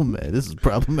 Oh, man. This is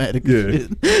problematic. Yeah.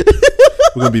 Shit.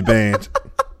 We're going to be banned.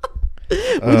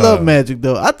 We love Magic,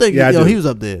 though. I think he was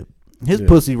up there. His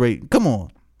pussy rate. Come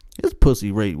on. His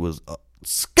pussy rate was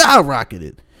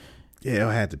skyrocketed. Yeah,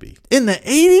 it had to be. In the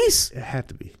 80s? It had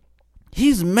to be.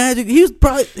 He's Magic. He was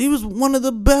one of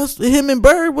the best. Him and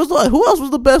Bird was like, who else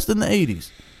was the best in the 80s?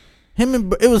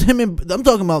 I'm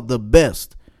talking about the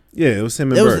best. Yeah, it was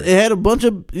him and Bird. It had a bunch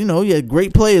of, he had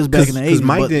great players back in the 80s.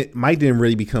 Because Mike didn't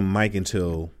really become Mike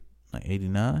until like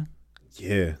 89?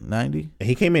 Yeah. 90? And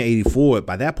he came in 84.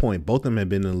 By that point, both of them had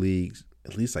been in the league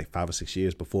at least like 5 or 6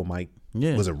 years before Mike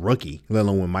was a rookie, let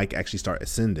alone when Mike actually started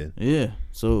ascending. Yeah.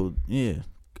 So, yeah.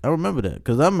 I remember that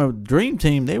because I remember Dream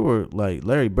Team. They were like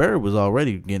Larry Bird was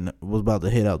about to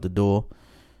head out the door,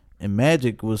 and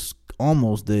Magic was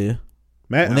almost there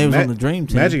when they was on the Dream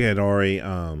Team. Magic had already.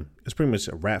 It's pretty much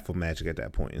a wrap for Magic at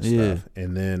that point and stuff.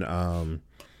 And then,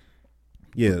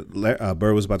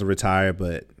 Bird was about to retire,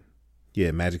 but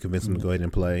Magic convinced him to go ahead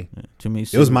and play.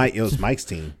 It was Mike's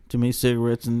team. Too many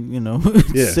cigarettes and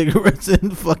cigarettes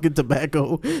and fucking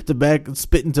tobacco,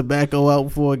 spitting tobacco out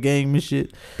before a game and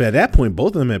shit. But at that point,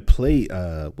 both of them had played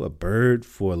Bird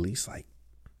for at least like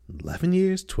 11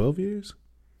 years, 12 years.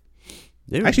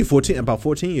 Actually, about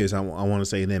 14 years. I want to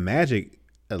say, and then Magic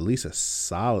at least a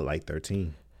solid like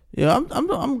 13. Yeah,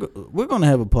 we're gonna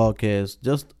have a podcast,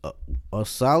 just a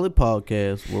solid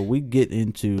podcast where we get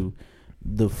into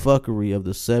the fuckery of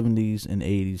the 70s and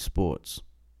 80s sports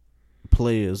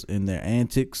players and their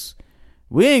antics.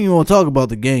 We ain't even want to talk about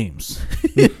the games.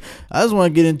 I just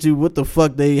want to get into what the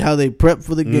fuck how they prep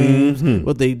for the games,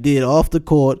 what they did off the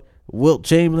court. Wilt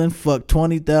Chamberlain fucked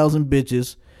 20,000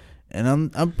 bitches,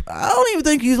 and I don't even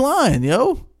think he's lying,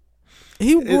 yo.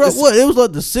 He grew up, what? It was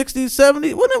like the 60s,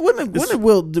 70s. What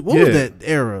was that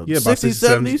era? Yeah, 60s,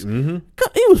 70s. Mm-hmm.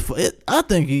 He was. I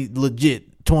think he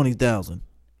legit 20,000.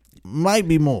 Might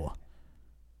be more.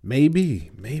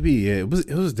 Maybe. Yeah, it was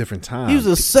a different time. He was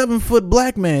a 7-foot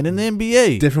black man in the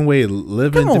NBA. Different way of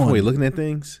living, different way of looking at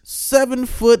things.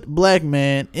 7-foot black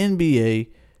man, NBA.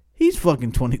 He's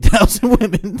fucking 20,000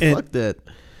 women. Fuck that.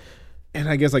 And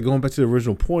I guess like going back to the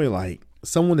original point, like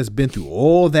someone that's been through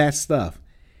all that stuff,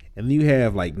 and then you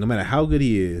have like no matter how good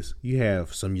he is, you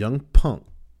have some young punk.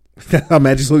 I'm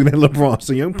just looking at LeBron,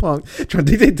 some young punk trying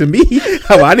to dictate to me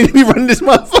how I need to be running this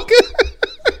motherfucker.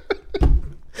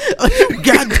 Are you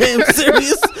goddamn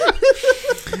serious?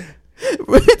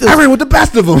 I ran with the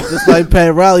best of them. Just like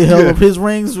Pat Riley held up his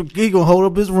rings, he gonna hold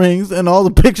up his rings and all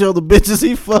the picture of the bitches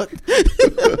he fucked.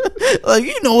 Like,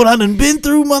 you know what I done been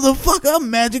through, motherfucker. I'm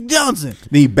Magic Johnson.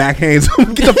 Then he backhands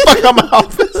him. Get the fuck out of my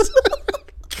office.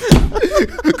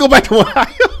 Go back to Ohio.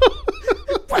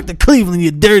 Back to Cleveland,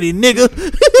 you dirty nigga.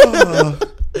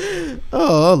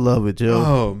 Oh, I love it, Joe.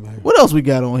 Oh, man. What else we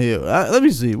got on here? Let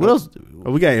me see. What else?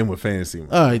 Oh, we got to end with fantasy, man.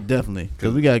 All right, definitely.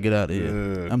 Because we got to get out of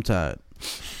here. I'm tired.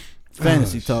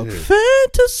 Fantasy talk. Shit.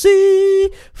 Fantasy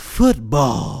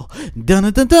football. Dun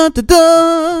dun dun dun dun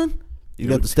dun. You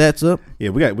got the stats up? Yeah,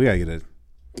 we got to get a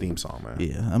theme song, man.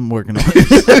 Yeah, I'm working on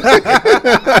it.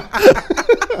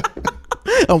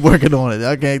 I'm working on it.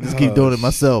 I can't just keep doing it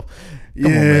myself. Come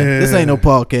on, man. This ain't no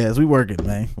podcast. We working,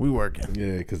 man. We working.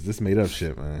 Yeah, because this made up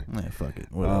shit, man. Man, fuck it.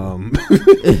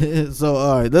 So,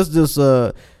 all right, let's just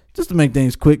to make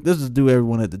things quick, let's just do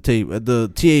everyone at the tape at the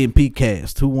TA&P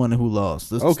cast. Who won and who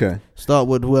lost? Let's start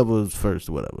with whoever was first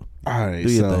or whatever. All right,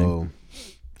 so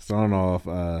starting off,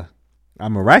 I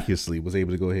miraculously was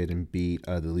able to go ahead and beat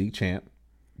the league champ.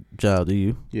 Job to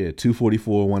you. Yeah,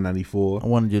 244, 194. I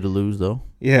wanted you to lose, though.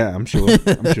 Yeah, I'm sure.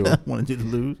 I wanted you to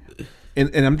lose.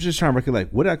 And I'm just trying to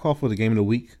recollect, what did I call for the game of the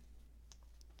week?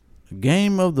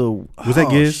 Game of the was that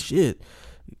Giz? Shit,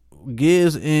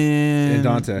 Giz and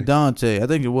Dante. I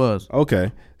think it was.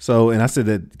 Okay, so and I said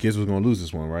that Giz was going to lose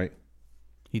this one, right?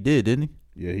 He did, didn't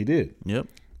he? Yeah, he did. Yep.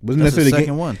 Wasn't That's necessarily the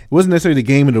second one. It wasn't necessarily the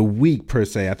game of the week per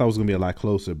se. I thought it was going to be a lot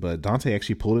closer, but Dante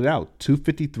actually pulled it out,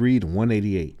 253 to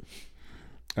 188.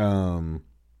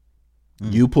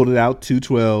 You pulled it out,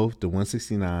 212 to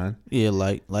 169. Yeah,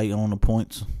 light on the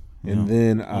points. And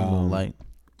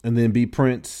then beat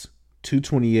Prince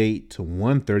 228 to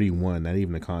 131. Not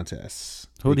even a contest.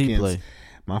 Who did he play?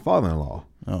 My father-in-law.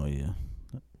 Oh yeah,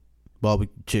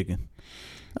 barbecue chicken.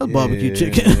 That was barbecue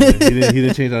chicken. he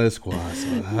didn't change out his squad. So,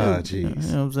 jeez. You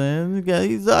know what I'm saying?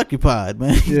 He's occupied,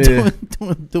 man. He's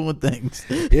doing things.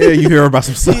 Yeah, you hear about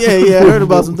some stuff. Yeah, I heard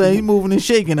about some things. He's moving and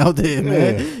shaking out there,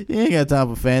 man. He ain't got time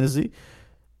for fantasy.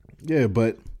 Yeah,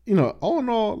 but all in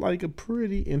all, like a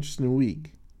pretty interesting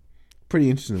week. Pretty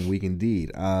interesting week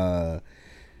indeed. I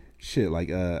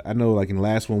know like in the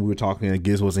last one we were talking,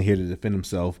 Giz wasn't here to defend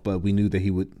himself, but we knew that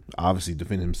he would obviously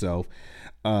defend himself.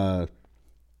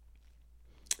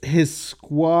 His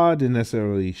squad didn't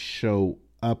necessarily show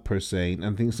up per se.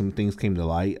 I think some things came to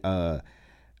light.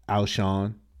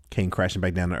 Alshon came crashing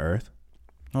back down to earth.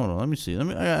 Hold on, let me see. I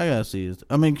gotta see this.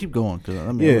 Keep going because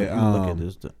look at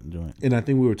this joint. And I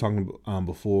think we were talking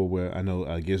before where I know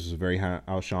Giz was very high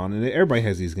Alshon, and everybody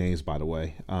has these games, by the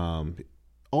way. All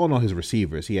in all, his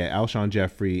receivers, he had Alshon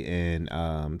Jeffrey and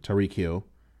Tyreek Hill.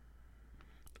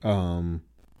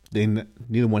 Then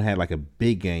neither one had like a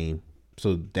big game,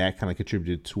 so that kind of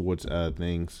contributed towards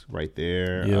things right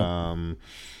there. Yep.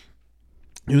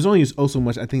 It was only so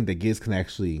much I think that Giz can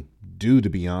actually do, to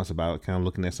be honest about it, kind of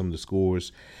looking at some of the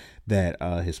scores that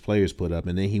his players put up.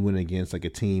 And then he went against like a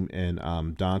team and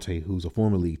Dante, who's a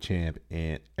former league champ,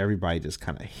 and everybody just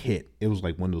kind of hit. It was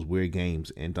like one of those weird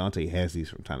games, and Dante has these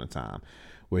from time to time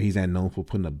where he's not known for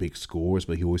putting up big scores,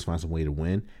 but he always finds a way to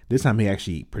win. This time he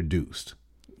actually produced.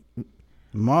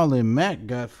 Marlon Mack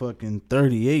got fucking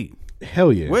 38.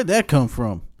 Hell yeah. Where'd that come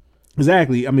from?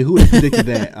 Exactly. I mean, who would have predicted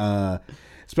that?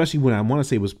 Especially when I want to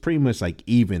say it was pretty much like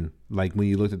even, like when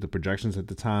you looked at the projections at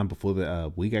the time before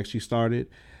the week actually started.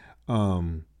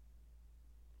 One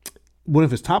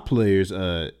of his top players,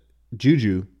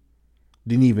 Juju,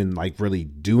 didn't even like really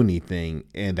do anything,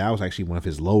 and that was actually one of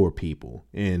his lower people.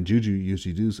 And Juju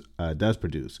usually does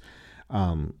produce.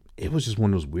 It was just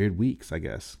one of those weird weeks, I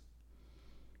guess.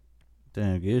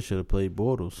 Damn, Giz should have played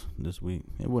Bortles this week.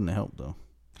 It wouldn't have helped though.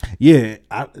 Yeah,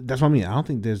 that's what I mean. I don't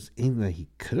think there's anything that he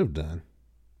could have done.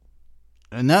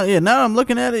 And now I'm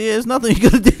looking at it. Yeah, it's nothing he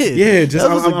could have did. Yeah, just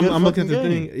I'm looking at the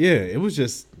thing. Yeah, it was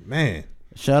just, man.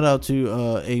 Shout out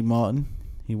to A. Martin.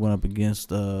 He went up against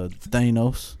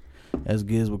Thanos, as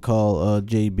Giz would call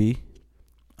JB.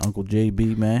 Uncle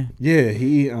JB, man. Yeah,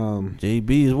 he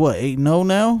JB is what, 8-0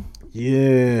 now?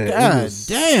 Yeah. God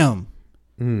damn.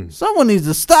 Someone needs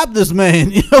to stop this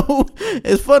man. You know,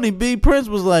 it's funny. B Prince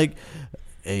was like,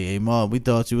 "Hey, Mom, we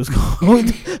thought you was going.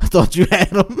 I thought you had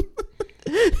him."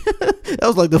 That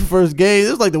was like the first game. It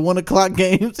was like the 1 o'clock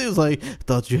games. It was like, "I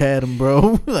thought you had him,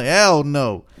 bro." Like, hell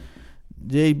no.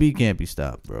 JB can't be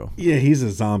stopped, bro. Yeah, he's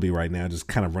a zombie right now, just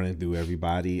kind of running through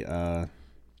everybody.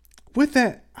 With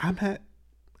that, I'm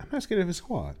not scared of his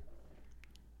squad.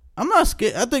 I'm not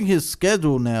scared. I think his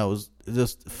schedule now is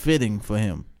just fitting for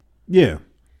him. Yeah.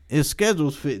 His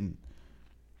schedule's fitting.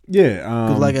 Yeah.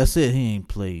 Because like I said, he ain't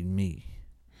played me.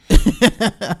 He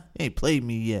ain't played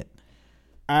me yet.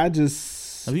 Have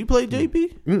you played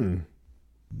JP?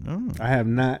 No. I have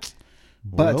not.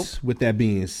 But with that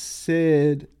being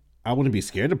said, I wouldn't be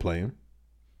scared to play him.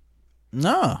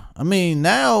 Nah. I mean,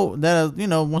 now that,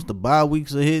 once the bye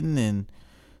weeks are hitting and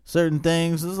certain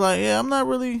things, it's like, yeah, I'm not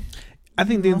really. I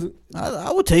think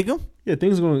I would take him. Yeah,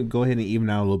 things are going to go ahead and even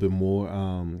out a little bit more.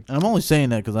 And I'm only saying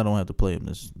that because I don't have to play him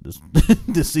this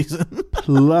this season.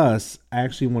 Plus, I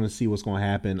actually want to see what's going to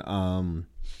happen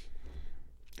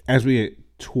as we get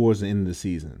towards the end of the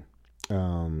season.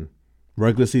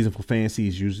 Regular season for fantasy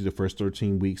is usually the first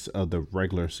 13 weeks of the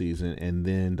regular season, and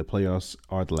then the playoffs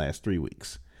are the last 3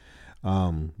 weeks.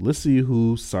 Let's see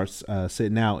who starts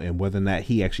sitting out and whether or not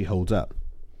he actually holds up.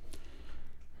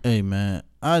 Hey, man,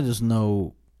 I just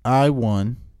know I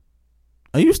won.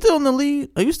 Are you still in the lead?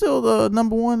 Are you still the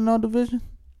number one in our division?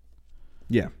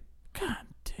 Yeah. God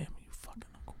damn you, fucking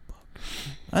Uncle Buck.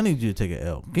 I need you to take an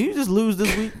L. Can you just lose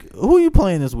this week? Who are you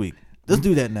playing this week? Let's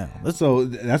do that now. So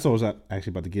that's what I was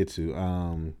actually about to get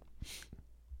to.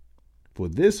 For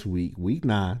this week, week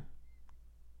 9.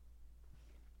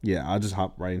 Yeah, I'll just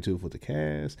hop right into it for the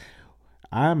cast.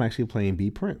 I'm actually playing B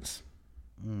Prince.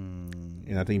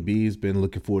 And I think B's been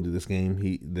looking forward to this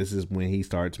game. This is when he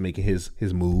starts making his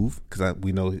move, because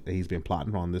we know he's been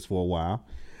plotting on this for a while.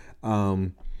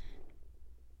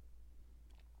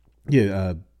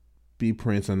 B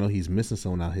Prince, I know he's missing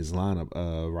someone out of his lineup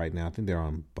right now. I think they're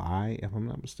on bye, if I'm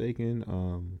not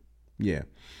mistaken. Yeah.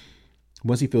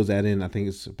 Once he fills that in, I think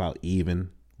it's about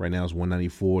even. Right now it's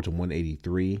 194 to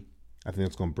 183. I think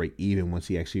it's going to break even once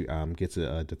he actually gets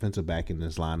a defensive back in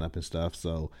this lineup and stuff.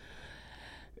 So,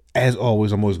 as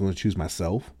always, I'm always going to choose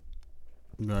myself.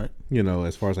 Right.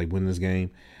 As far as like winning this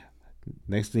game.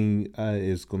 Next thing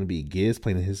is going to be Giz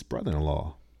playing his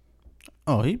brother-in-law.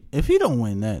 Oh, if he don't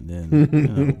win that,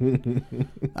 then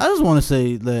I just want to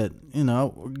say that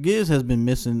Giz has been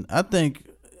missing. I think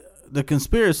the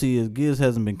conspiracy is Giz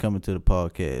hasn't been coming to the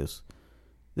podcast.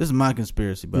 This is my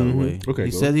conspiracy, by the way. Okay,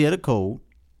 he said he had a cold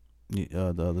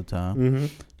the other time.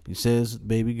 He says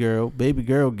baby girl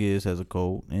Giz has a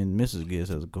cold, and Mrs. Giz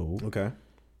has a cold. Okay.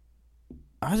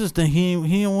 I just think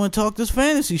he don't want to talk this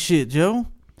fantasy shit, Joe.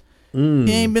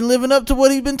 He ain't been living up to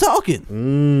what he's been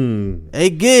talking. Hey,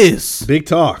 Giz. Big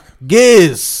talk.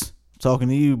 Giz. Talking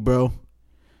to you, bro.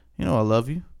 I love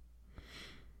you.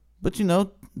 But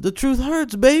the truth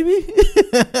hurts, baby.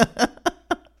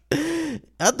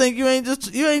 I think you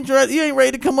ain't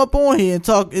ready to come up on here and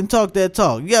talk that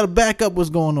talk. You got to back up what's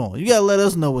going on. You got to let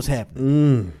us know what's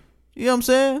happening. You know what I'm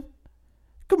saying?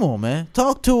 Come on, man.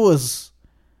 Talk to us.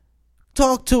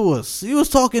 You was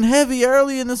talking heavy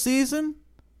early in the season.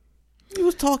 You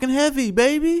was talking heavy,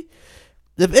 baby.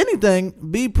 If anything,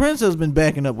 B Prince has been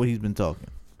backing up what he's been talking.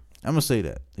 I'm going to say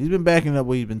that. He's been backing up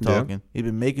what he's been talking. Yeah. He's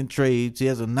been making trades. He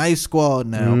has a nice squad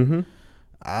now.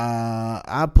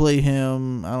 I play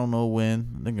him, I don't know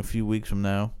when. I think a few weeks from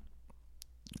now.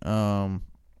 I'm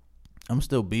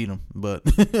still beat him, but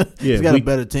he's got a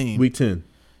better team. Week 10.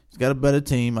 He's got a better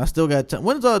team. I still got time.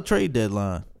 When's our trade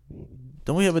deadline?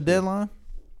 Don't we have a deadline?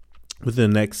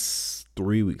 Within the next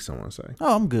 3 weeks, I want to say.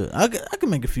 Oh, I'm good. I can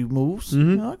make a few moves. I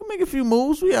can make a few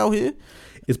moves. We out here.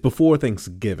 It's before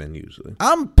Thanksgiving usually.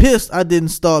 I'm pissed I didn't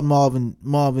start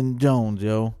Marvin Jones,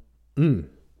 yo.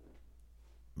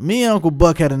 Me and Uncle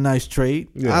Buck had a nice trade.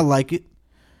 Yeah. I like it.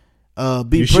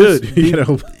 B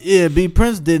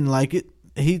Prince didn't like it.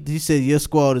 He said your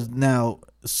squad is now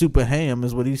super ham,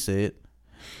 is what he said.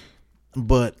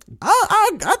 But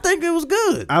I think it was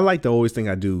good. I like to always think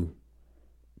I do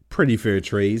pretty fair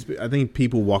trades, but I think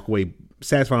people walk away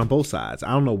satisfied on both sides. I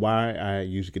don't know why I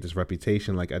usually get this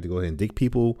reputation like I have to go ahead and dig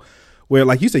people where,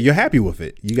 like you said, you're happy with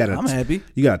it. I'm happy.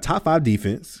 You got a top 5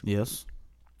 defense. Yes.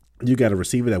 You got a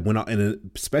receiver that went out,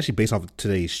 and especially based off of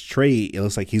today's trade, it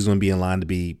looks like he's going to be in line to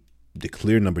be the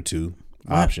clear number 2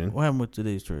 option. What happened with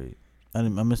today's trade? I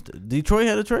missed it. Detroit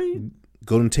had a trade?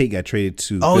 Golden Tate got traded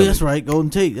to. Oh, Philly. that's right. Golden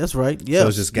Tate. That's right. Yeah. So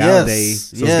it's just Galladay.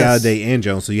 It's Galladay and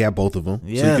Jones. So you have both of them. So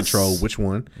you control which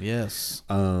one. Yes.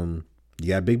 You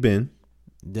got Big Ben.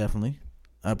 Definitely.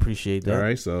 I appreciate that. All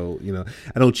right. So,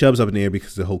 I know Chubb's up in the air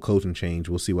because of the whole coaching change.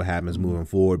 We'll see what happens moving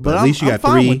forward. But at least you got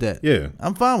I'm three. Fine with that. Yeah.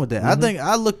 I'm fine with that. I think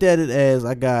I looked at it as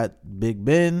I got Big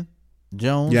Ben,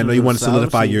 Jones. Yeah, I know you want to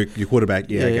solidify your quarterback.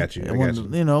 Yeah, I got you. I got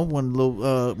you. One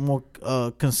little more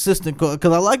consistent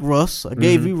because I like Russ. I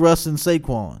gave you Russ and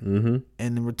Saquon,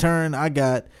 and in return I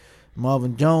got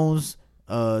Marvin Jones,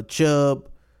 Chubb,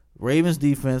 Ravens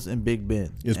defense, and Big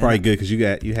Ben. It's probably good because you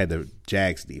had the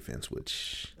Jags defense,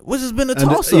 which has been a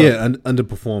toss up. Yeah,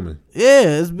 underperforming.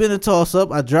 Yeah, it's been a toss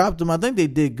up. I dropped them. I think they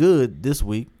did good this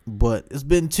week, but it's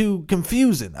been too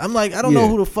confusing. I'm like, I don't know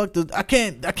who the fuck. I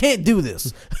can't do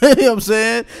this. You know what I'm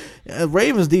saying?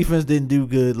 Ravens defense didn't do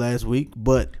good last week,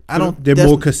 but I don't. They're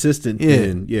more consistent.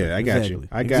 I got you.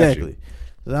 I got you.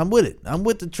 So I'm with it. I'm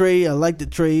with the trade. I like the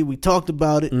trade. We talked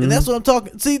about it, and that's what I'm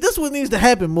talking. See, this is what needs to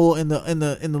happen more in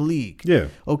the league. Yeah.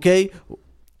 Okay.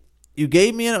 You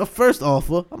gave me a first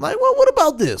offer. I'm like, well, what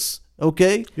about this?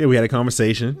 Okay. Yeah, we had a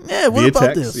conversation. Yeah, what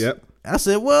about text. this? Yep. I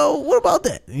said, well, what about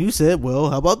that? And you said, well,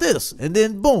 how about this? And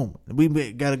then, boom,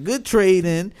 we got a good trade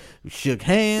in. We shook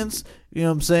hands. You know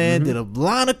what I'm saying? Did a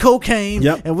line of cocaine.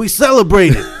 Yep. And we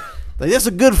celebrated. Like, that's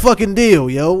a good fucking deal,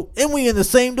 yo. And we in the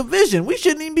same division. We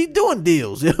shouldn't even be doing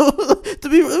deals, yo.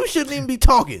 We shouldn't even be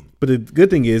talking. But the good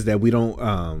thing is that we don't.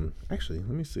 Actually, let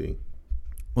me see.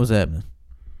 What's happening?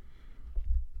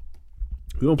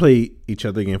 We don't play each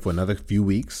other again for another few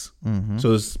weeks, so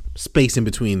there's space in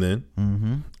between then.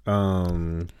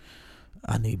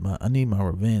 I need my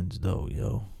revenge though,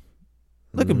 yo.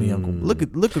 Look at me, Uncle.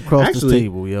 Look across the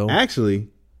table, yo. Actually,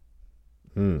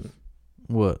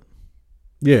 What?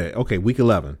 Yeah. Okay. Week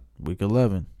 11. Week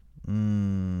 11.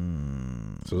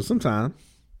 So sometime.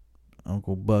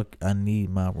 Uncle Buck, I need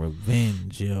my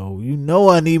revenge, yo. You know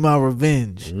I need my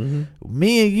revenge.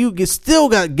 Me and you still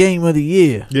got game of the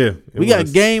year. Yeah. We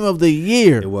got game of the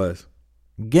year. It was.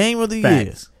 Game of the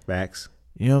year. Facts.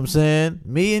 You know what I'm saying?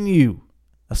 Me and you.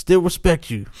 I still respect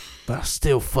you, but I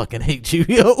still fucking hate you,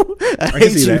 yo. I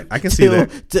can see that. I can see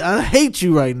that. I hate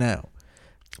you right now.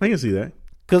 I can see that.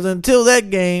 Because until that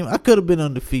game, I could have been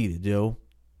undefeated, yo.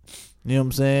 You know what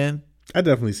I'm saying? I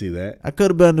definitely see that. I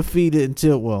could have been undefeated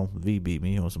until, V beat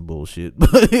me on some bullshit.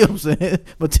 But you know what I'm saying?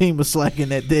 My team was slacking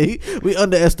that day. We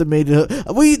underestimated her.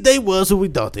 They was who we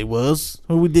thought they was,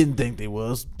 who we didn't think they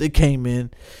was. They came in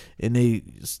and they,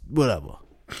 whatever.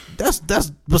 That's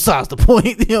besides the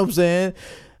point. You know what I'm saying?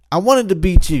 I wanted to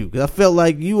beat you because I felt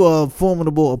like you are a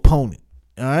formidable opponent.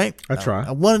 All right? I try.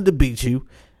 I wanted to beat you.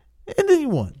 And then you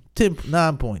won.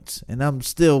 9 points. And I'm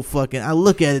still fucking, I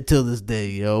look at it till this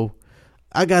day, yo.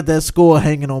 I got that score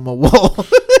hanging on my wall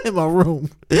in my room.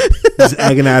 Just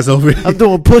agonize over it. I'm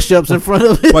doing push-ups in front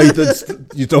of it. Why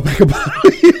you throw back about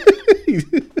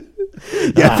it?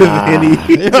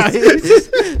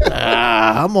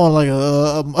 I'm on like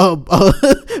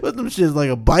what them shits, like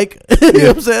a bike. You know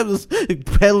what I'm saying? I'm just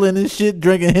pedaling and shit,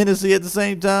 drinking Hennessy at the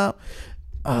same time.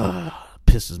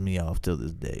 Pisses me off till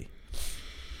this day.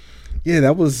 Yeah,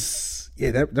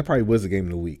 that probably was the game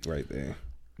of the week right there.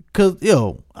 Cause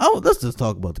let's just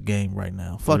talk about the game right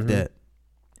now. Fuck that.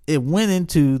 It went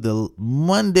into the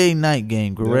Monday night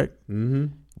game, correct? Yep. Mm-hmm.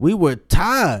 We were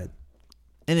tied,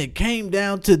 and it came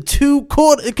down to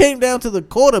It came down to the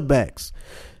quarterbacks.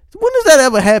 When does that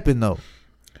ever happen, though?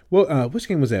 Well, which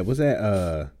game was that? Was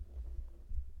that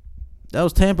that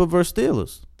was Tampa versus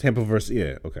Steelers? Tampa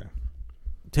versus okay.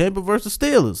 Tampa versus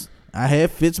Steelers. I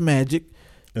had Fitzmagic,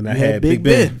 and I had Big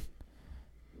Ben.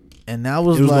 And that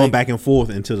was, going back and forth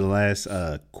until the last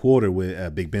quarter where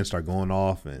Big Ben started going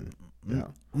off. And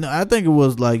no, I think it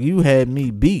was like you had me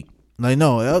beat. Like,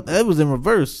 no, that was in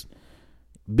reverse.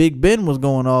 Big Ben was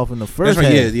going off in the first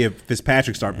half. Yeah,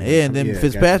 Fitzpatrick started. Yeah, and then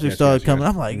Fitzpatrick started coming.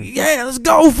 I'm like, yeah, let's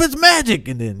go Fitzmagic.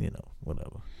 And then,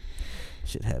 whatever.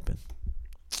 Shit happened.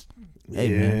 Hey,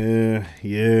 man.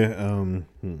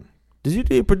 Did you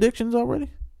do your predictions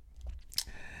already?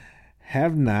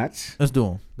 Have not. Let's do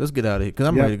them. Let's get out of here because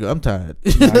I'm ready to go. I'm tired.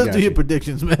 Let's do your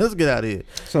predictions, man. Let's get out of here.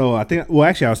 So I think. Well,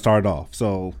 actually, I'll start off.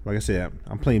 So, like I said,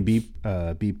 I'm playing B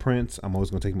Prince. I'm always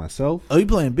gonna take myself. Oh, you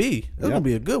playing B? That's gonna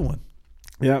be a good one.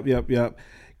 Yep.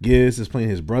 Giz is playing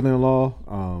his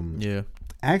brother-in-law. Yeah.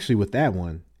 Actually, with that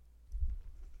one,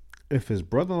 if his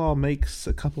brother-in-law makes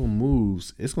a couple of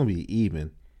moves, it's gonna be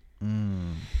even.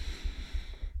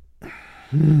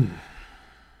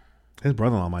 His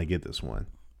brother-in-law might get this one.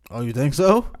 Oh, you think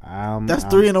so? That's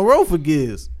 3 in a row for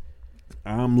Giz.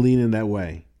 I'm leaning that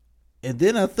way. And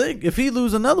then I think if he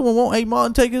lose another one, won't A.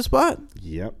 Martin take his spot?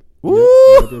 Yep.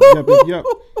 Yep.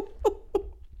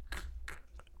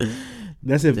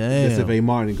 That's if A.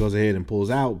 Martin goes ahead and pulls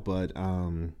out, but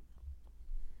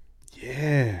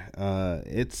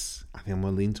it's. I think I'm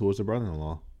gonna lean towards the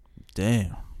brother-in-law.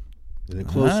 Damn. Is it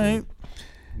close? All right.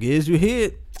 Giz, you hear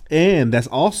it. And that's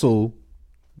also.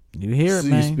 You hear it,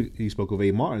 man. You spoke of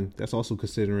A. Martin. That's also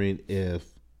considering if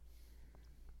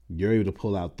you're able to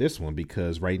pull out this one,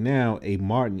 because right now A.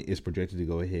 Martin is projected to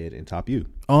go ahead and top you.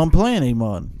 Oh, I'm playing A.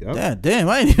 Martin. Yep. God damn,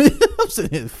 I ain't even. I'm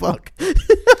sitting here. Fuck.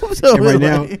 And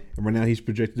right now he's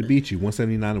projected to beat you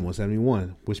 179 and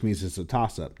 171, which means it's a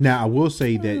toss up. Now I will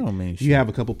say that you have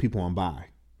a couple people on bye.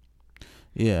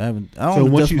 Yeah, I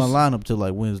don't adjust my lineup till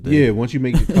like Wednesday. Yeah, once you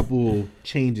make a couple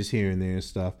changes here and there and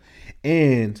stuff,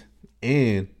 and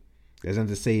there's nothing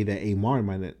to say that A. Martin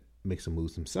might not make some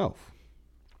moves himself.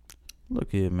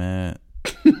 Look here, man.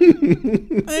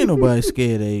 Ain't nobody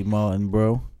scared of A. Martin,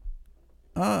 bro.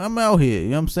 I'm out here. You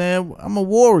know what I'm saying? I'm a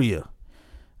warrior.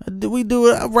 We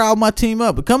do it. I rile my team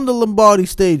up. Come to Lombardi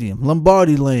Stadium,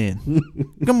 Lombardi Land.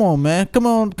 Come on, man. Come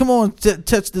on.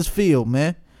 Touch this field,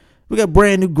 man. We got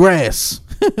brand new grass.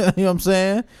 You know what I'm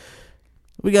saying?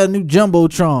 We got a new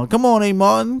Jumbotron. Come on, A.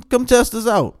 Martin. Come test us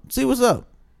out. See what's up.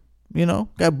 You know,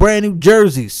 got brand new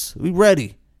jerseys. We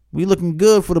ready. We looking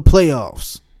good for the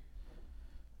playoffs.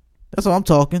 That's all I'm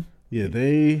talking. Yeah,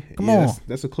 Come on.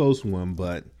 That's a close one,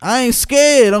 but I ain't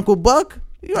scared, Uncle Buck.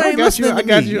 You ain't listening to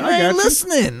me. You ain't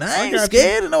listening. I ain't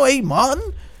scared of no A.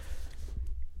 Martin.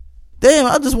 Damn,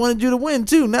 I just wanted you to win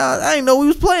too. Now I ain't know we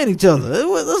was playing each other.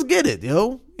 Let's get it,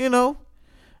 yo. You know,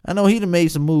 I know he done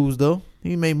made some moves though.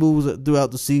 He made moves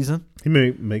throughout the season. He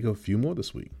may make a few more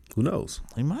this week. Who knows?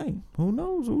 He might. Who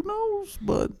knows?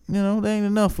 But you know, they ain't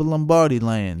enough for Lombardi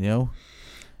Land, yo.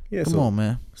 Yeah, Come on,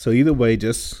 man. So either way,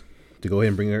 just to go ahead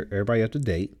and bring everybody up to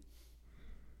date.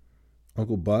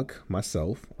 Uncle Buck,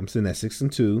 myself, I'm sitting at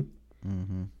 6-2.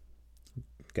 Mm-hmm.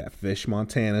 Got Fish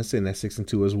Montana sitting at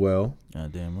 6-2 as well.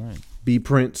 Damn right. B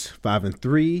Prince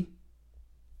 5-3.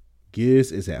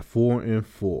 Giz is at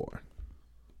 4-4.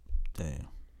 Damn.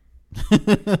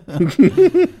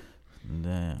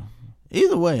 Damn.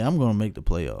 Either way, I'm gonna make the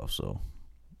playoffs. So.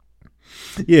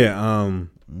 Yeah.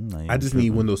 I just need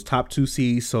one of those top 2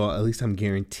 seeds, so at least I'm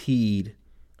guaranteed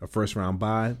a first round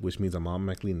bye, which means I'm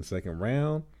automatically in the second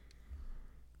round.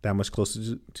 That much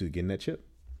closer to getting that chip.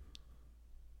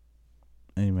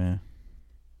 Hey, man.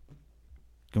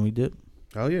 Can we dip?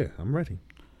 Oh, yeah. I'm ready.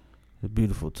 A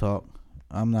beautiful talk.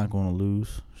 I'm not going to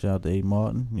lose. Shout out to A.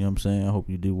 Martin. You know what I'm saying? I hope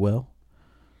you do well.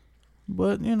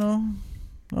 But, you know,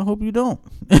 I hope you don't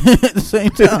at the same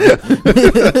time.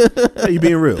 Hey, you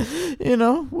being real. You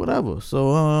know, whatever.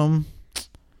 So,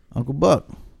 Uncle Buck,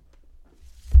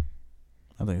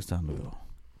 I think it's time to go.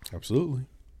 Absolutely.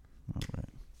 All right.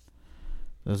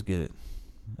 Let's get it.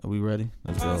 Are we ready?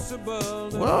 Let's go.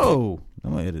 Whoa.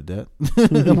 I'm going to edit that.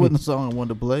 That wasn't the song I wanted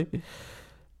to play.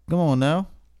 Come on now.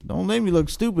 Don't make me look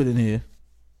stupid in here.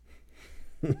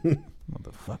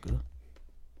 Motherfucker.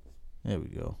 There we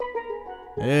go.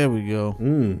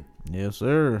 Yes,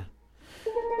 sir.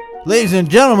 Ladies and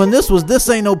gentlemen, this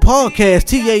Ain't No Podcast,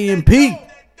 TAMP. You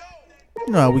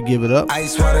know how we give it up. Hey.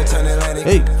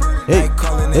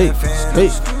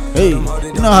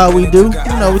 You know how we do.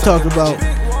 You know, we talk about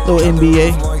little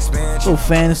NBA, little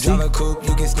fantasy.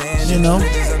 You know,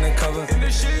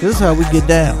 this is how we get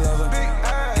down.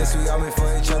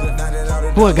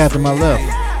 Who I got to my left?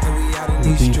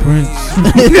 B Prince.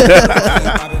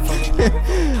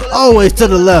 Always to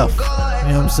the left. You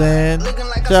know what I'm saying?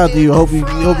 Shout out to you. Hope you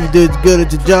did good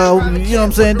at your job. You know what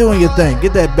I'm saying? Doing your thing.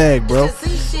 Get that bag, bro.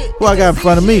 Who I got in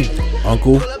front of me?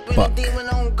 Uncle Buck.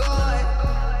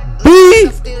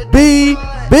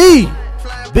 B.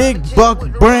 Big Buck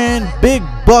Brand, Big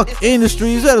Buck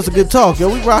Industries. That is a good talk, yo.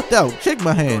 We rocked out. Shake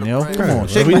my hand, yo. Come on,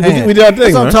 shake my hand. We did our thing,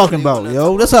 That's what I'm talking about,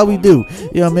 yo. That's how we do.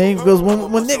 You know what I mean? Because when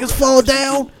niggas fall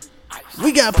down,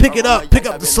 we gotta pick it up, pick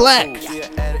up the slack.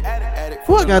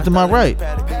 Who I got to my right?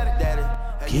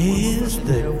 Giz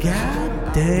the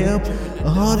goddamn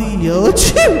audio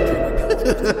chip.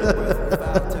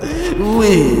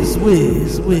 Whiz.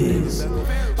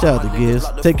 Shout out to Giz.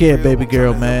 Take care, baby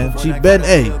girl, man. She better,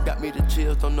 hey,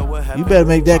 you better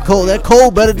make that cold. That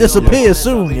cold better disappear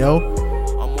soon, yo.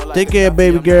 Take care,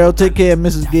 baby girl. Take care,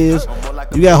 Mrs. Giz.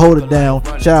 You gotta hold it down.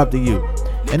 Shout out to you.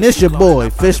 And it's your boy,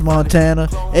 Fish Montana,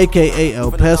 a.k.a.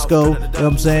 El Pesco. You know what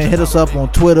I'm saying? Hit us up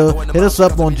on Twitter, hit us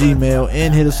up on Gmail,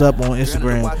 and hit us up on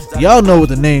Instagram. Y'all know what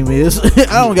the name is.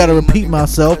 I don't got to repeat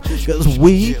myself because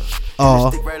we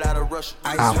Oh.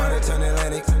 I wanna turn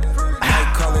Atlantic.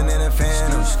 Calling in a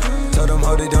phantom. Told them,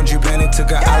 hold it, don't you panic.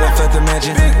 Took an island, left the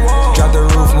mansion. Drop the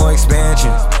roof, more expansion.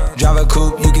 Drive a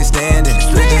coupe, you can stand it.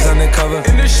 Bridges undercover.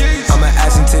 I'm an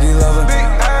ass and titty lover.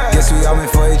 Guess we all meant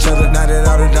for each other. Now that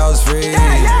all the dogs free.